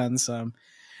past, we've done some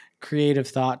creative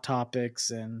thought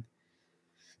topics and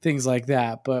things like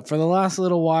that. But for the last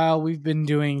little while, we've been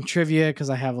doing trivia because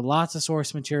I have lots of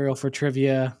source material for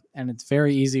trivia, and it's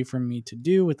very easy for me to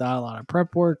do without a lot of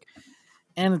prep work.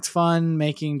 And it's fun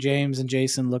making James and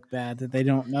Jason look bad that they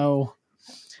don't know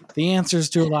the answers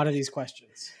to a lot of these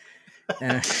questions.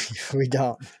 We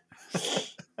don't.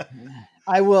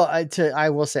 I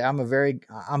will say I'm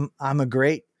a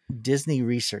great Disney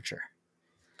researcher,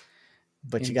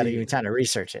 but you got to give me time to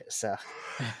research it. So,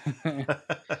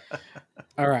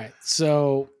 all right.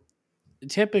 So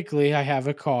typically, I have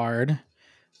a card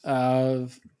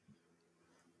of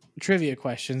trivia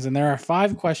questions, and there are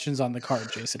 5 questions on the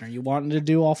card. Jason, are you wanting to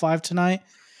do all 5 tonight?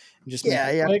 Just make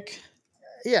it quick.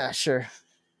 Yeah, sure.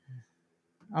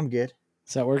 I'm good.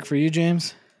 Does that work for you,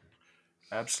 James?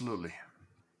 Absolutely.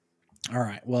 All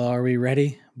right. Well, are we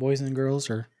ready, boys and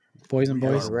girls, or boys and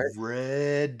boys?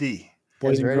 Ready.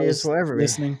 Boys and ready girls as we'll ever be.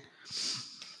 listening.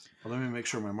 Well, let me make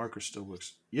sure my marker still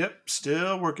works. Yep,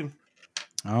 still working.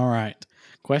 All right.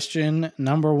 Question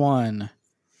number 1.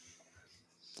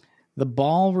 The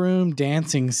ballroom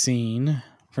dancing scene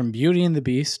from Beauty and the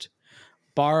Beast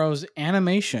borrows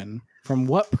animation from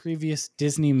what previous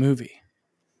Disney movie?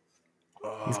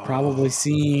 You've probably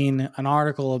seen an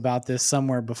article about this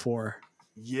somewhere before.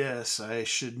 Yes, I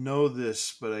should know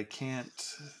this, but I can't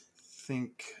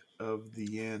think of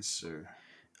the answer.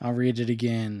 I'll read it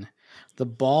again. The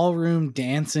ballroom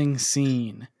dancing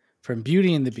scene from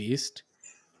Beauty and the Beast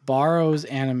borrows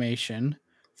animation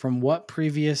from what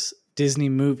previous Disney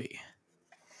movie?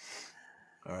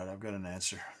 All right, I've got an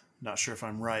answer. Not sure if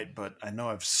I'm right, but I know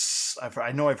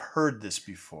I've heard this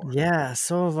before. Yeah,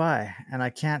 so have I, and I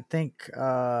can't think.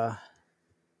 Well,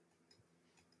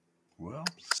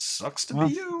 sucks to be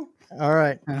you. All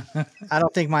right, I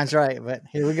don't think mine's right, but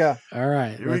here we go. All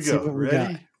right, Here we go.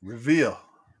 Ready?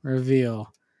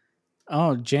 Reveal.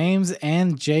 Oh, James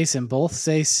and Jason both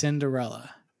say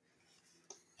Cinderella.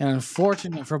 And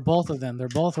unfortunate for both of them, they're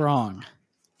both wrong.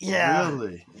 Yeah.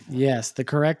 Really? Yes, the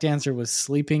correct answer was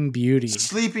Sleeping Beauty.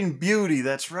 Sleeping Beauty,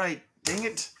 that's right. Dang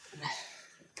it.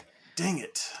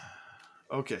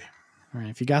 Okay. All right,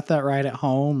 if you got that right at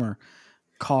home or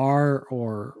car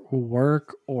or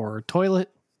work or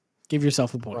toilet, give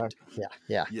yourself a point.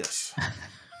 Yeah. Yes.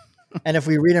 And if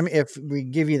we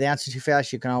give you the answer too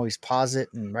fast, you can always pause it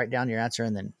and write down your answer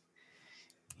and then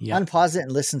unpause it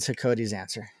and listen to Cody's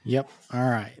answer. Yep. All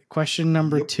right. Question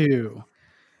number 2.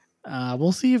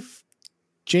 We'll see if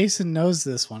Jason knows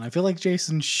this one. I feel like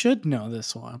Jason should know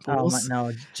this one. But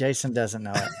no, Jason doesn't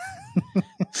know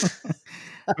it.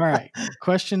 All right.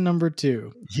 Question number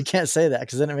 2. You can't say that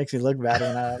because then it makes me look bad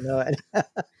when I don't know it.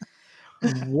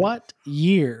 What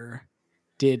year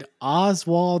did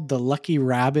Oswald the Lucky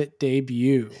Rabbit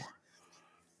debut?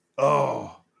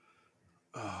 Oh.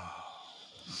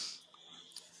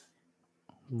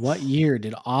 What year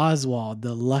did Oswald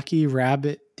the Lucky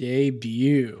Rabbit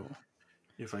debut?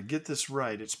 If I get this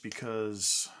right, it's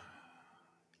because...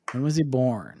 When was he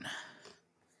born?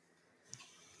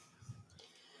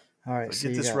 All right. If I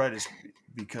get this right, it's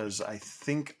because I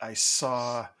think I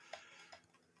saw...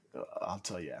 I'll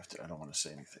tell you after. I don't want to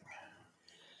say anything.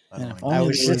 I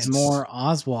was more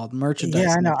Oswald merchandise.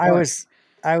 Yeah, I know.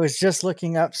 I was just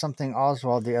looking up something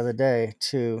Oswald the other day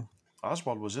too.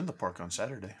 Oswald was in the park on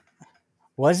Saturday.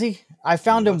 Was he? I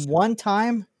found him one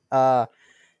time, and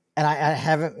I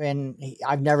haven't, and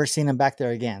I've never seen him back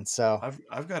there again. So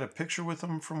I've got a picture with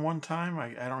him from one time.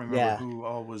 I don't remember who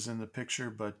all was in the picture,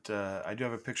 but I do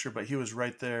have a picture. But he was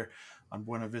right there on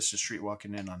Buena Vista Street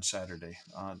walking in on Saturday,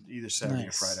 either Saturday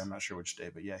or Friday. I'm not sure which day,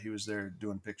 but yeah, he was there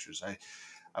doing pictures.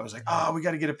 I was like, we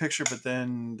got to get a picture, but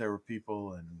then there were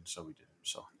people, and so we did.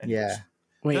 So anyways,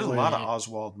 there's a lot of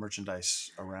Oswald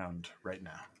merchandise around right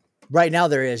now. Right now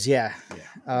there is, yeah.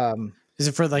 Is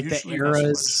it for like the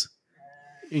eras,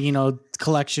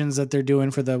 collections that they're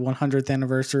doing for the 100th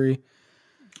anniversary?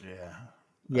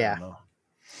 Yeah.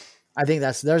 I think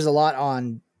there's a lot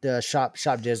on the Shop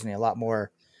Disney, a lot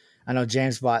more. I know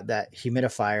James bought that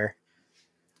humidifier.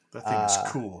 That thing is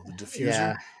cool. The diffuser.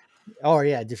 Yeah. Oh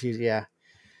yeah, diffuser. Yeah.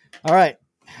 All right.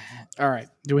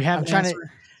 Do we have an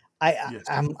answer?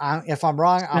 If I'm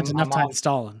wrong, Spent enough time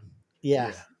stalling.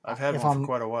 Yeah. I've had one for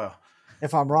quite a while.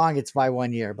 If I'm wrong, it's by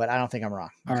 1 year, but I don't think I'm wrong.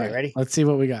 All right, ready? Let's see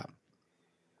what we got.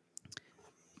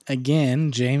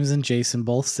 Again, James and Jason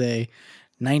both say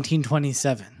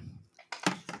 1927.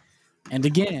 And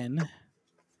again,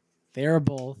 they are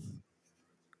both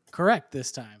correct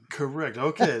this time. Correct.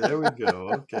 Okay, there we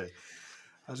go. Okay.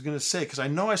 I was gonna say because I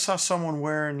know I saw someone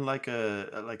wearing like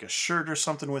a shirt or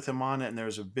something with him on it, and there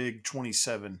was a big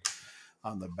 27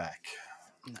 on the back.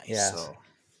 Nice. Yes. So,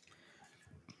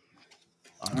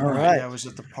 All right. I was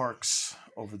at the parks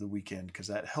over the weekend because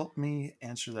that helped me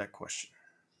answer that question.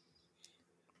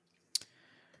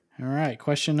 All right.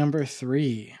 Question number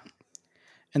 3.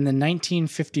 In the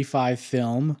 1955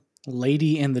 film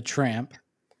Lady and the Tramp,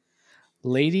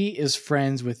 Lady is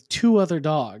friends with 2 other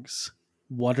dogs.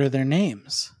 What are their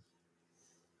names?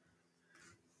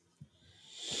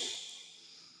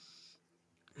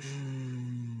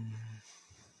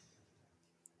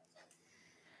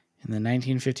 In the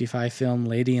 1955 film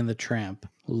Lady and the Tramp,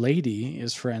 Lady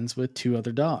is friends with 2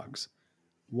 other dogs.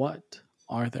 What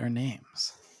are their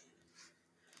names?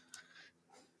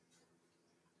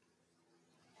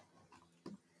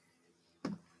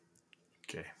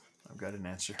 Okay, I've got an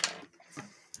answer.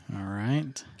 All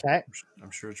right. Okay.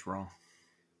 I'm sure it's wrong.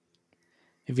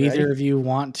 If Ready? either of you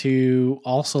want to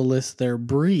also list their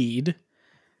breed,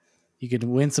 you could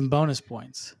win some bonus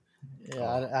points.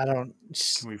 Yeah, I don't.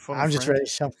 Can we phone I'm a just friend? ready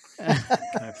to show.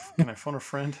 Can I phone a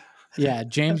friend? Yeah,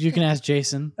 James, you can ask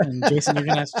Jason, and Jason, you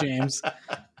can ask James.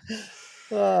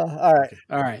 All right.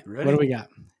 All right, Ready? what do we got?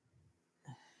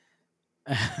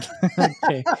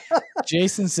 Okay,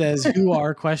 Jason says, "Who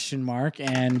are?" ?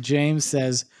 And James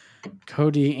says,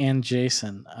 "Cody and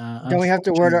Jason." Don't we have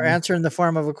to word our unfortunately- answer in the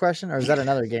form of a question, or is that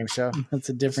another game show? That's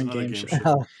a different another game game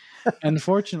show. show.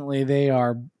 Unfortunately, they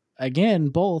are again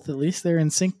both. At least they're in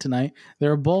sync tonight.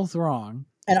 They're both wrong.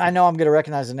 And I know I'm going to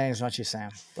recognize the names once you say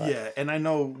them. But. Yeah, and I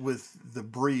know with the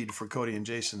breed for Cody and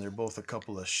Jason, they're both a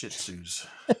couple of Shih Tzus.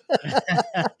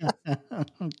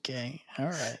 Okay, all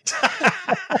right.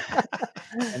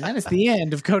 And that is the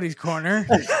end of Cody's corner.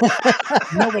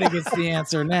 Nobody gets the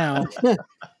answer now.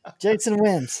 Jason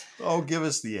wins. Oh, give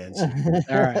us the answer.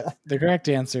 All right. The correct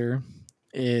answer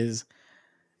is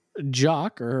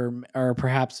Jock, or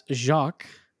perhaps Jacques.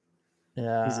 He's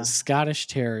Yeah. a Scottish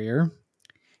Terrier,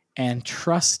 and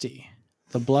Trusty,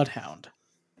 the Bloodhound.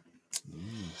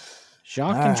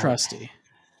 Jacques and Alright. Trusty.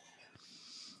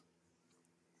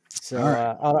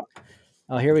 So, All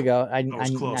oh, here we go. I was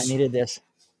close. needed this.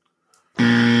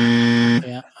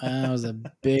 Yeah, that was a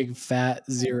big fat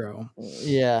 0.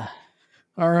 Yeah.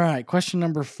 All right. Question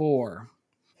number 4.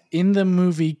 In the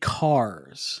movie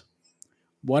Cars,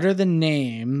 what are the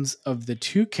names of the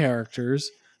 2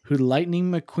 characters who Lightning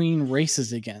McQueen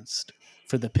races against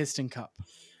for the Piston Cup?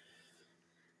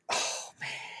 Oh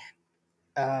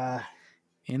man.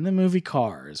 In the movie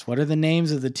Cars, what are the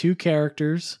names of the 2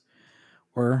 characters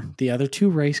or the other 2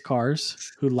 race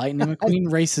cars who Lightning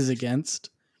McQueen races against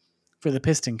for the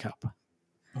Piston Cup?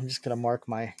 I'm just gonna mark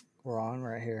my wrong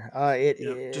right here.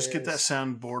 Yep, just get that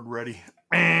soundboard ready.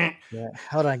 Yeah.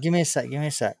 Hold on. Give me a sec.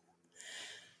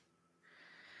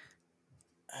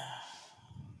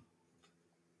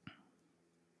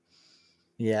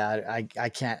 Yeah, I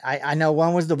can't. I know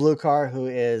one was the blue car who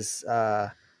is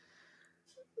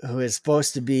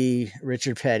supposed to be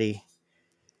Richard Petty.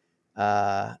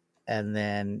 And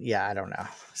then I don't know.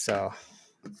 So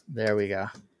there we go.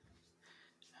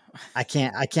 I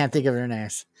can't think of their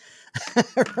names.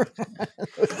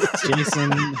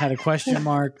 Jason had a question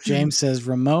mark. James says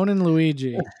Ramon and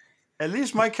Luigi. At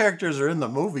least my characters are in the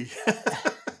movie.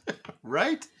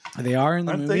 Right? They are in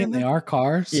the Aren't they movie in and they there? are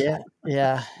cars.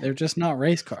 Yeah. They're just not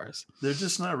race cars. They're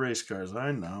just not race cars.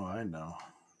 I know.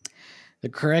 The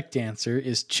correct answer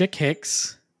is Chick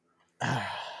Hicks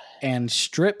and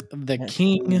Strip the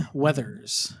King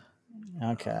Weathers.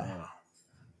 Okay.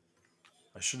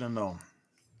 I should have known.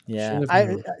 Yeah. Should have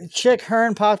known. Chick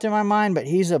Hearn popped in my mind, but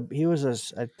he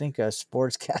was I think a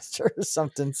sportscaster or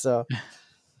something. So,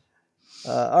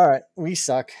 all right, we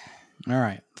suck. All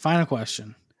right. Final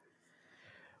question.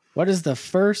 What is the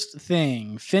first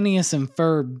thing Phineas and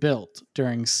Ferb built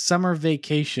during summer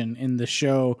vacation in the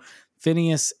show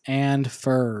Phineas and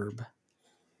Ferb?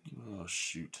 Oh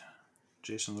shoot.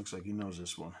 Jason looks like he knows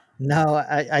this one. No,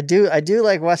 I do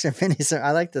like watching Phineas.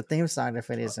 I like the theme song to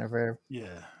Phineas and Ferb.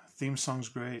 Yeah. Theme song's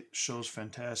great. Show's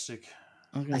fantastic.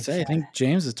 I was going to say, I think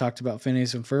James has talked about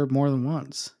Phineas and Ferb more than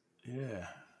once. Yeah.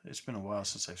 It's been a while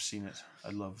since I've seen it. I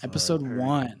love Episode Perry.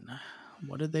 1.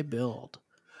 What did they build?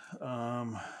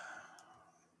 I'm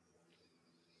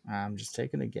just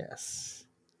taking a guess.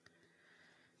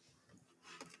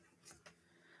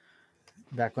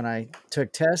 Back when I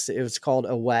took tests, it was called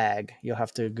a WAG. You'll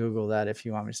have to Google that if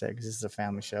you want me to say it, because this is a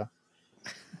family show.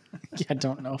 Yeah, I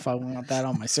don't know if I want that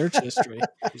on my search history.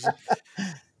 Isn't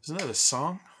that a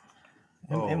song?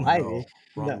 It might be.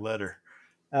 Wrong No. letter.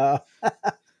 All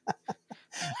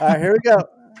right, here we go.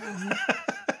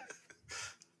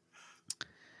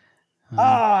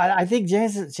 I think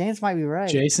James might be right.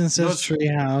 Jason says what's-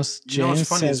 treehouse. you know what's James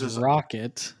funny says is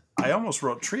rocket. I almost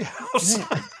wrote treehouse.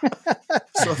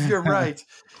 So if you're right.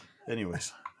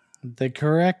 Anyways. The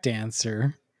correct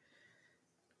answer.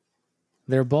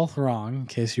 They're both wrong, in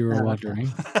case you were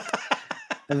wondering.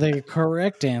 The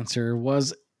correct answer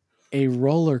was a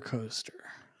roller coaster.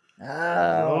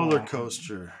 Oh. Roller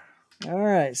coaster. All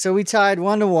right. So we tied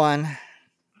 1-1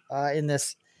 in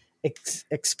this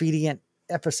expedient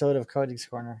episode of Cody's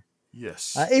Corner.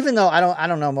 Yes. Even though I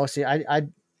don't know mostly,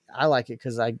 I like it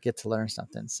because I get to learn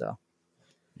something. So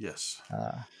yes.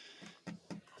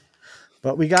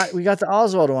 but we got the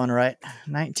Oswald one right,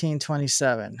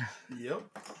 1927. Yep.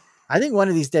 I think one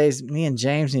of these days, me and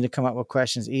James need to come up with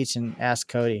questions each and ask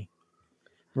Cody.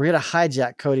 We're gonna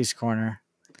hijack Cody's Corner.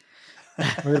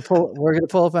 We're gonna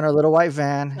pull up in our little white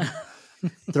van,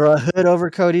 throw a hood over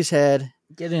Cody's head,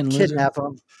 Get in, loser. kidnap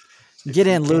him, get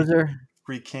in, loser,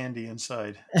 Free candy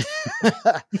inside.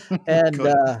 and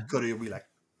Cody will be like,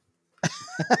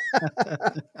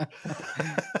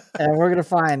 and we're gonna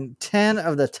find 10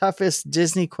 of the toughest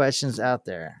Disney questions out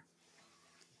there.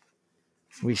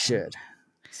 We should.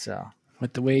 So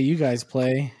With the way you guys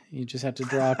play, you just have to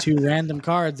draw 2 random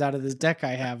cards out of this deck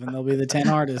I have, and they'll be the 10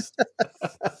 hardest.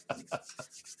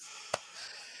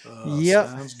 Yep.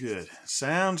 Sounds good.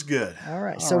 Sounds good. all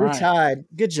right, All so right. we tied.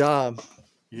 Good job.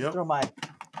 Yep. Throw my.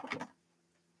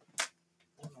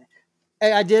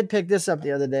 Hey, I did pick this up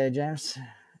the other day, James.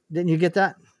 Didn't you get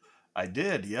that? I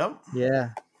did. Yep. Yeah.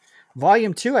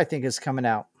 Volume 2, I think, is coming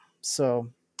out.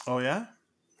 So, Oh, yeah?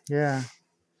 yeah.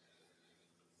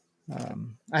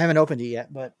 I haven't opened it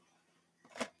yet, but.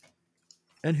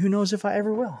 And who knows if I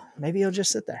ever will. Maybe it'll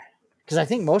just sit there. Because I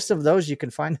think most of those you can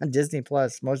find on Disney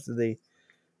Plus, most of the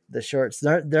shorts.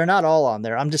 They're not all on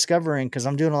there. I'm discovering, because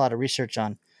I'm doing a lot of research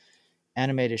on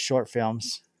animated short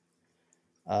films.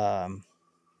 And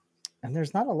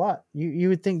there's not a lot. You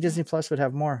would think Disney Plus would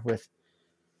have more with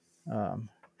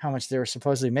how much they were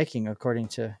supposedly making according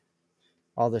to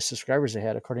all the subscribers they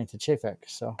had, according to Chafek.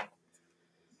 So,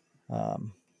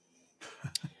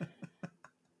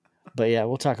 but yeah,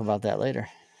 we'll talk about that later.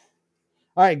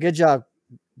 All right, good job,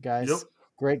 guys. Yep.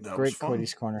 Great That was fun.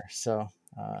 Cody's Corner. So,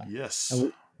 Yes.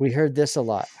 and we heard this a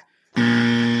lot,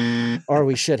 or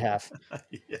we should have.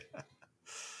 Yeah.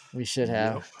 We should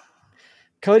have. Yep.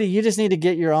 Cody, you just need to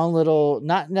get your own little,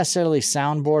 not necessarily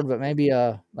soundboard, but maybe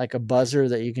a buzzer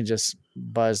that you can just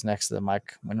buzz next to the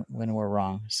mic when we're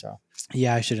wrong. So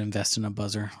Yeah, I should invest in a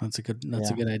buzzer. That's a good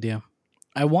Yeah. idea.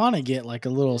 I want to get like a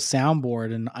little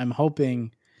soundboard, and I'm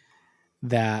hoping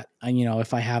that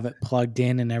if I have it plugged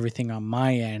in and everything on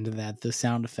my end, that the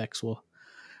sound effects will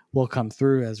come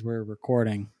through as we're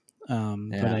recording.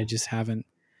 But I just haven't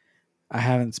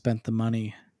spent the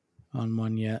money on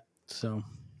one yet. So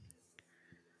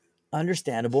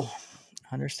understandable.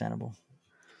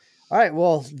 All right.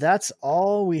 Well, that's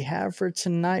all we have for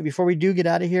tonight. Before we do get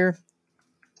out of here,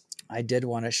 I did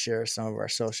want to share some of our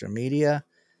social media.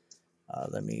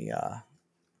 Let me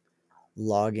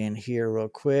log in here real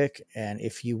quick. And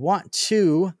if you want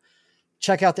to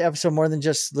check out the episode more than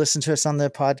just listen to us on the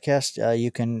podcast,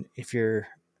 you can, if you're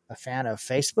a fan of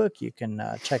Facebook, you can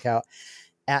check out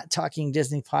 @Talking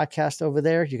Disney Podcast over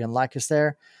there. You can like us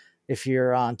there. If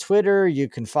you're on Twitter, you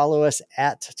can follow us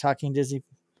 @Talking Disney,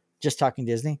 just Talking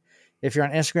Disney. If you're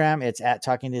on Instagram, it's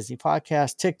 @Talking Disney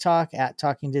Podcast. TikTok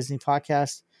 @Talking Disney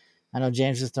Podcast. I know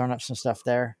James has thrown up some stuff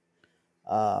there.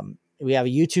 We have a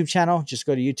YouTube channel. Just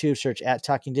go to YouTube, search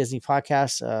 @Talking Disney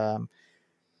Podcast.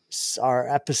 Our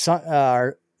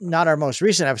episode, not our most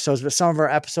recent episodes, but some of our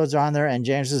episodes are on there, and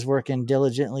James is working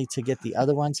diligently to get the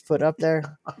other ones put up there.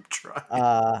 I'm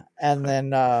trying. And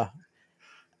then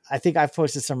I think I've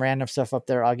posted some random stuff up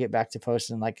there. I'll get back to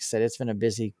posting. Like I said, it's been a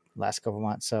busy last couple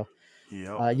months. So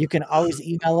Yep. you can always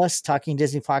email us,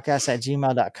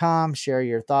 talkingdisneypodcast@gmail.com. Share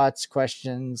your thoughts,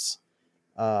 questions.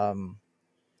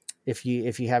 If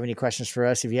you have any questions for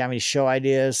us, if you have any show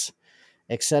ideas,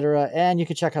 etc. And you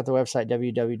can check out the website,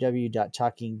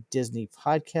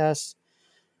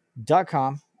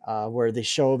 www.talkingdisneypodcast.com, where the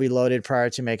show will be loaded prior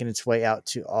to making its way out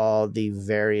to all the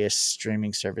various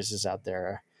streaming services out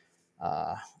there.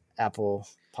 Apple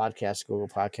Podcasts, Google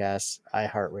Podcasts,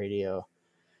 iHeartRadio,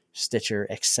 Stitcher,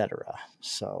 etc.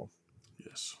 So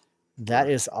Yes. that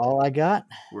is all I got.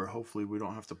 Where hopefully we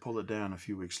don't have to pull it down a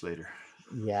few weeks later.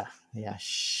 Yeah.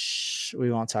 Shh,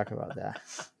 we won't talk about that.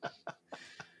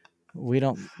 We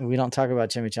don't talk about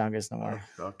chimichangas no more.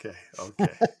 Okay.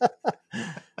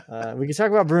 We can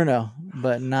talk about Bruno,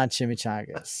 but not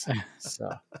chimichangas. So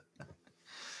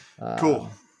Cool.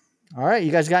 All right,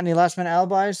 you guys got any last minute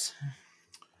alibis?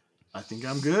 I think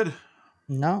I'm good.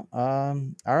 No.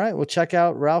 All right. Well, check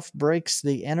out Ralph Breaks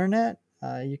the Internet.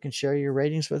 You can share your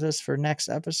ratings with us for next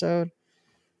episode.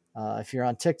 If you're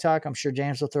on TikTok, I'm sure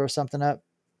James will throw something up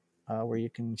where you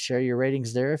can share your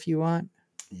ratings there if you want.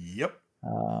 Yep.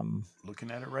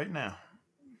 Looking at it right now.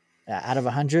 Out of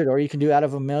 100, or you can do out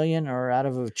of 1,000,000 or out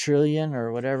of 1,000,000,000,000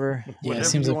 or whatever. Yeah, it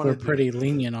seems like we're pretty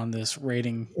lenient on this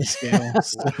rating scale.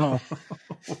 So.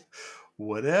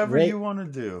 Whatever you want to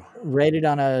do. Rated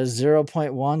on a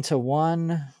 0.1 to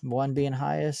 1, 1 being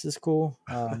highest is cool.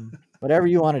 Whatever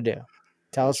you want to do.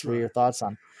 Tell us your thoughts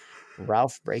on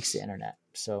Ralph Breaks the Internet.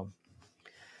 So,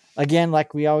 again,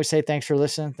 like we always say, thanks for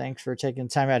listening. Thanks for taking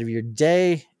time out of your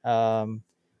day.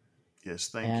 Yes,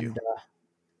 thank you.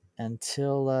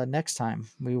 Until next time,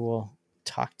 we will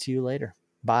talk to you later.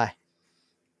 Bye.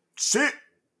 Sit.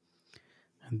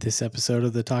 This episode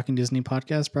of the Talking Disney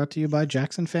podcast brought to you by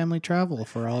Jackson Family Travel.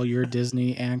 For all your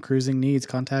Disney and cruising needs,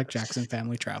 contact Jackson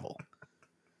Family Travel.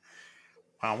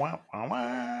 Wow, wow, wow,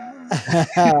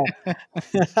 wow.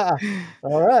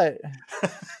 All right.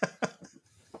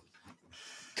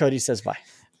 Cody says bye.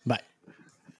 Bye.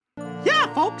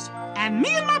 Yeah, folks. And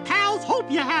me and my pals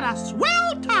hope you had a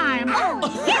swell time. Oh,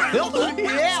 yeah.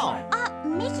 Yeah.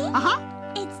 Mickey? Uh-huh.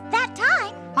 It's that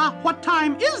time. What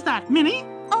time is that, Minnie?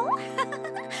 Oh,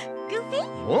 Goofy?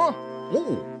 Huh?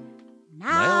 Oh.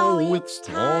 Now it's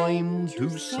time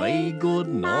to say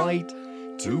goodnight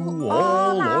to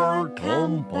all our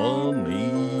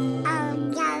company.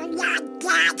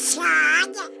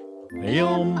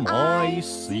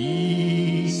 M-I-C.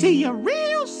 See you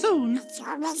real soon. It's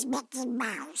always Mickey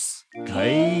Mouse.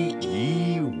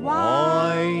 K-E-Y.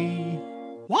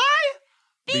 Why?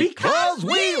 Because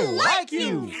we like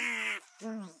you.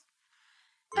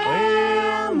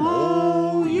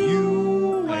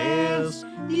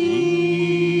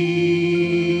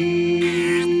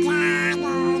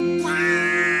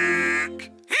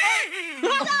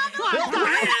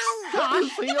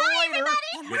 See you later.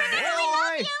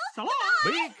 Bye. So long.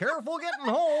 Be careful getting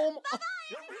home.